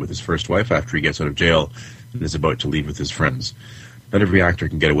argument with his first wife after he gets out of jail and is about to leave with his friends. Not every actor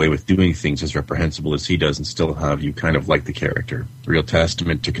can get away with doing things as reprehensible as he does and still have you kind of like the character. Real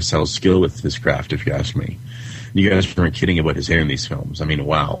testament to Cassel's skill with his craft, if you ask me. You guys weren't kidding about his hair in these films. I mean,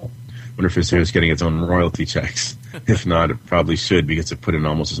 wow. Wonder if his hair is getting its own royalty checks. If not, it probably should, because it put in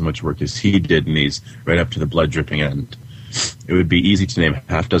almost as much work as he did in these, right up to the blood-dripping end. It would be easy to name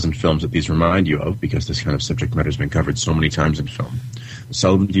half dozen films that these remind you of, because this kind of subject matter has been covered so many times in film.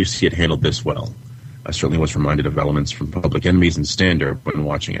 Seldom do you see it handled this well. I certainly was reminded of elements from Public Enemies and Standard when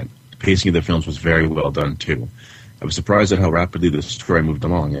watching it. The pacing of the films was very well done, too. I was surprised at how rapidly the story moved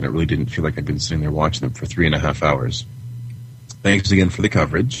along, and it really didn't feel like I'd been sitting there watching them for 3.5 hours. Thanks again for the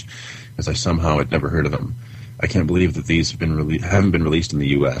coverage, as I somehow had never heard of them. I can't believe that these haven't been released in the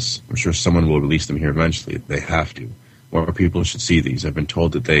U.S. I'm sure someone will release them here eventually. They have to. More people should see these. I've been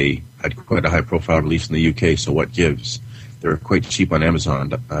told that they had quite a high-profile release in the UK, so what gives? They're quite cheap on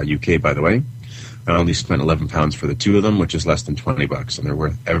Amazon UK, by the way. I only spent £11 for the 2 of them, which is less than $20, and they're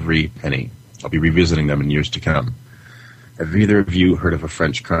worth every penny. I'll be revisiting them in years to come. Have either of you heard of a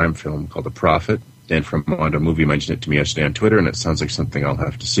French crime film called The Prophet? Dan from Mondo Movie mentioned it to me yesterday on Twitter, and it sounds like something I'll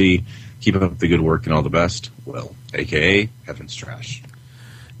have to see. Keep up the good work and all the best. Will, a.k.a. Heaven's Trash.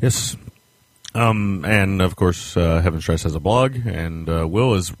 Yes. And, of course, Heaven's Trash has a blog, and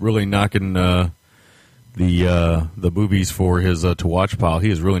Will is really knocking the movies for his to-watch pile. He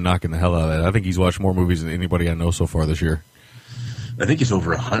is really knocking the hell out of that. I think he's watched more movies than anybody I know so far this year. I think he's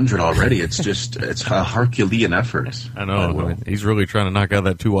over 100 already. It's just, it's a Herculean effort. I know. He's really trying to knock out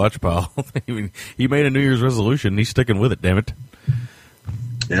that to-watch pile. I mean, he made a New Year's resolution. He's sticking with it, damn it.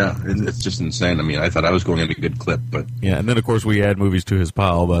 Yeah, it's just insane. I mean, I thought I was going at a good clip, but... Yeah, and then, of course, we add movies to his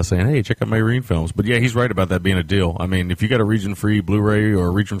pile by saying, hey, check out my Marine films. But, yeah, he's right about that being a deal. I mean, if you got a region-free Blu-ray or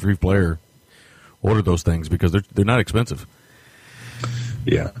a region-free player, order those things because they're not expensive.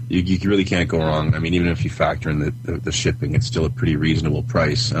 Yeah, you really can't go wrong. I mean, even if you factor in the shipping, it's still a pretty reasonable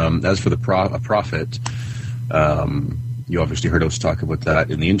price. As for the Prophet, you obviously heard us talk about that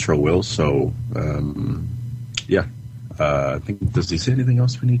in the intro, Will, so, yeah. I think, does he say anything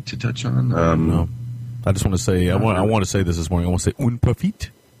else we need to touch on? No. I just want to say, I want to say this morning. I want to say, un profit.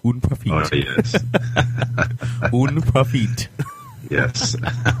 Un profit. Oh, yes. Un profit. Yes.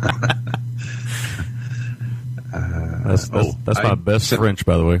 That's my best French,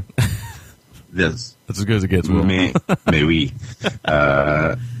 by the way. Yes. That's as good as it gets, Will. Mais oui.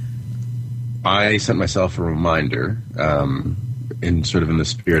 I sent myself a reminder, in the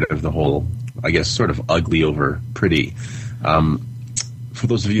spirit of the whole, I guess, sort of ugly over pretty. For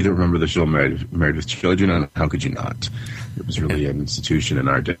those of you that remember the show Married with Children, and how could you not? It was really an institution in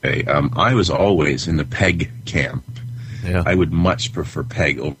our day. I was always in the Peg camp. Yeah. I would much prefer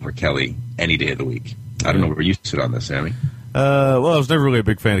Peg over Kelly any day of the week. I don't know where you sit on this, Sammy. Well, I was never really a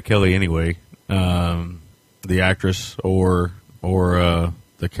big fan of Kelly anyway, the actress or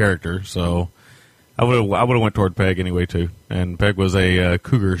the character. So I would have went toward Peg anyway too. And Peg was a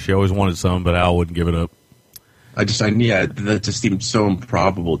cougar. She always wanted some, but Al wouldn't give it up. That just seemed so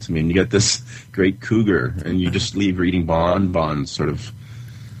improbable to me. And you get this great cougar, and you just leave her eating bonbons, sort of.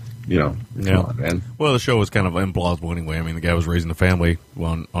 Come on, man. Well, the show was kind of implausible anyway. I mean, the guy was raising a family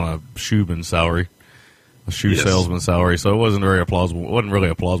on a shoeman salary. A shoe salesman salary, so it wasn't very plausible. It wasn't really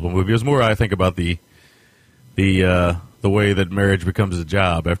a plausible movie. It was more, I think, about the way that marriage becomes a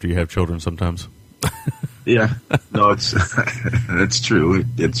job after you have children. Sometimes. Yeah, no, it's it's true.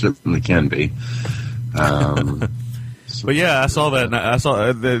 It certainly can be. But yeah, I saw that. And I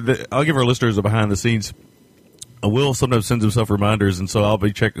saw. I'll give our listeners a behind the scenes. Will sometimes sends himself reminders, and so I'll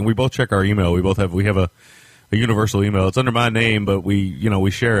be checking. We both check our email. We have a universal email. It's under my name, but we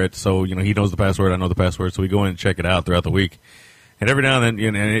share it. So, he knows the password, I know the password. So we go in and check it out throughout the week. And every now and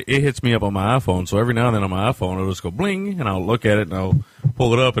then, it hits me up on my iPhone. So every now and then on my iPhone, it'll just go bling, and I'll look at it and I'll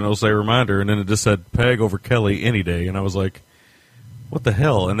pull it up and it'll say reminder. And then it just said Peg over Kelly any day. And I was like, what the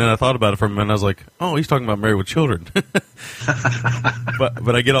hell? And then I thought about it for a minute, and I was like, oh, he's talking about Married with Children.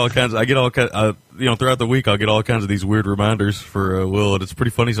 but I get all kinds, throughout the week, I'll get all kinds of these weird reminders for Will, and it's pretty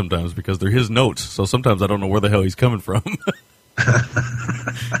funny sometimes because they're his notes. So sometimes I don't know where the hell he's coming from.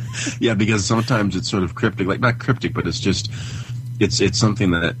 Yeah, because sometimes it's sort of cryptic, like not cryptic, but it's just, it's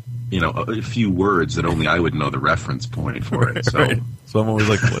something that, a few words that only I would know the reference point for it. So, right. So I'm always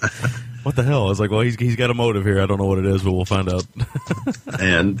like, what the hell? I was like, well, he's got a motive here. I don't know what it is, but we'll find out.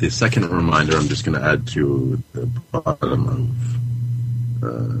 And the second reminder I'm just going to add to the bottom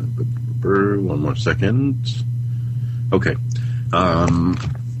of... one more second. Okay.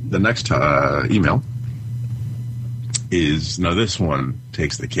 The next email is... Now, this one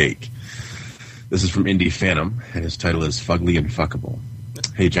takes the cake. This is from Indie Phantom, and his title is Fugly and Fuckable.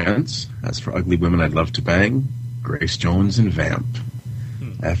 Hey, gents. As for ugly women I'd love to bang, Grace Jones and Vamp.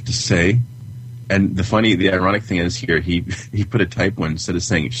 I have to say, and the ironic thing is here, he put a typo instead of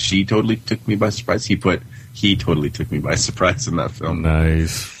saying she totally took me by surprise. He put he totally took me by surprise in that film.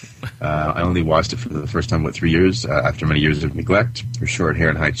 Nice. I only watched it for the first time, 3 years after many years of neglect. Her short hair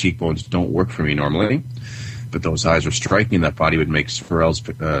and high cheekbones don't work for me normally, but those eyes are striking. That body would make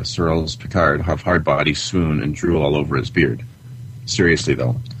Sorrells Picard have hard body swoon and drool all over his beard. Seriously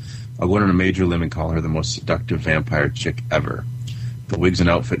though, I'll go on a major limb and call her the most seductive vampire chick ever. The wigs and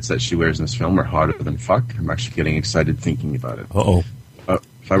outfits that she wears in this film are hotter than fuck. I'm actually getting excited thinking about it. Uh-oh.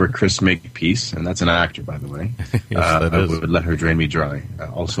 If I were Chris Makepeace, and that's an actor, by the way, I would let her drain me dry.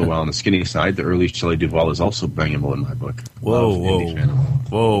 Also, while on the skinny side, the early Shelley Duvall is also bangable in my book. Whoa.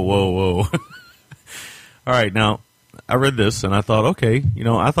 All right, now, I read this, and I thought, okay,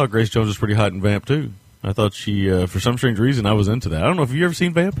 I thought Grace Jones was pretty hot in Vamp, too. I thought she, for some strange reason, I was into that. I don't know, have you ever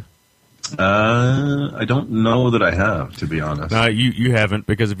seen Vamp? I don't know that I have, to be honest. No, you haven't,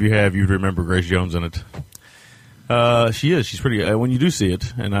 because if you have, you'd remember Grace Jones in it. She is. She's pretty. When you do see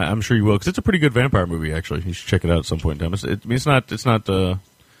it, and I'm sure you will, because it's a pretty good vampire movie. Actually, you should check it out at some point in time. It's not a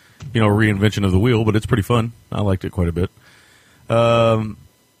reinvention of the wheel, but it's pretty fun. I liked it quite a bit.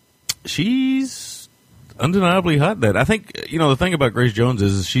 She's undeniably hot. That I think the thing about Grace Jones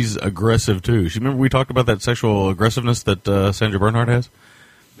is she's aggressive too. Remember we talked about that sexual aggressiveness that Sandra Bernhard has.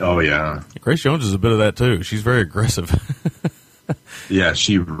 Oh yeah, Grace Jones is a bit of that too. She's very aggressive. Yeah,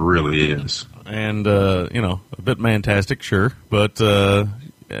 she really is. And, a bit mantastic, sure. But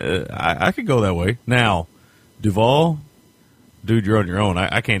I could go that way. Now, Duvall, dude, you're on your own.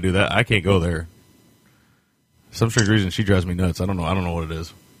 I can't do that. I can't go there. Some strange reason she drives me nuts. I don't know what it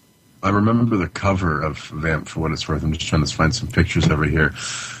is. I remember the cover of Vamp, for what it's worth. I'm just trying to find some pictures over here.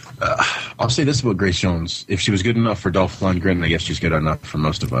 I'll say this about Grace Jones. If she was good enough for Dolph Lundgren, I guess she's good enough for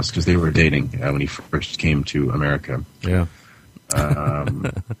most of us, because they were dating when he first came to America. Yeah.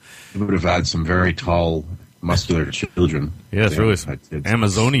 It would have had some very tall, muscular children. Yeah, it's really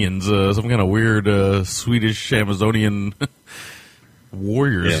Amazonians, some kind of weird Swedish Amazonian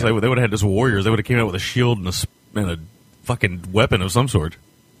warriors. Yeah. They would have had just warriors. They would have came out with a shield and a fucking weapon of some sort.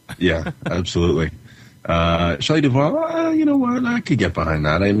 Yeah, absolutely. Shelley Duvall, you know what? I could get behind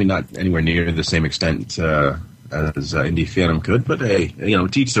that. I mean, not anywhere near the same extent as Indie Phantom could, but hey, to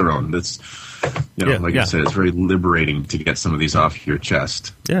each their own. That's. I said, it's very liberating to get some of these off your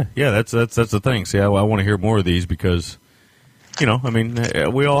chest. Yeah, that's the thing. See, I want to hear more of these because, we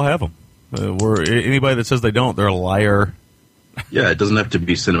all have them. Anybody that says they don't, they're a liar. Yeah, it doesn't have to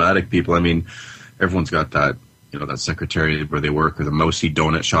be cinematic people. I mean, everyone's got that, that secretary where they work, or the mousy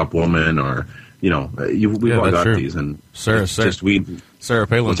donut shop woman, or we've all got these. And Sarah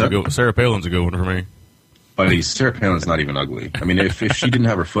Palin's a good one for me. But Sarah Palin's not even ugly. I mean, if she didn't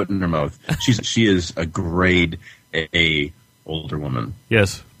have her foot in her mouth, she is a grade A older woman.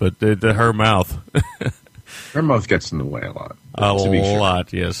 Yes, but her mouth. Her mouth gets in the way a lot. A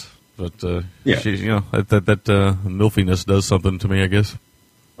lot, yes. But she, that milfiness does something to me, I guess.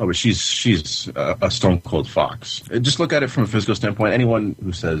 Oh, but she's a stone cold fox. Just look at it from a physical standpoint. Anyone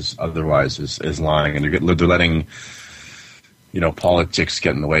who says otherwise is lying, and they're letting politics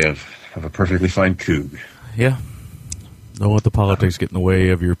get in the way of a perfectly fine coug. Yeah. Don't let the politics get in the way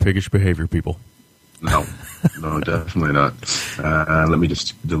of your piggish behavior, people. No, definitely not. Let me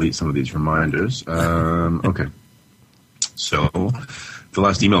just delete some of these reminders. Okay. So, the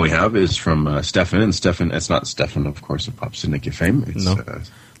last email we have is from Stefan, and Stefan, it's not Stefan, of course, of Pop Syndicate fame. It's, no.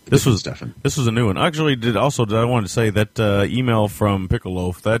 This was Stefan. This was a new one. Actually, I wanted to say that email from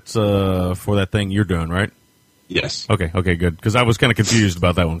Pickleloaf, that's for that thing you're doing, right? Yes. Okay, good. Because I was kind of confused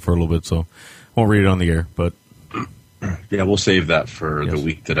about that one for a little bit, so won't read it on the air, but... Yeah, we'll save that for the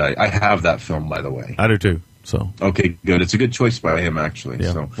week that I have that film, by the way. I do too, so... Okay, good. It's a good choice by him, actually.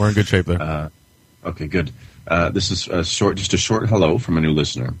 Yeah, so we're in good shape there. Okay, good. This is just a short hello from a new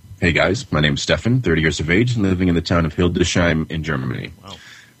listener. Hey, guys. My name's Stefan, 30 years of age, and living in the town of Hildesheim in Germany. Wow.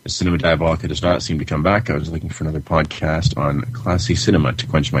 As Cinema Diabolica does not seem to come back, I was looking for another podcast on classy cinema to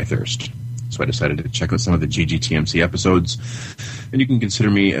quench my thirst. So I decided to check out some of the GGTMC episodes, and you can consider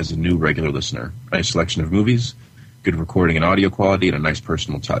me as a new regular listener. Nice selection of movies, good recording and audio quality, and a nice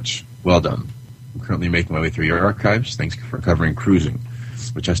personal touch. Well done. I'm currently making my way through your archives. Thanks for covering Cruising,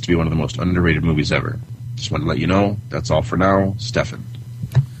 which has to be one of the most underrated movies ever. Just wanted to let you know, that's all for now. Stefan.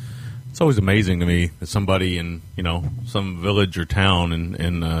 It's always amazing to me that somebody in, some village or town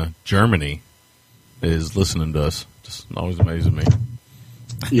in Germany is listening to us. Just always amazes me.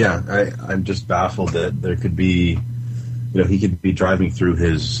 Yeah, I'm just baffled that there could be, he could be driving through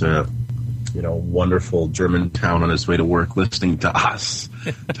his, wonderful German town on his way to work, listening to us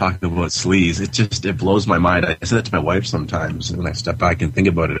talking about sleaze. It blows my mind. I say that to my wife sometimes, and when I step back and think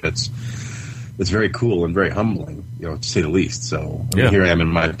about it, it's very cool and very humbling, to say the least. So here I am in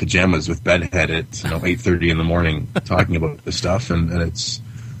my pajamas with bedhead at 8:30 in the morning talking about this stuff, and it's.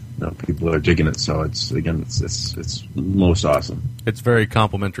 People are digging it, so it's most awesome. It's very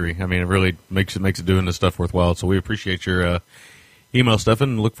complimentary. I mean, it really makes it doing this stuff worthwhile. So we appreciate your email, Stefan,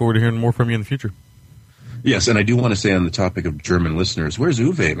 and look forward to hearing more from you in the future. Yes, and I do want to say on the topic of German listeners, where's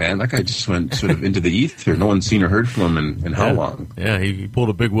Uwe, man? That guy just went sort of into the ether. No one's seen or heard from him in how long? Yeah, he pulled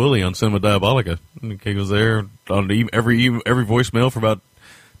a big Willie on Cinema Diabolica. He was there on every voicemail for about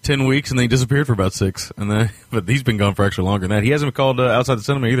 10 weeks, and then he disappeared for about 6. But he's been gone for actually longer than that. He hasn't been called outside the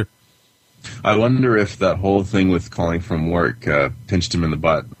cinema either. I wonder if that whole thing with calling from work pinched him in the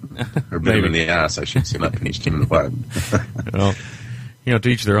butt. Or bit him in the ass, I should say, not pinched him in the butt. Well, to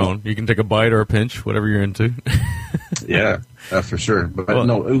each their own. You can take a bite or a pinch, whatever you're into. Yeah, for sure. But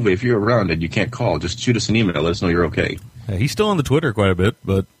no, Uwe, if you're around and you can't call, just shoot us an email. Let us know you're okay. He's still on the Twitter quite a bit,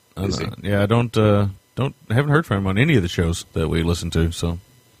 but I haven't heard from him on any of the shows that we listen to, so...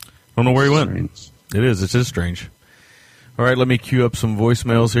 I don't know where he went. It is strange. All right, let me queue up some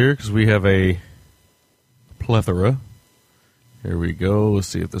voicemails here because we have a plethora. Here we go. Let's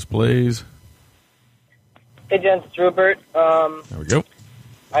see if this plays. Hey, gents, it's Rupert. There we go.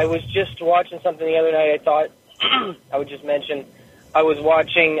 I was just watching something the other night. I thought I would just mention I was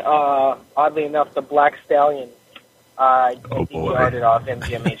watching, oddly enough, The Black Stallion. I started off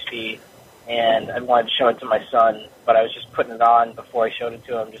MGMHD, and I wanted to show it to my son, but I was just putting it on before I showed it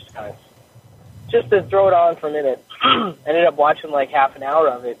to him, just to throw it on for a minute. Ended up watching like half an hour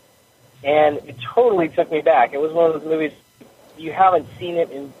of it, and it totally took me back. It was one of those movies, you haven't seen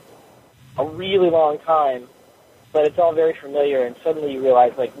it in a really long time, but it's all very familiar, and suddenly you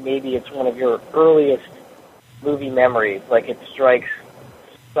realize like maybe it's one of your earliest movie memories. Like it strikes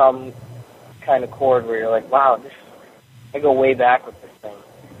some kind of chord where you're like, wow, I go way back with this thing.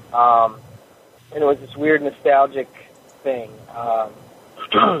 And it was this weird nostalgic thing.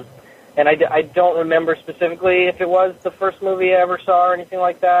 And I don't remember specifically if it was the first movie I ever saw or anything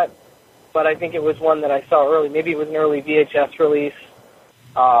like that, but I think it was one that I saw early. Maybe it was an early VHS release,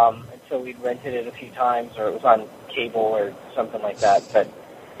 and so we'd rented it a few times, or it was on cable or something like that. But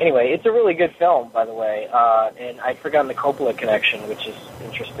anyway, it's a really good film, by the way, and I'd forgotten the Coppola connection, which is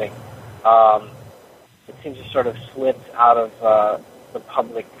interesting. It seems to sort of slipped out of the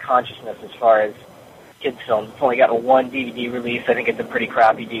public consciousness as far as kids' films. It's only got a 1 DVD release. I think it's a pretty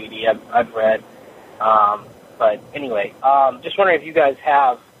crappy DVD I've read. But But anyway, just wondering if you guys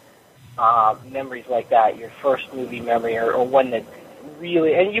have memories like that, your first movie memory, or one that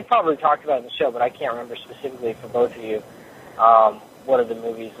really, and you probably talked about it in the show, but I can't remember specifically for both of you. What are the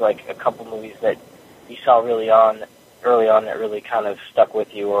movies, like a couple movies that you saw early on that really kind of stuck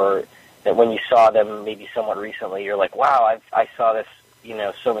with you, or that when you saw them maybe somewhat recently, you're like, wow, I saw this,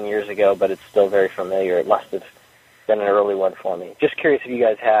 so many years ago, but it's still very familiar. It must have been an early one for me. Just curious if you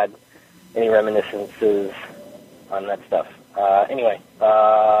guys had any reminiscences on that stuff. Anyway,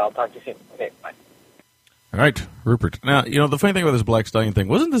 I'll talk to you soon. Okay, bye. All right, Rupert. Now, the funny thing about this Black Stallion thing,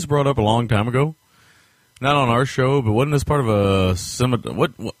 wasn't this brought up a long time ago? Not on our show, but wasn't this part of a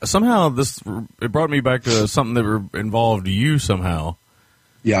somehow it brought me back to something that involved you somehow.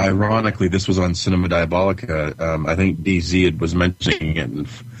 Yeah, ironically, this was on Cinema Diabolica. I think DZ was mentioning it, and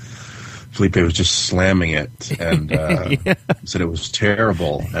Felipe was just slamming it, and said it was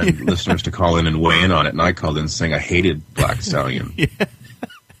terrible, and listeners to call in and weigh in on it. And I called in saying I hated Black Stallion.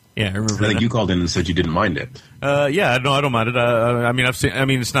 Yeah, I remember. I think you called in and said you didn't mind it. Yeah, no, I don't mind it. I mean,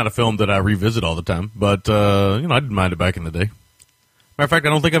 it's not a film that I revisit all the time, but I didn't mind it back in the day. Matter of fact, I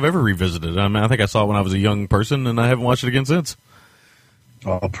don't think I've ever revisited it. I mean, I think I saw it when I was a young person, and I haven't watched it again since.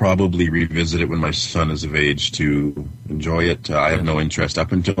 I'll probably revisit it when my son is of age to enjoy it. I have no interest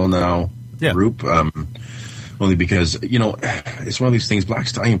up until now. Yeah. Group, only because it's one of these things. Black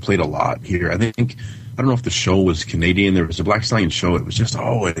Stallion played a lot here. I don't know if the show was Canadian. There was a Black Stallion show. It was just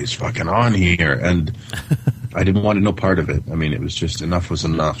always fucking on here, and I didn't want no part of it. I mean, it was just enough was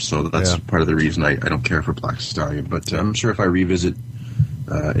enough. So that's part of the reason I don't care for Black Stallion. But I'm sure if I revisit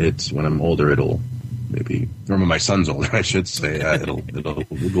it when I'm older, it'll maybe, or when my son's older, I should say, it'll go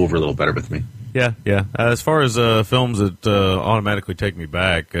over a little better with me. Yeah. As far as films that automatically take me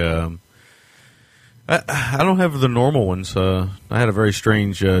back, I don't have the normal ones. I had a very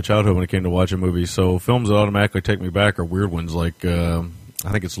strange childhood when it came to watching movies, so films that automatically take me back are weird ones, like I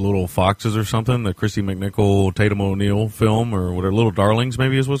think it's Little Foxes or something, the Christy McNichol, Tatum O'Neal film, or whatever, Little Darlings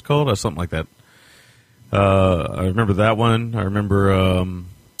maybe is what's called, or something like that. I remember that one. I remember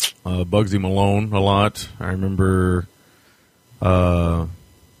Bugsy Malone a lot. I remember trying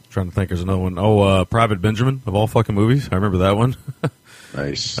to think, there's another one. Private Benjamin, of all fucking movies. I remember that one.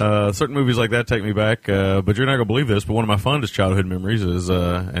 Nice. Certain movies like that take me back, but you're not gonna believe this. But one of my fondest childhood memories is,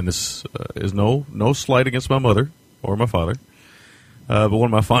 and this is no slight against my mother or my father, but one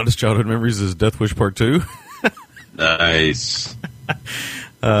of my fondest childhood memories is Death Wish Part 2. Nice.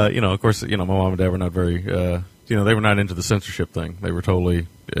 Of course, my mom and dad were not very, they were not into the censorship thing. They were totally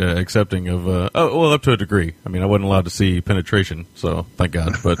accepting of, up to a degree. I mean, I wasn't allowed to see penetration, so thank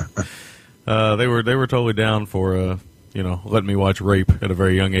God. But they were totally down for. Letting me watch rape at a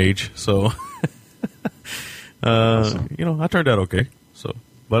very young age. So, awesome. I turned out okay. So,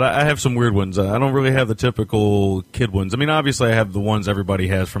 but I have some weird ones. I don't really have the typical kid ones. I mean, obviously I have the ones everybody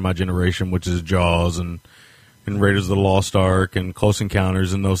has from my generation, which is Jaws and Raiders of the Lost Ark and Close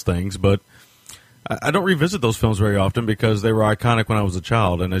Encounters and those things. But I don't revisit those films very often because they were iconic when I was a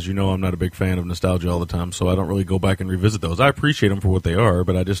child. And as you know, I'm not a big fan of nostalgia all the time. So I don't really go back and revisit those. I appreciate them for what they are,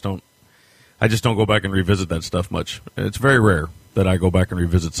 but I just don't go back and revisit that stuff much. It's very rare that I go back and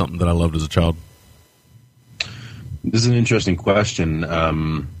revisit something that I loved as a child. This is an interesting question.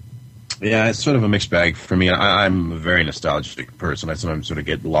 It's sort of a mixed bag for me. I'm a very nostalgic person. I sometimes sort of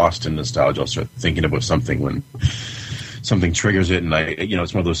get lost in nostalgia. I'll start thinking about something when something triggers it, and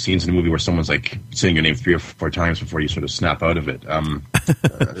it's one of those scenes in a movie where someone's like saying your name 3 or 4 times before you sort of snap out of it.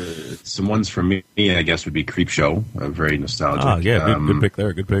 Some ones for me, I guess, would be Creepshow. Very nostalgic. Good pick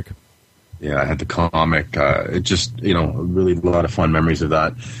there. Good pick. Yeah, I had the comic. It just, really a lot of fun memories of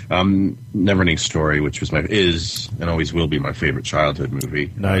that. Neverending Story, which is and always will be my favorite childhood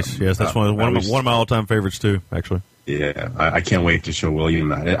movie. Nice. Yes, that's one of my all-time favorites too, actually. Yeah, I can't wait to show William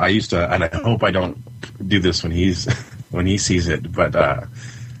that. I used to, and I hope I don't do this when he sees it, but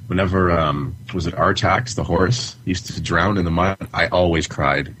whenever, was it Artax, the horse, used to drown in the mud, I always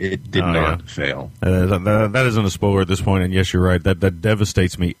cried. It did not fail. That isn't a spoiler at this point, and yes, you're right. That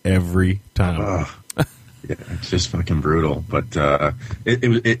devastates me every time. Yeah, it's just fucking brutal. But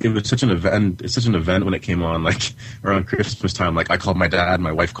it was such an event. It's such an event when it came on, like around Christmas time. Like I called my dad,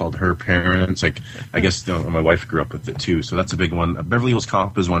 my wife called her parents. Like I guess my wife grew up with it too, so that's a big one. Beverly Hills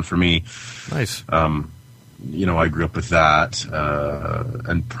Cop is one for me. Nice. I grew up with that,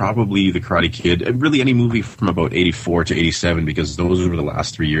 and probably The Karate Kid. Really, any movie from about 84 to 87, because those were the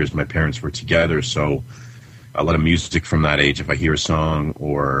last 3 years my parents were together. So a lot of music from that age. If I hear a song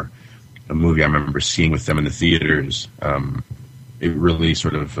or a movie I remember seeing with them in the theaters, it really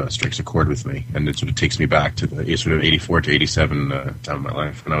sort of strikes a chord with me, and it sort of takes me back to the sort of 84 to 87 time of my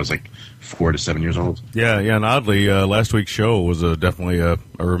life when I was like 4 to 7 years old. Yeah, and oddly, last week's show was definitely a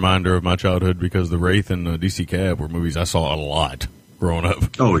reminder of my childhood because The Wraith and DC Cab were movies I saw a lot growing up.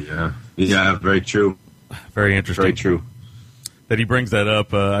 Oh, yeah. Yeah, very true. Very interesting. Very true. That he brings that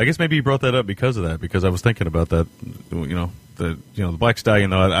up. I guess maybe he brought that up because of that, because I was thinking about that, the Black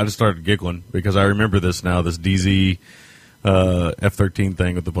Stallion, I just started giggling because I remember this now, this DZ F-13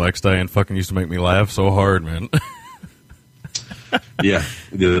 thing with the Black Stallion fucking used to make me laugh so hard, man. Yeah,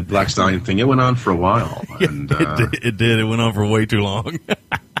 the Black Stallion thing, it went on for a while. And, it did. It went on for way too long.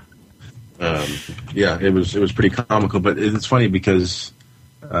 Yeah, it was pretty comical, but it's funny because,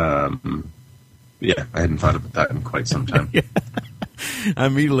 yeah, I hadn't thought about that in quite some time. Yeah. I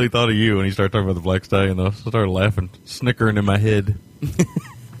immediately thought of you when he started talking about the Black Stallion, though. So I started laughing, snickering in my head.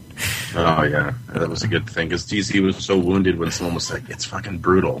 Oh, yeah. That was a good thing, because DZ was so wounded when someone was like, it's fucking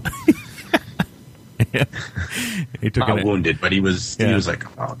brutal. Yeah. He took Not wounded, but he was like,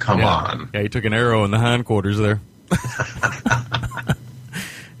 oh, come on. Yeah, he took an arrow in the hindquarters there.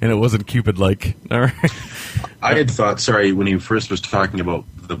 And it wasn't Cupid-like. All right. I had thought, when he first was talking about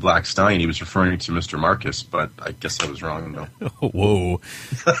the Black Stallion, he was referring to Mr. Marcus, but I guess I was wrong, though. Whoa.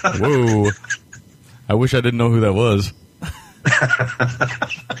 Whoa. I wish I didn't know who that was.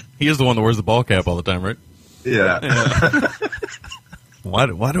 He is the one that wears the ball cap all the time, right? Yeah. Why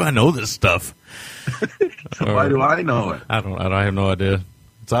do I know this stuff? Why do I know it? I have no idea.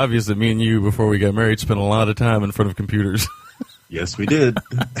 It's obvious that me and you, before we got married, spent a lot of time in front of computers. Yes, we did.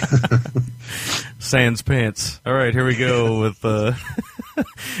 Sans pants. All right, here we go with the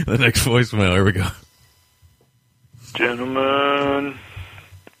next voicemail. Here we go. Gentlemen,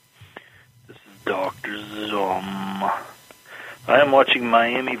 this is Dr. Zom. I am watching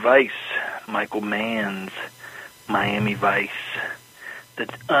Miami Vice, Michael Mann's Miami Vice.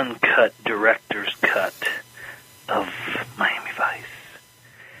 That's uncut director's cut of Miami Vice.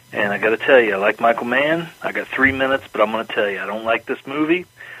 And I got to tell you, I like Michael Mann. I got 3 minutes, but I'm going to tell you, I don't like this movie.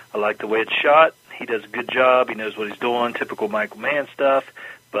 I like the way it's shot. He does a good job. He knows what he's doing, typical Michael Mann stuff,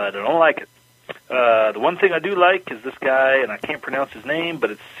 but I don't like it. The one thing I do like is this guy, and I can't pronounce his name,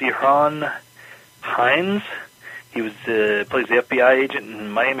 but it's Ciarán Hinds. He was plays the FBI agent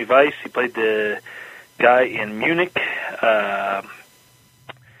in Miami Vice. He played the guy in Munich.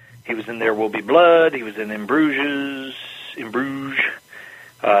 He was in There Will Be Blood. He was in Bruges,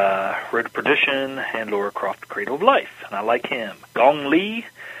 Road to Perdition, and Laura Croft, Cradle of Life. And I like him. Gong Li,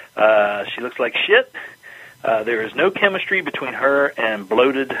 she looks like shit. There is no chemistry between her and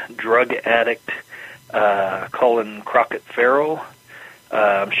bloated drug addict Colin Crockett Farrell.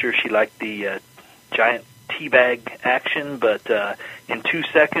 I'm sure she liked the giant teabag action, but in 2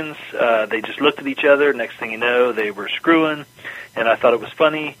 seconds they just looked at each other. Next thing you know, they were screwing. And I thought it was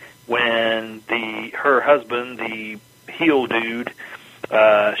funny when her husband, the heel dude,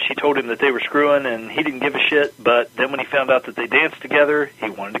 she told him that they were screwing, and he didn't give a shit. But then when he found out that they danced together, he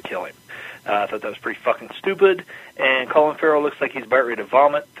wanted to kill him. I thought that was pretty fucking stupid. And Colin Farrell looks like he's about ready to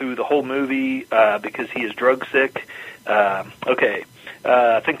vomit through the whole movie because he is drug sick. Okay.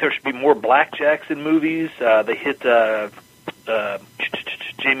 I think there should be more blackjacks in movies. They hit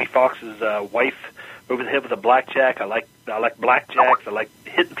Jamie Foxx's wife over the head with a blackjack. I like blackjacks. I like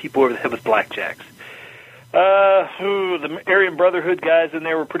hitting people over the head with blackjacks. The Aryan Brotherhood guys in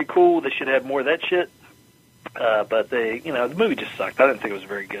there were pretty cool. They should have more of that shit. But the movie just sucked. I didn't think it was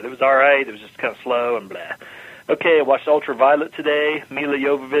very good. It was all right. It was just kind of slow and blah. Okay, I watched Ultraviolet today. Mila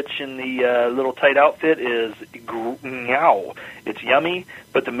Jovovich in the little tight outfit is meow. It's yummy,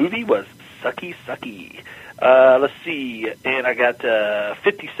 but the movie was sucky. Let's see, and I got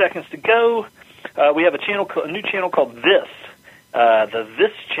 50 seconds to go. We have a new channel called This. The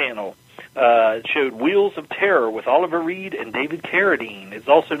This channel. It showed Wheels of Terror with Oliver Reed and David Carradine. It's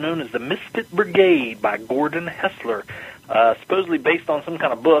also known as the Misfit Brigade by Gordon Hessler, supposedly based on some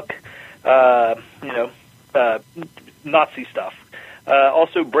kind of book, Nazi stuff.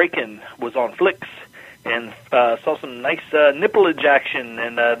 Also, Breakin' was on Flicks and saw some nice nipplage action,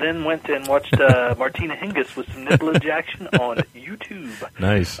 and then went and watched Martina Hingis with some nipplage action on YouTube.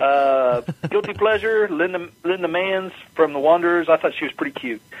 Nice. Guilty pleasure, Linda Manns from The Wanderers. I thought she was pretty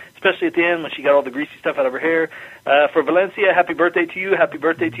cute, especially at the end when she got all the greasy stuff out of her hair. For Valencia, happy birthday to you, happy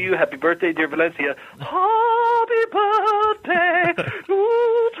birthday to you, happy birthday, dear Valencia. Happy birthday to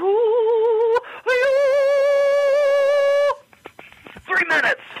you. 3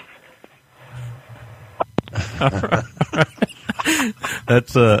 minutes.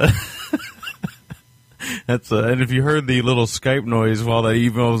 That's That's and if you heard the little Skype noise while the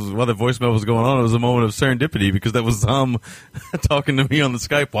voicemail was going on, it was a moment of serendipity because that was Tom talking to me on the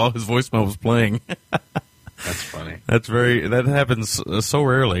Skype while his voicemail was playing. That's funny. That happens so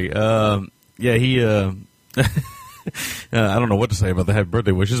rarely. He. I don't know what to say about the happy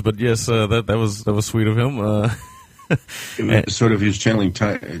birthday wishes, but yes, that was sweet of him. It was sort of, he was channeling.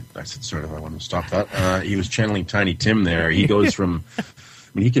 I said sort of. I want to stop that. He was channeling Tiny Tim there. He goes from. I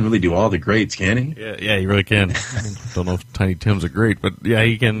mean, he can really do all the greats, can he? Yeah, he really can. Don't know if Tiny Tim's a great, but yeah,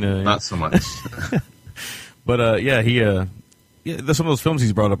 he can. Not so much. But some of those films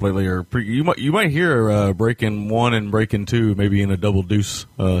he's brought up lately are you might hear Breakin' 1 and Breakin' 2 maybe in a Double Deuce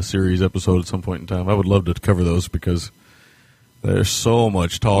series episode at some point in time. I would love to cover those because there's so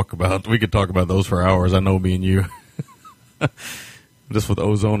much talk about. We could talk about those for hours. I know, me and you. Just with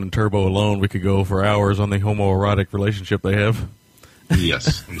Ozone and Turbo alone, we could go for hours on the homoerotic relationship they have.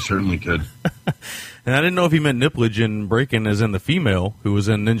 Yes, we certainly could. And I didn't know if he meant nipplage in Breakin' as in the female who was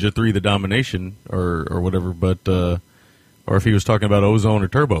in Ninja 3 The Domination or whatever, but or if he was talking about Ozone or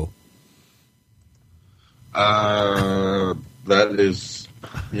Turbo. That is,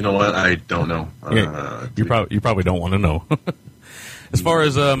 you know what? I don't know. You probably don't want to know. As far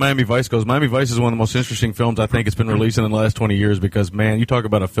as Miami Vice goes, Miami Vice is one of the most interesting films I think it's been released in the last 20 years because, man, you talk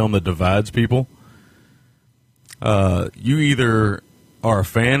about a film that divides people. You either are a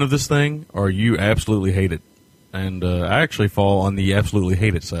fan of this thing or you absolutely hate it. And I actually fall on the absolutely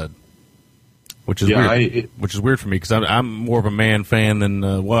hate it side, which is weird. Which is weird for me because I'm more of a man fan than,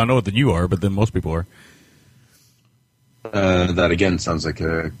 I know that you are, but then most people are. That, again, sounds like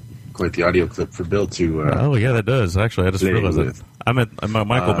quite the audio clip for Bill to... oh, yeah, that does. Actually, I just realized that. I'm a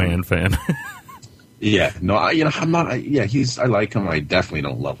Michael Mann fan. Yeah, no, I'm not. I like him. I definitely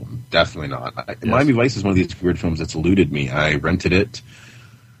don't love him. Definitely not. Miami Vice is one of these weird films that's eluded me. I rented it.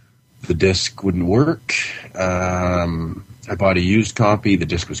 The disc wouldn't work. I bought a used copy. The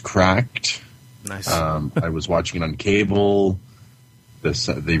disc was cracked. Nice. I was watching it on cable.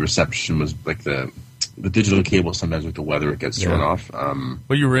 The reception was like the digital cable. Sometimes with the weather, it gets thrown off.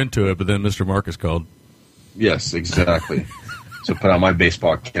 Well, you were into it, but then Mr. Marcus called. Yes, exactly. So put on my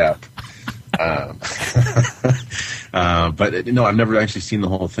baseball cap. But no, I've never actually seen the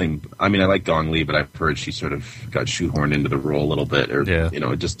whole thing. I mean, I like Gong Li, but I've heard she sort of got shoehorned into the role a little bit, or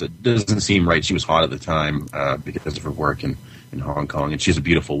it doesn't seem right. She was hot at the time because of her work in Hong Kong, and she's a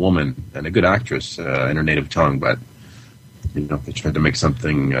beautiful woman and a good actress in her native tongue. But they tried to make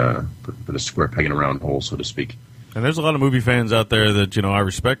something put a square peg in a round hole, so to speak. And there's a lot of movie fans out there that I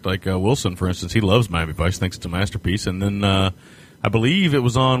respect, like Wilson, for instance. He loves Miami Vice, thinks it's a masterpiece, and then. I believe it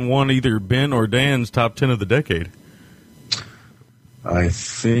was on either Ben or Dan's top 10 of the decade. I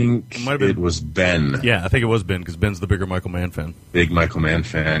think it was Ben. Yeah, I think it was Ben because Ben's the bigger Michael Mann fan. Big Michael Mann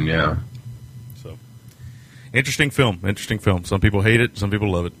fan, yeah. So, interesting film. Some people hate it, some people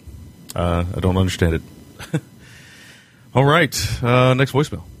love it. I don't understand it. All right, next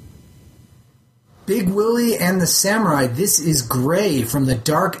voicemail. Big Willie and the Samurai. This is Gray from the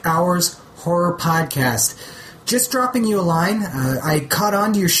Dark Hours Horror Podcast. Just dropping you a line. I caught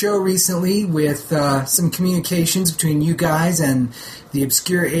on to your show recently with some communications between you guys and the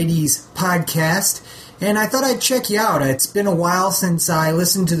Obscure 80s podcast, and I thought I'd check you out. It's been a while since I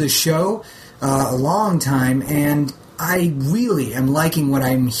listened to the show, a long time, and I really am liking what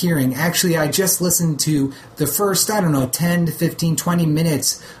I'm hearing. Actually, I just listened to the first, 10 to 15, 20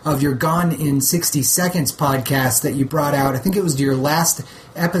 minutes of your Gone in 60 Seconds podcast that you brought out. I think it was your last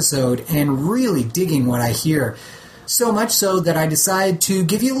episode, and really digging what I hear. So much so that I decided to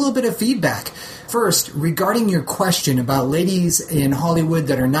give you a little bit of feedback. First, regarding your question about ladies in Hollywood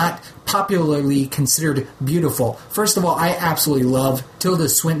that are not popularly considered beautiful. First of all, I absolutely love Tilda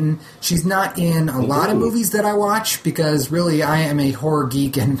Swinton. She's not in a lot of movies that I watch because really I am a horror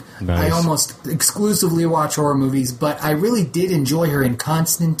geek and I almost exclusively watch horror movies, but I really did enjoy her in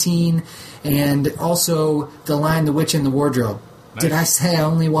Constantine and also The Lion, the Witch, and the Wardrobe. Nice. Did I say I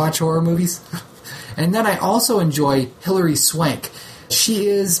only watch horror movies? And then I also enjoy Hilary Swank. She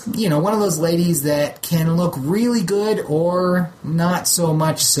is, one of those ladies that can look really good or not so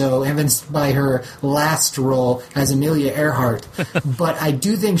much so, evidenced by her last role as Amelia Earhart. But I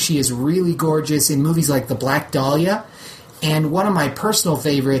do think she is really gorgeous in movies like The Black Dahlia. And one of my personal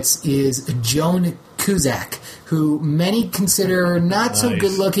favorites is Joan Cusack, who many consider not so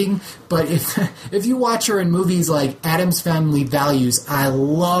good looking, but if you watch her in movies like Addams Family Values, I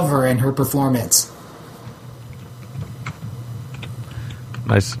love her and her performance.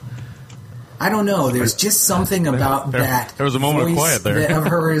 Nice. I don't know. There's just something about that. There was a moment of quiet there of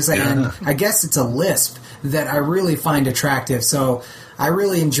hers, and I guess it's a lisp that I really find attractive. So I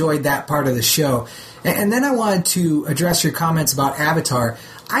really enjoyed that part of the show. And then I wanted to address your comments about Avatar.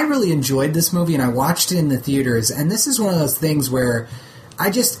 I really enjoyed this movie, and I watched it in the theaters, and this is one of those things where I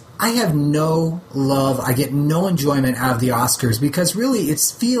have no love, I get no enjoyment out of the Oscars, because really it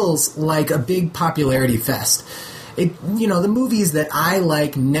feels like a big popularity fest. The movies that I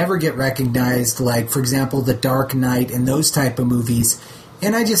like never get recognized, like, for example, The Dark Knight and those type of movies,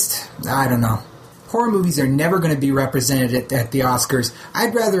 and I don't know. Horror movies are never going to be represented at the Oscars.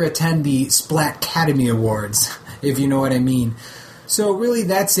 I'd rather attend the Splatcademy Awards, if you know what I mean. So really,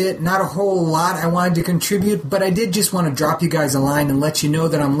 that's it. Not a whole lot I wanted to contribute, but I did just want to drop you guys a line and let you know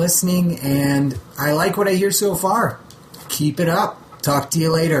that I'm listening, and I like what I hear so far. Keep it up. Talk to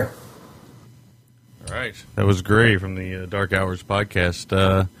you later. All right. That was Gray from the Dark Hours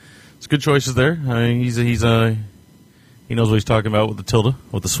podcast. It's good choices there. He knows what he's talking about with the Tilda,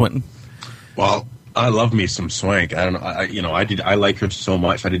 with the Swinton. Well, I love me some Swank. I don't know. I like her so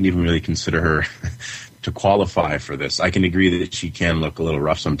much. I didn't even really consider her to qualify for this. I can agree that she can look a little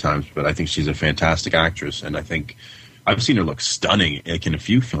rough sometimes, but I think she's a fantastic actress, and I think I've seen her look stunning like in a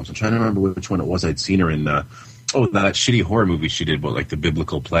few films. I'm trying to remember which one it was I'd seen her in. That shitty horror movie she did about like the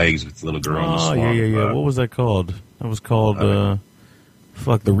biblical plagues with the little girl in the swamp. Yeah. What was that called? That was called The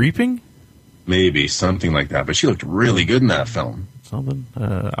Reaping? Maybe something like that. But she looked really good in that film. Something.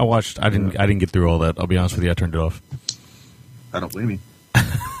 I watched. I didn't get through all that. I'll be honest with you. I turned it off. I don't blame you.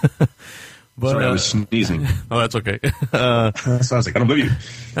 But, sorry, I was sneezing. Oh, that's okay. So I was like, I don't blame you.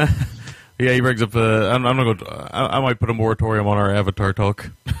 Yeah, he brings up. I'm gonna go. I might put a moratorium on our Avatar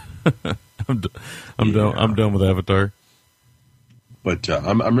talk. I'm done with Avatar. But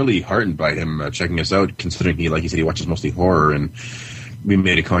I'm really heartened by him checking us out, considering he, like you said, he watches mostly horror, and we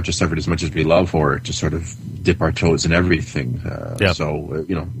made a conscious effort, as much as we love horror, to sort of dip our toes in everything. So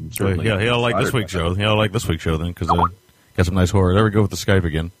certainly. Yeah, he'll like this week's show. He'll like this week's show then, because got some nice horror. There we go with the Skype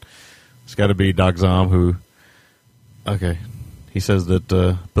again. It's got to be Doc Zom, who. Okay, he says that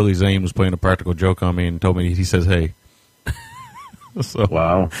Billy Zane was playing a practical joke on me and told me he says hey. So,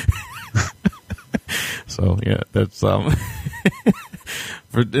 wow. So yeah, that's to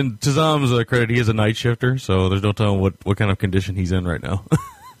Zom's credit, he is a night shifter, so there's no telling what kind of condition he's in right now.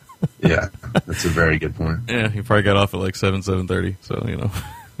 Yeah, that's a very good point. Yeah, he probably got off at like 7:30, so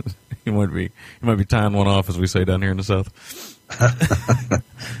he might be tying one off, as we say down here in the South.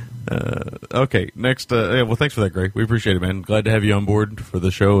 Okay, next. Well, thanks for that, Greg. We appreciate it, man. Glad to have you on board for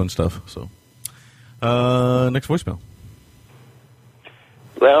the show and stuff. So, next voicemail.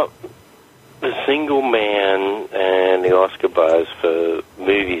 Well, the single man and the Oscar buzz for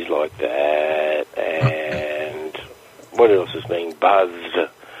movies like that, and what else is being buzzed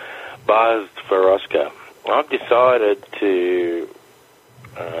for Oscar? I've decided to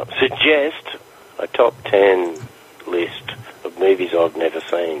suggest a top 10 list of movies I've never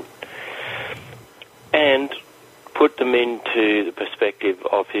seen, and put them into the perspective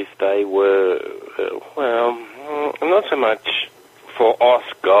of if they were, not so much for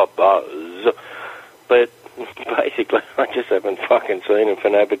Oscar buzz, but basically I just haven't fucking seen them for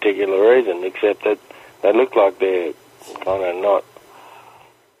no particular reason, except that they look like they're kind of not.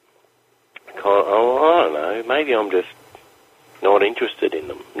 I don't know. Maybe I'm just not interested in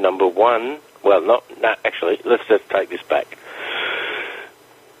them. Number one, actually, let's just take this back.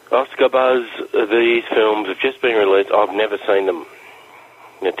 Oscar buzz, these films have just been released. I've never seen them.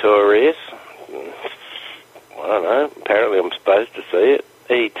 Notorious. I don't know. Apparently I'm supposed to see it.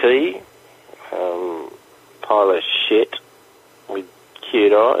 E.T. Pile of shit with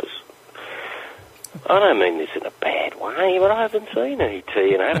cute eyes. I don't mean this in a bad way, but I haven't seen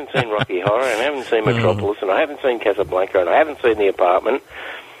E.T. and I haven't seen Rocky Horror and I haven't seen Metropolis and I haven't seen Casablanca and I haven't seen The Apartment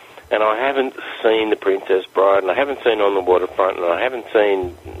and I haven't seen The Princess Bride and I haven't seen On the Waterfront and I haven't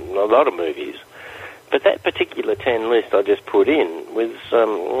seen a lot of movies. But that particular 10 list I just put in was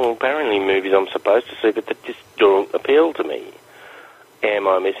apparently movies I'm supposed to see, but that just don't appeal to me. Am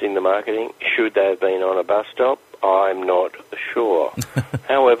I missing the marketing? Should they have been on a bus stop? I'm not sure.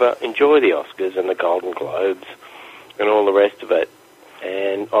 However, enjoy the Oscars and the Golden Globes and all the rest of it.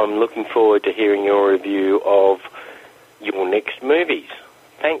 And I'm looking forward to hearing your review of your next movies.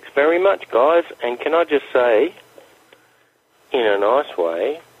 Thanks very much, guys. And can I just say, in a nice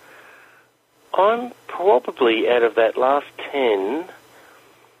way, I'm probably, out of that last 10,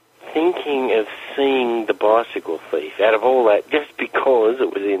 thinking of seeing The Bicycle Thief, out of all that, just because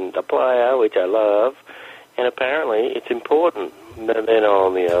it was in The Player, which I love, and apparently it's important. But then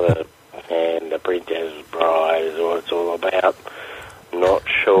on the other hand, The Princess Bride is what it's all about. Not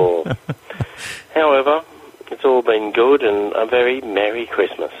sure. However, it's all been good, and a very Merry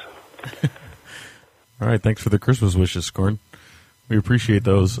Christmas. All right, thanks for the Christmas wishes, Scorn. We appreciate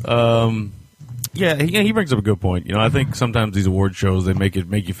those. Yeah, he brings up a good point. You know, I think sometimes these award shows, they make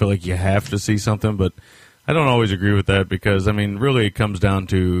you feel like you have to see something, but I don't always agree with that because, I mean, really it comes down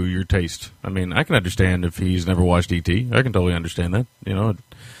to your taste. I mean, I can understand if he's never watched E.T. I can totally understand that, you know,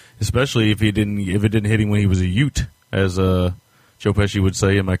 especially if it didn't hit him when he was a Ute, as Joe Pesci would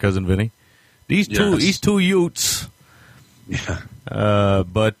say and my cousin Vinny. These two Utes. Yeah.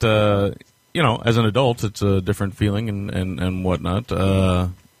 But you know, as an adult, it's a different feeling and whatnot. I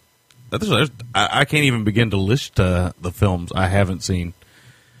can't even begin to list the films I haven't seen.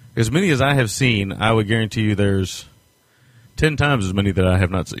 As many as I have seen, I would guarantee you there's 10 times as many that I have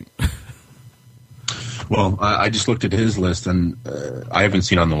not seen. Well, I just looked at his list, and I haven't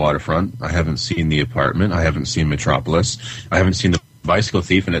seen On the Waterfront. I haven't seen The Apartment. I haven't seen Metropolis. I haven't seen The Bicycle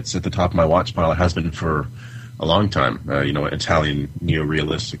Thief, and it's at the top of my watch pile. It has been for a long time. You know, Italian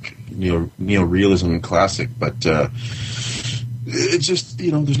neorealism classic, but it's just,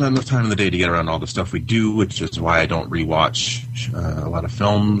 you know, there's not enough time in the day to get around all the stuff we do, which is why I don't rewatch a lot of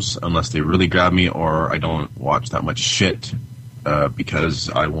films unless they really grab me, or I don't watch that much shit because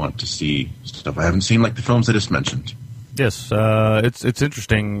I want to see stuff I haven't seen, like the films I just mentioned. Yes, it's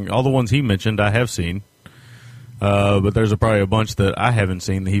interesting. All the ones he mentioned I have seen, but there's probably a bunch that I haven't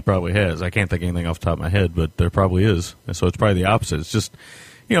seen that he probably has. I can't think of anything off the top of my head, but there probably is. And so it's probably the opposite. It's just,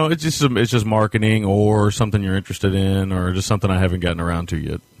 you know, it's just marketing or something you're interested in, or just something I haven't gotten around to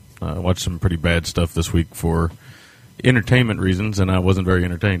yet. I watched some pretty bad stuff this week for entertainment reasons, and I wasn't very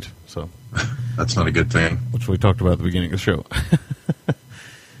entertained. So that's not a good thing. Which we talked about at the beginning of the show.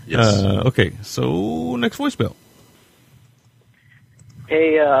 Yes. Okay, so next voicemail.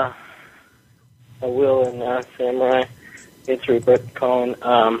 Hey, Will and Samurai, it's Rupert calling.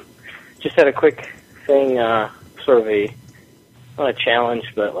 Just had a quick thing, sort of not a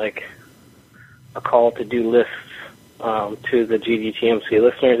challenge, but like a call to do lists to the GDTMC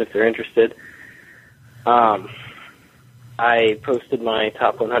listeners if they're interested. I posted my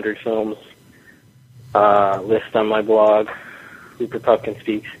top 100 films list on my blog, Rupert Pupkin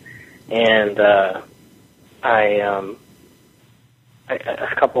Speaks, and a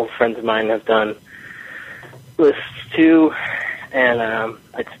couple of friends of mine have done lists too, and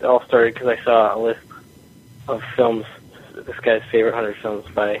it all started because I saw a list of films, this guy's favorite 100 films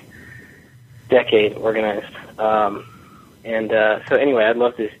by decade organized. So anyway, I'd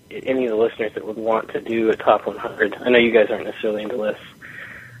love to, any of the listeners that would want to do a top 100. I know you guys aren't necessarily into lists.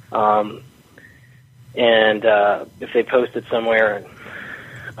 If they post it somewhere,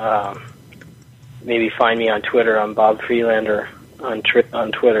 maybe find me on Twitter. I'm Bob Freelander on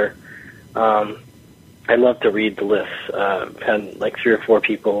Twitter. I'd love to read the lists. I've had like 3 or 4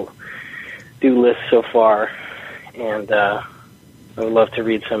 people do lists so far, and I would love to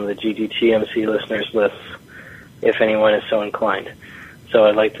read some of the GDTMC listeners' lists if anyone is so inclined. So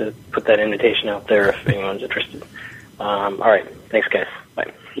I'd like to put that invitation out there if anyone's interested. All right. Thanks, guys.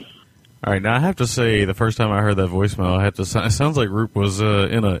 Bye. All right. Now, I have to say, the first time I heard that voicemail, it sounds like Roop was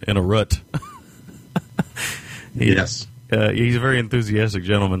in a rut. Yes. He's a very enthusiastic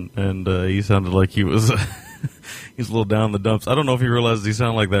gentleman, and he sounded like he was he's a little down in the dumps. I don't know if he realizes he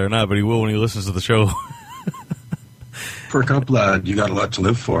sounded like that or not, but he will when he listens to the show. Perk up, lad. You got a lot to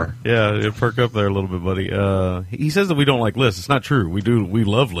live for. Yeah, perk up there a little bit, buddy. He says that we don't like lists. It's not true. We do. We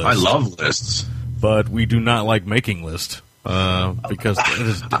love lists. I love lists. But we do not like making lists because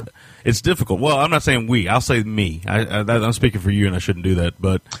it's difficult. Well, I'm not saying we. I'll say me. I'm speaking for you, and I shouldn't do that.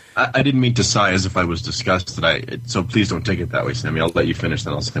 But I didn't mean to sigh as if I was disgusted. So please don't take it that way, Sammy. I'll let you finish,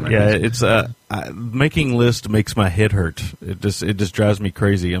 then I'll say my piece. It's making lists makes my head hurt. It just drives me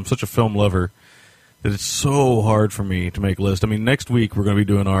crazy. I'm such a film lover that it's so hard for me to make lists. I mean, next week we're going to be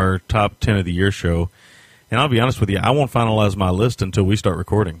doing our top 10 of the year show, and I'll be honest with you, I won't finalize my list until we start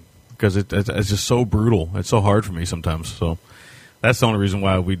recording because it's just so brutal. It's so hard for me sometimes. So that's the only reason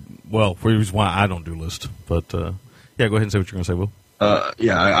why I don't do lists. But yeah, go ahead and say what you're going to say, Will.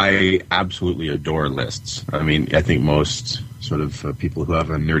 I absolutely adore lists. I mean, I think most sort of people who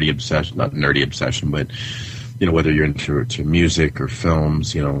have a nerdy obsession, not nerdy obsession, but you know, whether you're into music or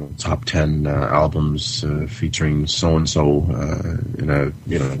films, you know, top 10 albums featuring so-and-so in a,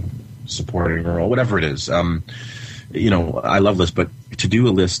 you know, supporting role, whatever it is. You know, I love lists, but to do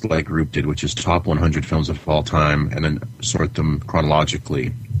a list like Roop did, which is top 100 films of all time, and then sort them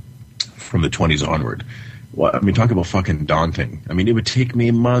chronologically from the 20s onward, well, I mean, talk about fucking daunting. I mean, it would take me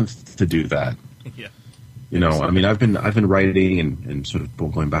a month to do that. Yeah. You know, I mean, I've been writing and sort of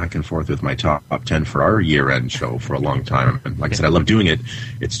going back and forth with my top 10 for our year-end show for a long time. And like I said, I love doing it.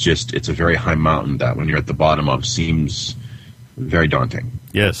 It's a very high mountain that when you're at the bottom of seems very daunting.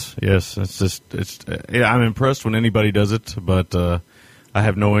 Yes. I'm impressed when anybody does it, but I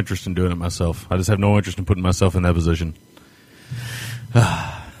have no interest in doing it myself. I just have no interest in putting myself in that position.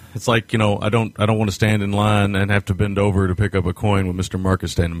 It's like, I don't want to stand in line and have to bend over to pick up a coin with Mr.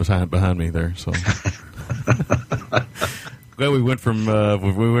 Marcus standing behind me there. So, well, we went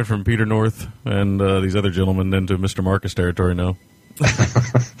from Peter North and these other gentlemen into Mr. Marcus territory now.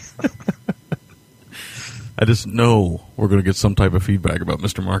 I just know we're going to get some type of feedback about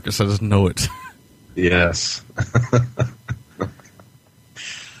Mr. Marcus. I just know it. Yes.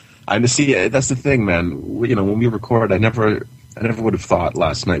 I just see. That's the thing, man. When we record, I never would have thought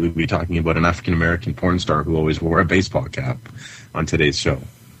last night we'd be talking about an African American porn star who always wore a baseball cap on today's show.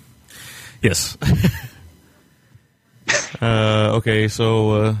 Yes. Okay,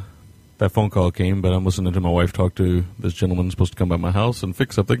 so that phone call came, but I'm listening to my wife talk to this gentleman who's supposed to come by my house and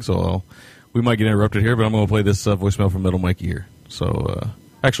fix something, so we might get interrupted here, but I'm going to play this voicemail from Metal Mikey here. So,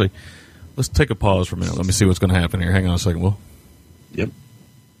 actually, let's take a pause for a minute. Let me see what's going to happen here. Hang on a second, Will. Yep.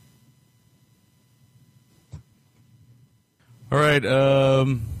 All right,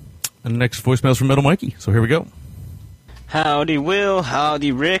 and the next voicemail is from Metal Mikey, so here we go. Howdy, Will.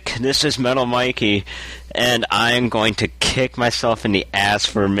 Howdy, Rick. This is Metal Mikey, and I am going to kick myself in the ass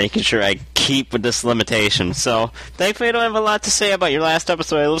for making sure I keep with this limitation. So, thankfully I don't have a lot to say about your last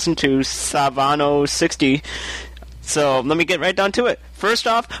episode. I listened to Savano 60, so let me get right down to it. First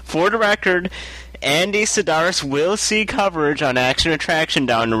off, for the record, Andy Sidaris will see coverage on Action Attraction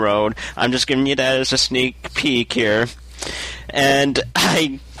down the road. I'm just giving you that as a sneak peek here. And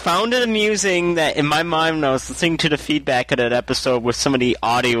I found it amusing that in my mind when I was listening to the feedback of that episode with some of the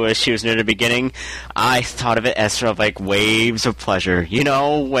audio issues near the beginning, I thought of it as sort of like waves of pleasure.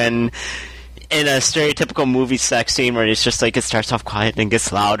 When in a stereotypical movie sex scene where it's just like it starts off quiet and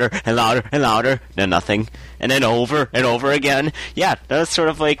gets louder and louder and louder, then nothing, and then over and over again. Yeah, that's sort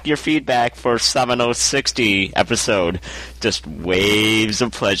of like your feedback for 7060 episode. Just waves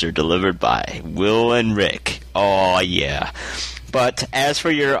of pleasure delivered by Will and Rick. Oh, yeah. But as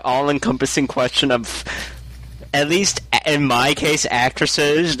for your all-encompassing question of, at least in my case,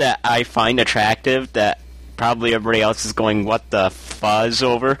 actresses that I find attractive that probably everybody else is going, what the fuzz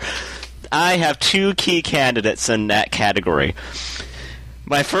over, I have two key candidates in that category.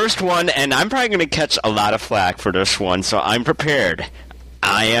 My first one, and I'm probably going to catch a lot of flack for this one, so I'm prepared.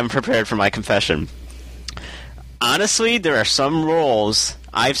 I am prepared for my confession. Honestly, there are some roles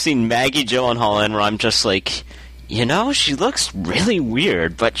I've seen Maggie Gyllenhaal in where I'm just like, she looks really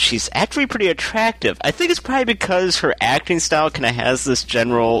weird, but she's actually pretty attractive. I think it's probably because her acting style kind of has this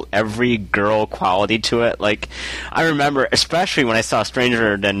general every girl quality to it. Like, I remember, especially when I saw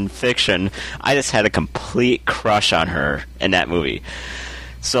Stranger Than Fiction, I just had a complete crush on her in that movie.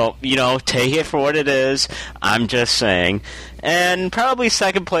 So, take it for what it is. I'm just saying. And probably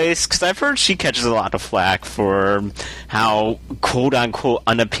second place, because I've heard she catches a lot of flack for how quote-unquote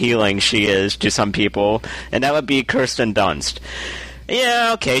unappealing she is to some people, and that would be Kirsten Dunst.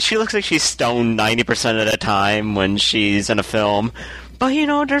 Yeah, okay, she looks like she's stoned 90% of the time when she's in a film, but,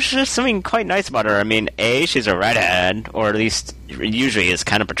 there's just something quite nice about her. I mean, A, she's a redhead, or at least usually is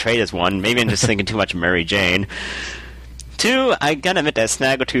kind of portrayed as one. Maybe I'm just thinking too much of Mary Jane. 2, I gotta admit that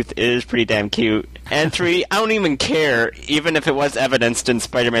Snaggletooth is pretty damn cute. And 3, I don't even care, even if it was evidenced in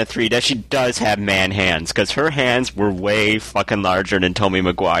Spider-Man 3, that she does have man hands, because her hands were way fucking larger than Tobey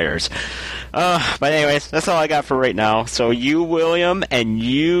Maguire's. But anyways, that's all I got for right now. So you, William, and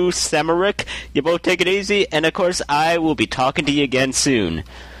you, Semerick, you both take it easy, and of course, I will be talking to you again soon.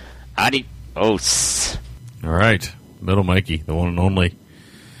 Adios. All right, Metal Mikey, the one and only.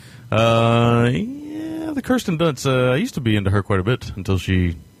 The Kirsten Dunst, I used to be into her quite a bit until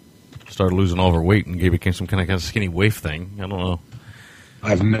she started losing all of her weight and became some kind of skinny waif thing. I don't know.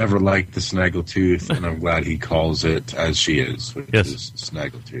 I've never liked the Snaggletooth, and I'm glad he calls it as she is, which is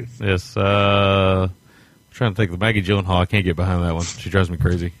Snaggletooth. Yes. I'm trying to think of Maggie Gyllenhaal. I can't get behind that one. She drives me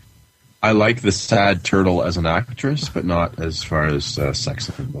crazy. I like the sad turtle as an actress, but not as far as sex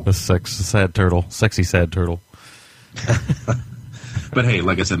symbol. The sad turtle. Sexy sad turtle. But hey,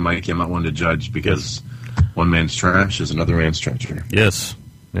 like I said, Mikey, I'm not one to judge because one man's trash is another man's treasure. Yes,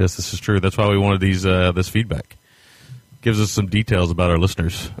 this is true. That's why we wanted this feedback. Gives us some details about our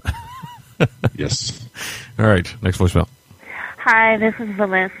listeners. Yes. All right, next voicemail. Hi, this is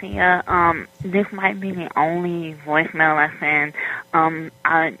Valencia. This might be the only voicemail I send.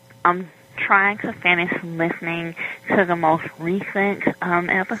 I'm trying to finish listening to the most recent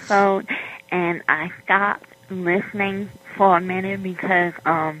episode, and I stopped listening for a minute because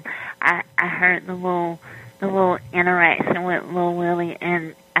I heard the little interaction with Lil Willie,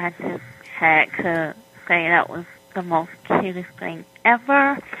 and I just had to say that was the most cutest thing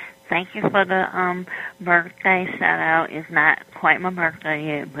ever. Thank you for the birthday shout out. It's not quite my birthday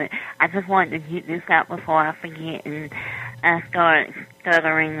yet, but I just wanted to get this out before I forget and I start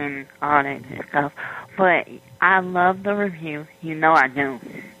stuttering and all that good stuff. But I love the review. You know I do.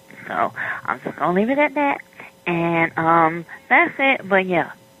 So I'm just gonna leave it at that. And that's it. But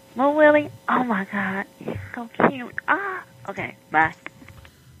yeah, Lil Willie, oh my God, he's so cute. Okay, bye.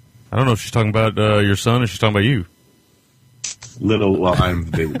 I don't know if she's talking about your son or she's talking about you. Little, well, I'm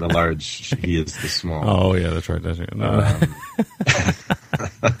the large. He is the small. Oh yeah, that's right. That's it. No.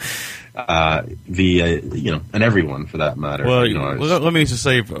 And everyone for that matter. Well, let me just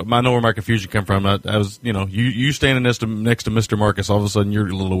say, I know where my confusion came from. I was, you standing next to Mr. Marcus, all of a sudden you're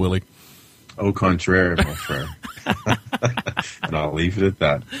Little Willie. Au contraire, mon frère. And I'll leave it at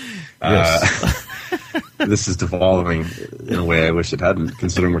that. Yes. This is devolving in a way I wish it hadn't,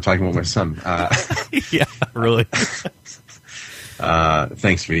 considering we're talking about my son. Yeah, really.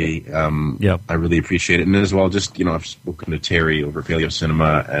 Thanks, V. I really appreciate it. And as well, just, I've spoken to Terry over Paleo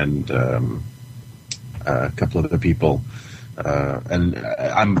Cinema and a couple of other people. And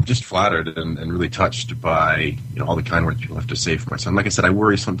I'm just flattered and really touched by all the kind words people have to say for my son. Like I said, I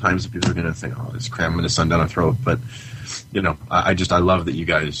worry sometimes that people are going to think, "Oh, it's cramming his son down our throat." But I love that you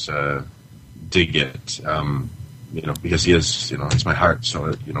guys dig it. Because he is, it's my heart.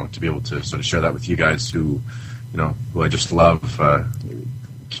 So to be able to sort of share that with you guys who I just love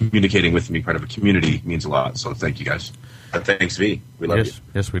communicating with me, part of a community, means a lot. So thank you guys. And thanks, V. We love you.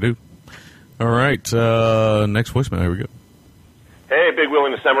 Yes, we do. All right, next voicemail. Here we go. Hey, Big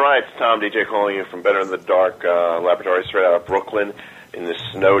Willie and the Samurai. It's Tom DJ calling you from Better in the Dark Laboratory, straight out of Brooklyn, in this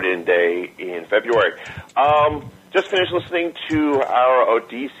snowed-in day in February. Just finished listening to our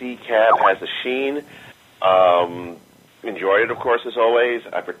DC Cab Has a Sheen. Enjoyed it, of course, as always.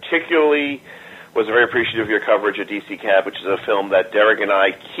 I particularly was very appreciative of your coverage of DC Cab, which is a film that Derek and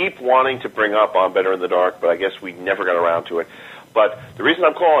I keep wanting to bring up on Better in the Dark, but I guess we never got around to it. But the reason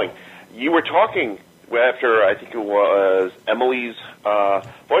I'm calling, you were talking after, I think it was Emily's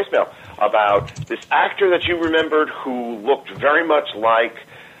voicemail, about this actor that you remembered who looked very much like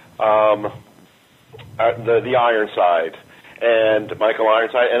the Ironside and Michael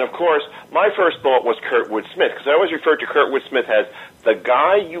Ironside. And, of course, my first thought was Kurtwood Smith, because I always referred to Kurtwood Smith as the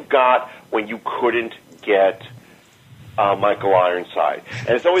guy you got when you couldn't get Michael Ironside.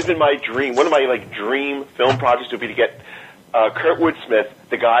 And it's always been my dream. One of my dream film projects would be to get Kurtwood Smith,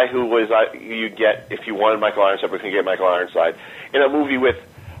 the guy who was you'd get if you wanted Michael Ironside but couldn't get Michael Ironside, in a movie with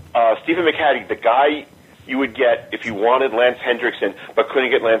Stephen McHattie, the guy you would get if you wanted Lance Hendrickson but couldn't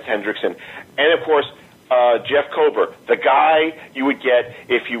get Lance Hendrickson. And, of course, Jeff Kober, the guy you would get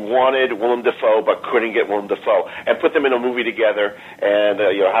if you wanted Willem Dafoe but couldn't get Willem Dafoe, and put them in a movie together and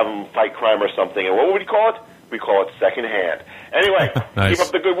have them fight crime or something. And what would we call it? We call it Secondhand. Anyway, Nice. Keep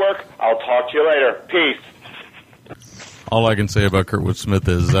up the good work. I'll talk to you later. Peace. All I can say about Kurtwood Smith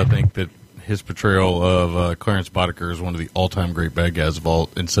is I think that his portrayal of Clarence Boddicker is one of the all-time great bad guys of all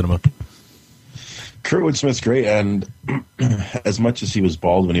in cinema. Kurtwood Smith's great, and as much as he was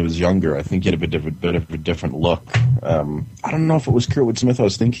bald when he was younger, I think he had a bit of a different look. I don't know if it was Kurtwood Smith I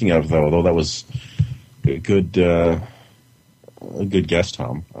was thinking of, though that was a good guess,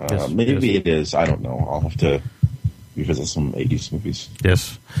 Tom. Maybe it is. I don't know. I'll have to revisit some 80s movies.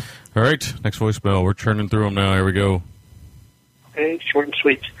 Yes. All right, next voicemail. We're churning through them now. Here we go. Okay, short and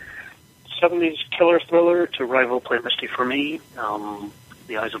sweet. 70s killer thriller to rival Play Misty for me.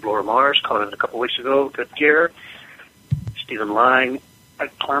 The Eyes of Laura Mars, commented a couple weeks ago. Good gear. Stephen Lang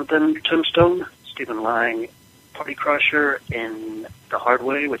at Clampton Tombstone. Stephen Lang, Party Crusher in The Hard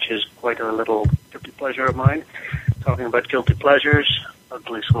Way, which is quite a little guilty pleasure of mine. Talking about guilty pleasures,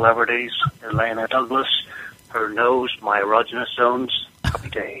 ugly celebrities, Elena Douglas, her nose, my erogenous zones. Happy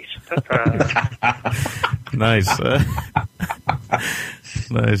days. Nice.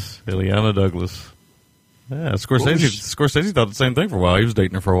 Nice. Ileana Douglas. Yeah, Scorsese thought the same thing for a while. He was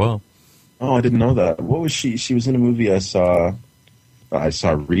dating her for a while. Oh, I didn't know that. What was she? She was in a movie I saw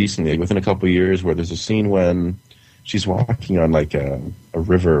recently, within a couple of years, where there's a scene when she's walking on a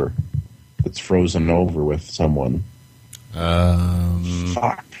river that's frozen over with someone.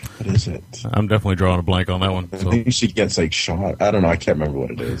 Fuck. What is it? I'm definitely drawing a blank on that one. So. I think she gets shot. I don't know. I can't remember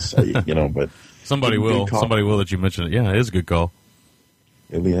what it is. But somebody will. Somebody will that you mentioned it. Yeah, it is a good call.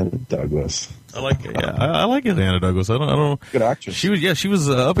 Ileana Douglas. I like it. Yeah, I like Ileana Douglas. I don't. Good actress. She was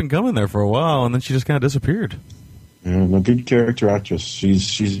up and coming there for a while, and then she just kind of disappeared. Yeah, no, good character actress.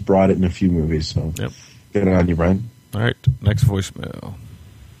 She's brought it in a few movies. So yep. Good on you, Brian. All right, next voicemail.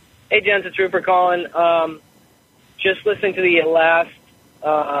 Hey, gents, it's Rupert calling. Just listening to the last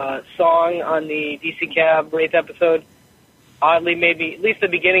song on the DC Cab Wraith episode oddly made me, at least the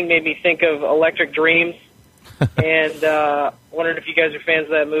beginning, made me think of Electric Dreams. And wondered if you guys are fans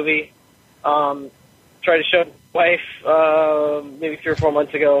of that movie. Tried to show my wife maybe 3 or 4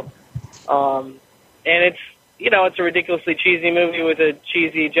 months ago. And it's, it's a ridiculously cheesy movie with a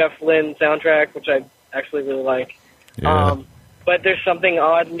cheesy Jeff Lynne soundtrack, which I actually really like. Yeah. But there's something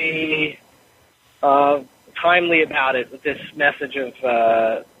oddly timely about it, with this message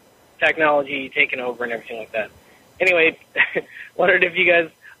of technology taking over and everything like that. Anyway, wondered if you guys,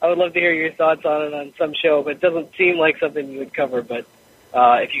 I would love to hear your thoughts on it on some show, but it doesn't seem like something you would cover, but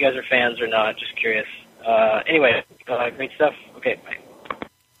if you guys are fans or not, just curious. Anyway, great stuff. Okay, bye.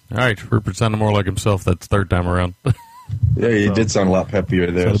 All right, Rupert sounded more like himself that third time around. Yeah, you did sound a lot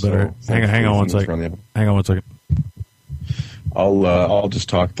peppier there. So hang on one second. Hang on one second. I'll just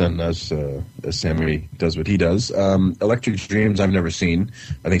talk then as Sammy does what he does. Electric Dreams I've never seen.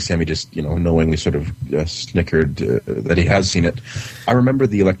 I think Sammy just knowingly sort of snickered that he has seen it. I remember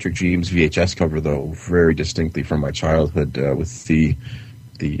the Electric Dreams VHS cover though very distinctly from my childhood with the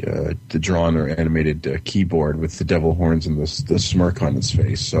drawn or animated keyboard with the devil horns and the smirk on his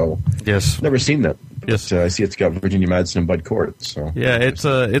face. So yes, never seen that. Yes, I see it's got Virginia Madsen and Bud Cort. So yeah, it's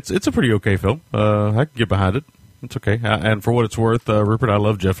a pretty okay film. I can get behind it. It's okay. And for what it's worth, Rupert, I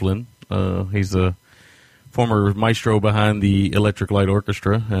love Jeff Lynne. He's a former maestro behind the Electric Light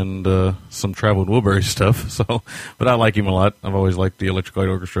Orchestra and some Traveling Wilburys stuff. So, but I like him a lot. I've always liked the Electric Light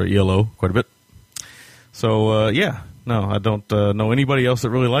Orchestra, ELO, quite a bit. So, yeah. No, I don't know anybody else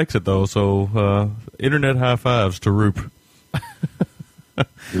that really likes it, though. So, internet high fives to Roop.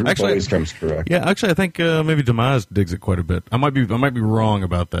 Actually, always comes correct. Yeah, actually, I think maybe Demise digs it quite a bit. I might be wrong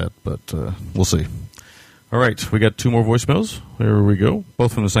about that, but we'll see. All right, we got 2 more voicemails. Here we go.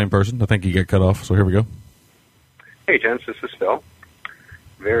 Both from the same person. I think he got cut off, so here we go. Hey, gents, this is Phil.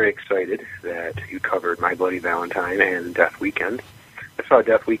 Very excited that you covered My Bloody Valentine and Death Weekend. I saw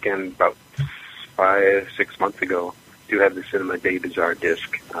Death Weekend about 5-6 months ago. I do have the Cinema Day Bazaar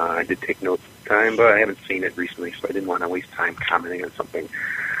disc. I did take notes at the time, but I haven't seen it recently, so I didn't want to waste time commenting on something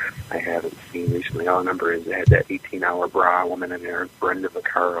I haven't seen recently. All I remember is it had that 18-hour bra woman in there, Brenda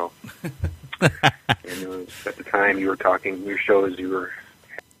Vaccaro. And at the time you were talking, your shows, you were...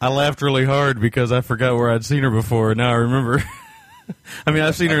 I laughed really hard because I forgot where I'd seen her before. Now I remember. I mean,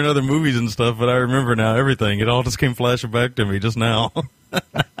 I've seen her in other movies and stuff, but I remember now everything. It all just came flashing back to me just now.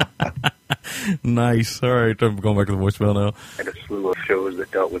 Nice. All right, I'm going back to the voicemail now. I had a slew of shows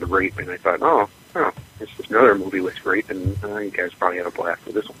that dealt with rape, and I thought, oh, this is another movie with rape, and you guys probably had a blast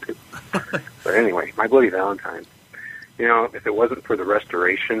with this one, too. But anyway, My Bloody Valentine. If it wasn't for the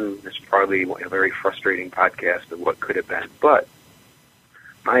restoration, it's probably a very frustrating podcast of what could have been. But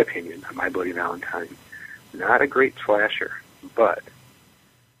my opinion on My Bloody Valentine, not a great slasher, but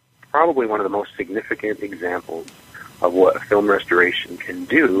probably one of the most significant examples of what a film restoration can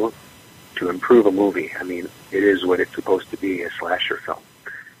do to improve a movie. I mean, it is what it's supposed to be, a slasher film.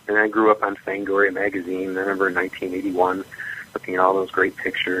 And I grew up on Fangoria magazine. I remember in 1981 looking at all those great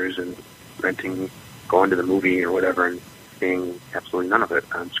pictures and going to the movie or whatever and seeing absolutely none of it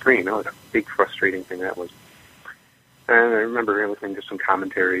on screen. What a big frustrating thing that was. And I remember listening to some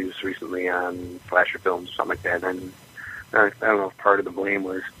commentaries recently on slasher films or something like that. And I don't know if part of the blame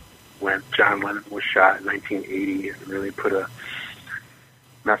was when John Lennon was shot in 1980 and really put a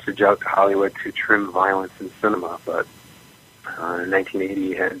message out to Hollywood to trim violence in cinema. But in 1980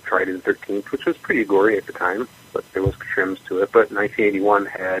 you had Friday the 13th, which was pretty gory at the time, but there was trims to it. But 1981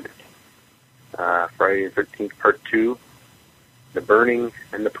 had Friday the 13th Part 2, The Burning,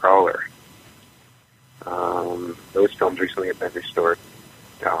 and The Prowler. Those films recently have been restored,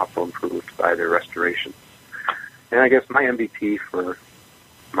 also improved by their restoration. And I guess my MVP for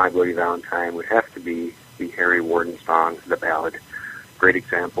My Bloody Valentine would have to be the Harry Warden song, The Ballad. Great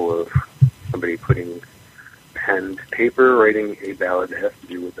example of somebody putting pen to paper, writing a ballad that has to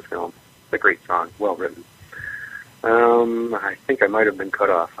do with the film. It's a great song, well written. I think I might have been cut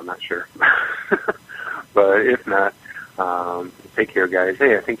off, I'm not sure. But if not, take care, guys.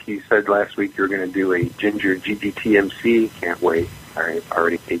 Hey, I think you said last week you were going to do a Ginger GGTMC. Can't wait. I've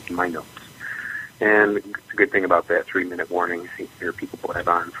already taken my notes. And it's a good thing about that 3-minute warning. You hear people blab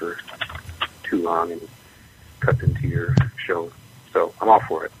on for too long and cut into your show. So I'm all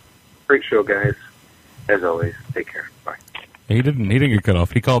for it. Great show, guys. As always, take care. Bye. He didn't get cut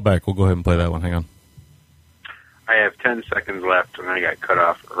off. He called back. We'll go ahead and play that one. Hang on. I have 10 seconds left, and I got cut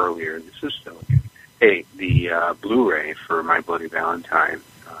off earlier. This is still okay. Hey, the Blu-ray for My Bloody Valentine,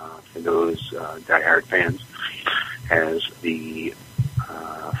 for those diehard fans, has the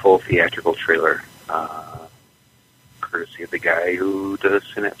full theatrical trailer courtesy of the guy who does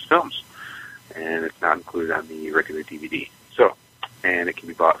Synapse Films, and it's not included on the regular DVD. So, and it can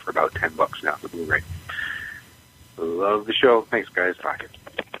be bought for about $10 now, the Blu-ray. Love the show. Thanks, guys. Bye.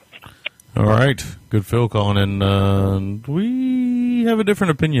 All right. Good Phil calling in. We have a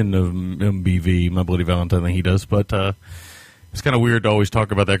different opinion of MBV, My Bloody Valentine, than he does, but it's kind of weird to always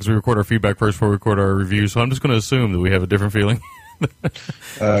talk about that because we record our feedback first before we record our review, so I'm just going to assume that we have a different feeling.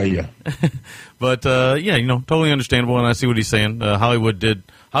 Yeah. But, yeah, totally understandable, and I see what he's saying. Hollywood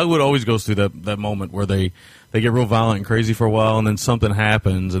always goes through that moment where they get real violent and crazy for a while, and then something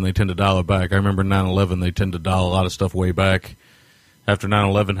happens, and they tend to dial it back. I remember 9/11, they tend to dial a lot of stuff way back after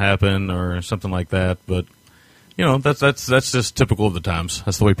 9/11 happened or something like that. But, that's just typical of the times.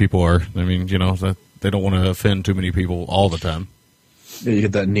 That's the way people are. I mean, they don't want to offend too many people all the time. Yeah, you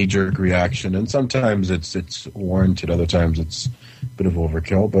get that knee-jerk reaction, and sometimes it's warranted. Other times it's a bit of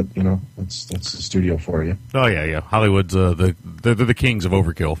overkill, but, that's the studio for you. Oh, yeah. Hollywood's they're the kings of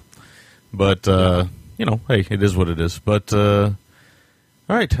overkill. But, hey, it is what it is. But, all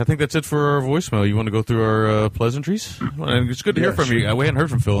right, I think that's it for our voicemail. You want to go through our pleasantries? It's good to hear from you. We hadn't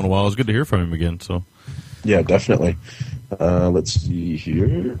heard from Phil in a while. It's good to hear from him again. So, yeah, definitely. Let's see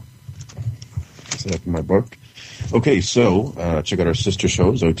here. Set up my book. Okay, so check out our sister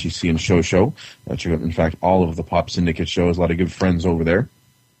shows, OTC and Show. Check out, in fact, all of the Pop Syndicate shows. A lot of good friends over there.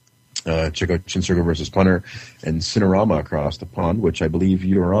 Check out Chin Circle vs. Punter and Cinerama across the pond, which I believe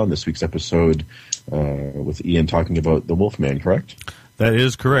you are on this week's episode with Ian talking about the Wolfman, correct? That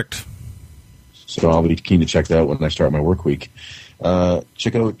is correct. So I'll be keen to check that out when I start my work week.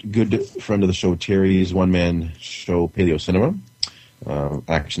 Check out good friend of the show, Terry's one-man show, Paleo Cinema.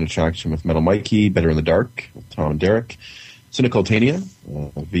 Action Attraction with Metal Mikey, Better in the Dark with Tom and Derek, Cynicaltania,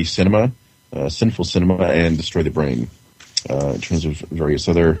 V Cinema, Sinful Cinema, and Destroy the Brain. In terms of various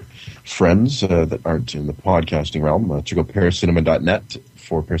other friends that aren't in the podcasting realm, check out paracinema.net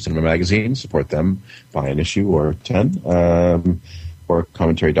for Paracinema Magazine. Support them, buy an issue or 10, or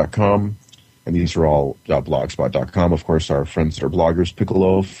commentary.com. And these are all blogspot.com. Of course, our friends that are bloggers,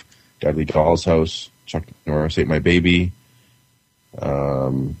 Pickleloaf, Deadly Doll's House, Chuck Norris, Ate My Baby,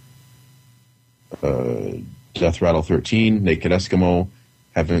 Death Rattle 13, Naked Eskimo,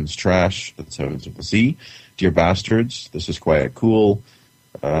 Heaven's Trash, that's Heavens with a Z, Dear Bastards, This Is Quiet Cool,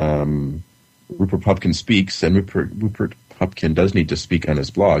 Rupert Pupkin Speaks, and Rupert Pupkin does need to speak on his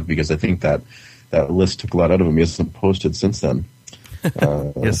blog because I think that list took a lot out of him. He hasn't posted since then.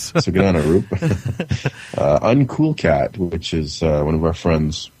 Yes. So get on it, Rup. Uncool Cat, which is one of our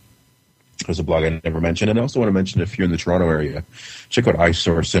friends. There's a blog I never mentioned. And I also want to mention, if you're in the Toronto area, check out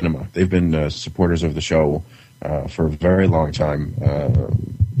Eyesore Cinema. They've been supporters of the show for a very long time.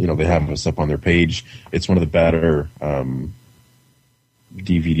 They have us up on their page. It's one of the better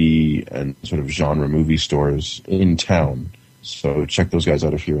DVD and sort of genre movie stores in town. So check those guys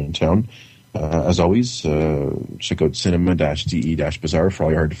out if you're in town. As always, check out cinema-de-bazaar for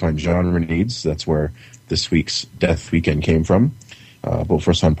all your hard-to-find genre needs. That's where this week's Death Weekend came from. Vote for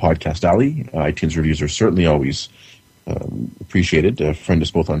us on Podcast Alley. iTunes reviews are certainly always appreciated. Friend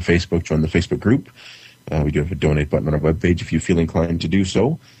us both on Facebook. Join the Facebook group. We do have a donate button on our webpage if you feel inclined to do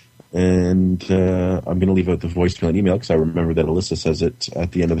so. And I'm going to leave out the voicemail and email because I remember that Alyssa says it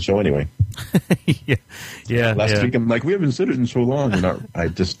at the end of the show anyway. Yeah. Last week I'm like, we haven't said it in so long. And I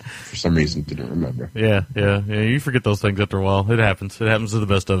just, for some reason, didn't remember. Yeah. You forget those things after a while. It happens. It happens to the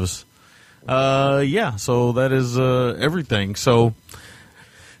best of us. So that is everything. So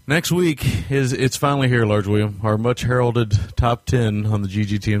next week it's finally here, Large William, our much heralded top 10 on the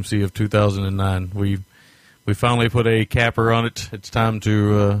GGTMC of 2009. We finally put a capper on it. It's time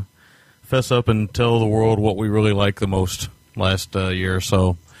to fess up and tell the world what we really like the most last year.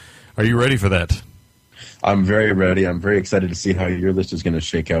 So are you ready for that? I'm very ready. I'm very excited to see how your list is going to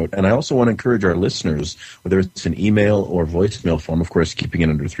shake out. And I also want to encourage our listeners, whether it's an email or voicemail form, of course, keeping it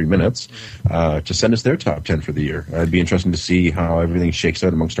under 3 minutes, to send us their top 10 for the year. It'd be interesting to see how everything shakes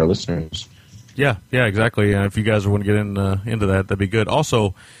out amongst our listeners. Yeah, exactly. If you guys want to get into that, that'd be good.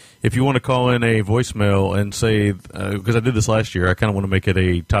 Also, if you want to call in a voicemail and say, because I did this last year, I kind of want to make it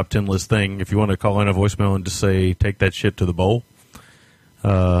a top 10 list thing. If you want to call in a voicemail and just say, take that shit to the bowl,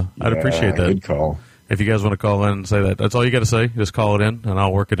 I'd appreciate that. Good call. If you guys want to call in and say that, that's all you got to say. Just call it in, and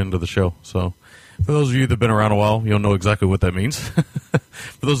I'll work it into the show. So, for those of you that have been around a while, you'll know exactly what that means.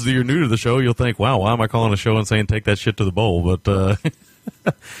 For those of you who are new to the show, you'll think, "Wow, why am I calling a show and saying take that shit to the bowl?" But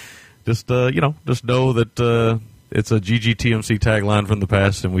just know that it's a GGTMC tagline from the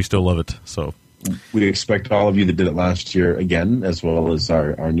past, and we still love it. So. We expect all of you that did it last year again, as well as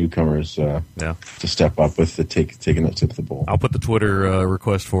our newcomers, to step up with the taking that to the bowl. I'll put the Twitter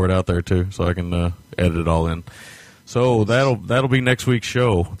request for it out there too, so I can edit it all in. So that'll be next week's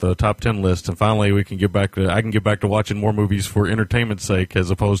show, the top 10 list, and finally I can get back to watching more movies for entertainment's sake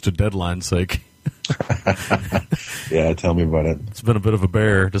as opposed to deadline's sake. Yeah, tell me about it. It's been a bit of a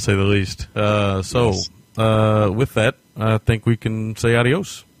bear, to say the least. With that, I think we can say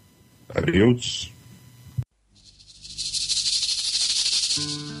adios. Adios.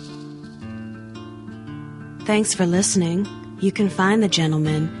 Thanks for listening. You can find the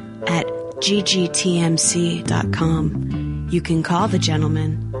gentleman at ggtmc.com. You can call the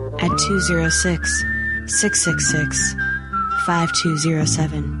gentleman at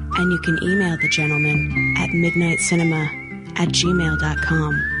 206-666-5207. And you can email the gentleman at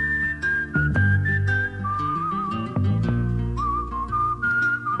midnightcinema@gmail.com.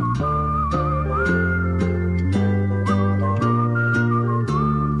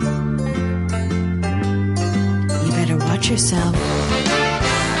 You better watch yourself.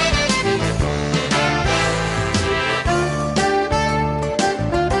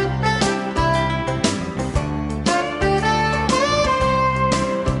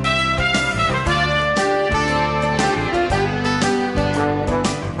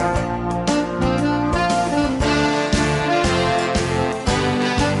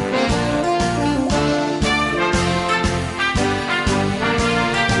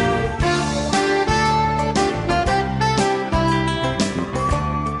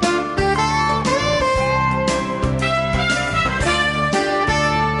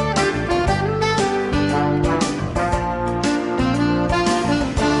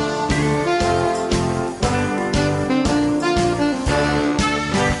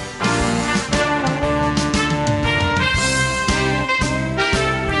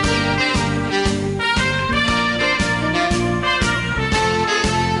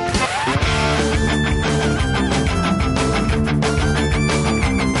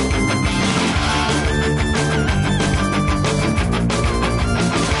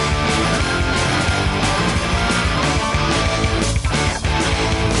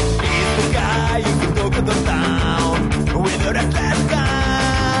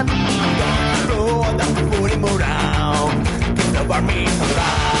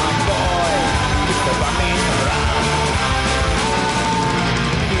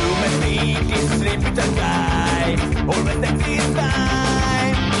 Sleep with a guy, always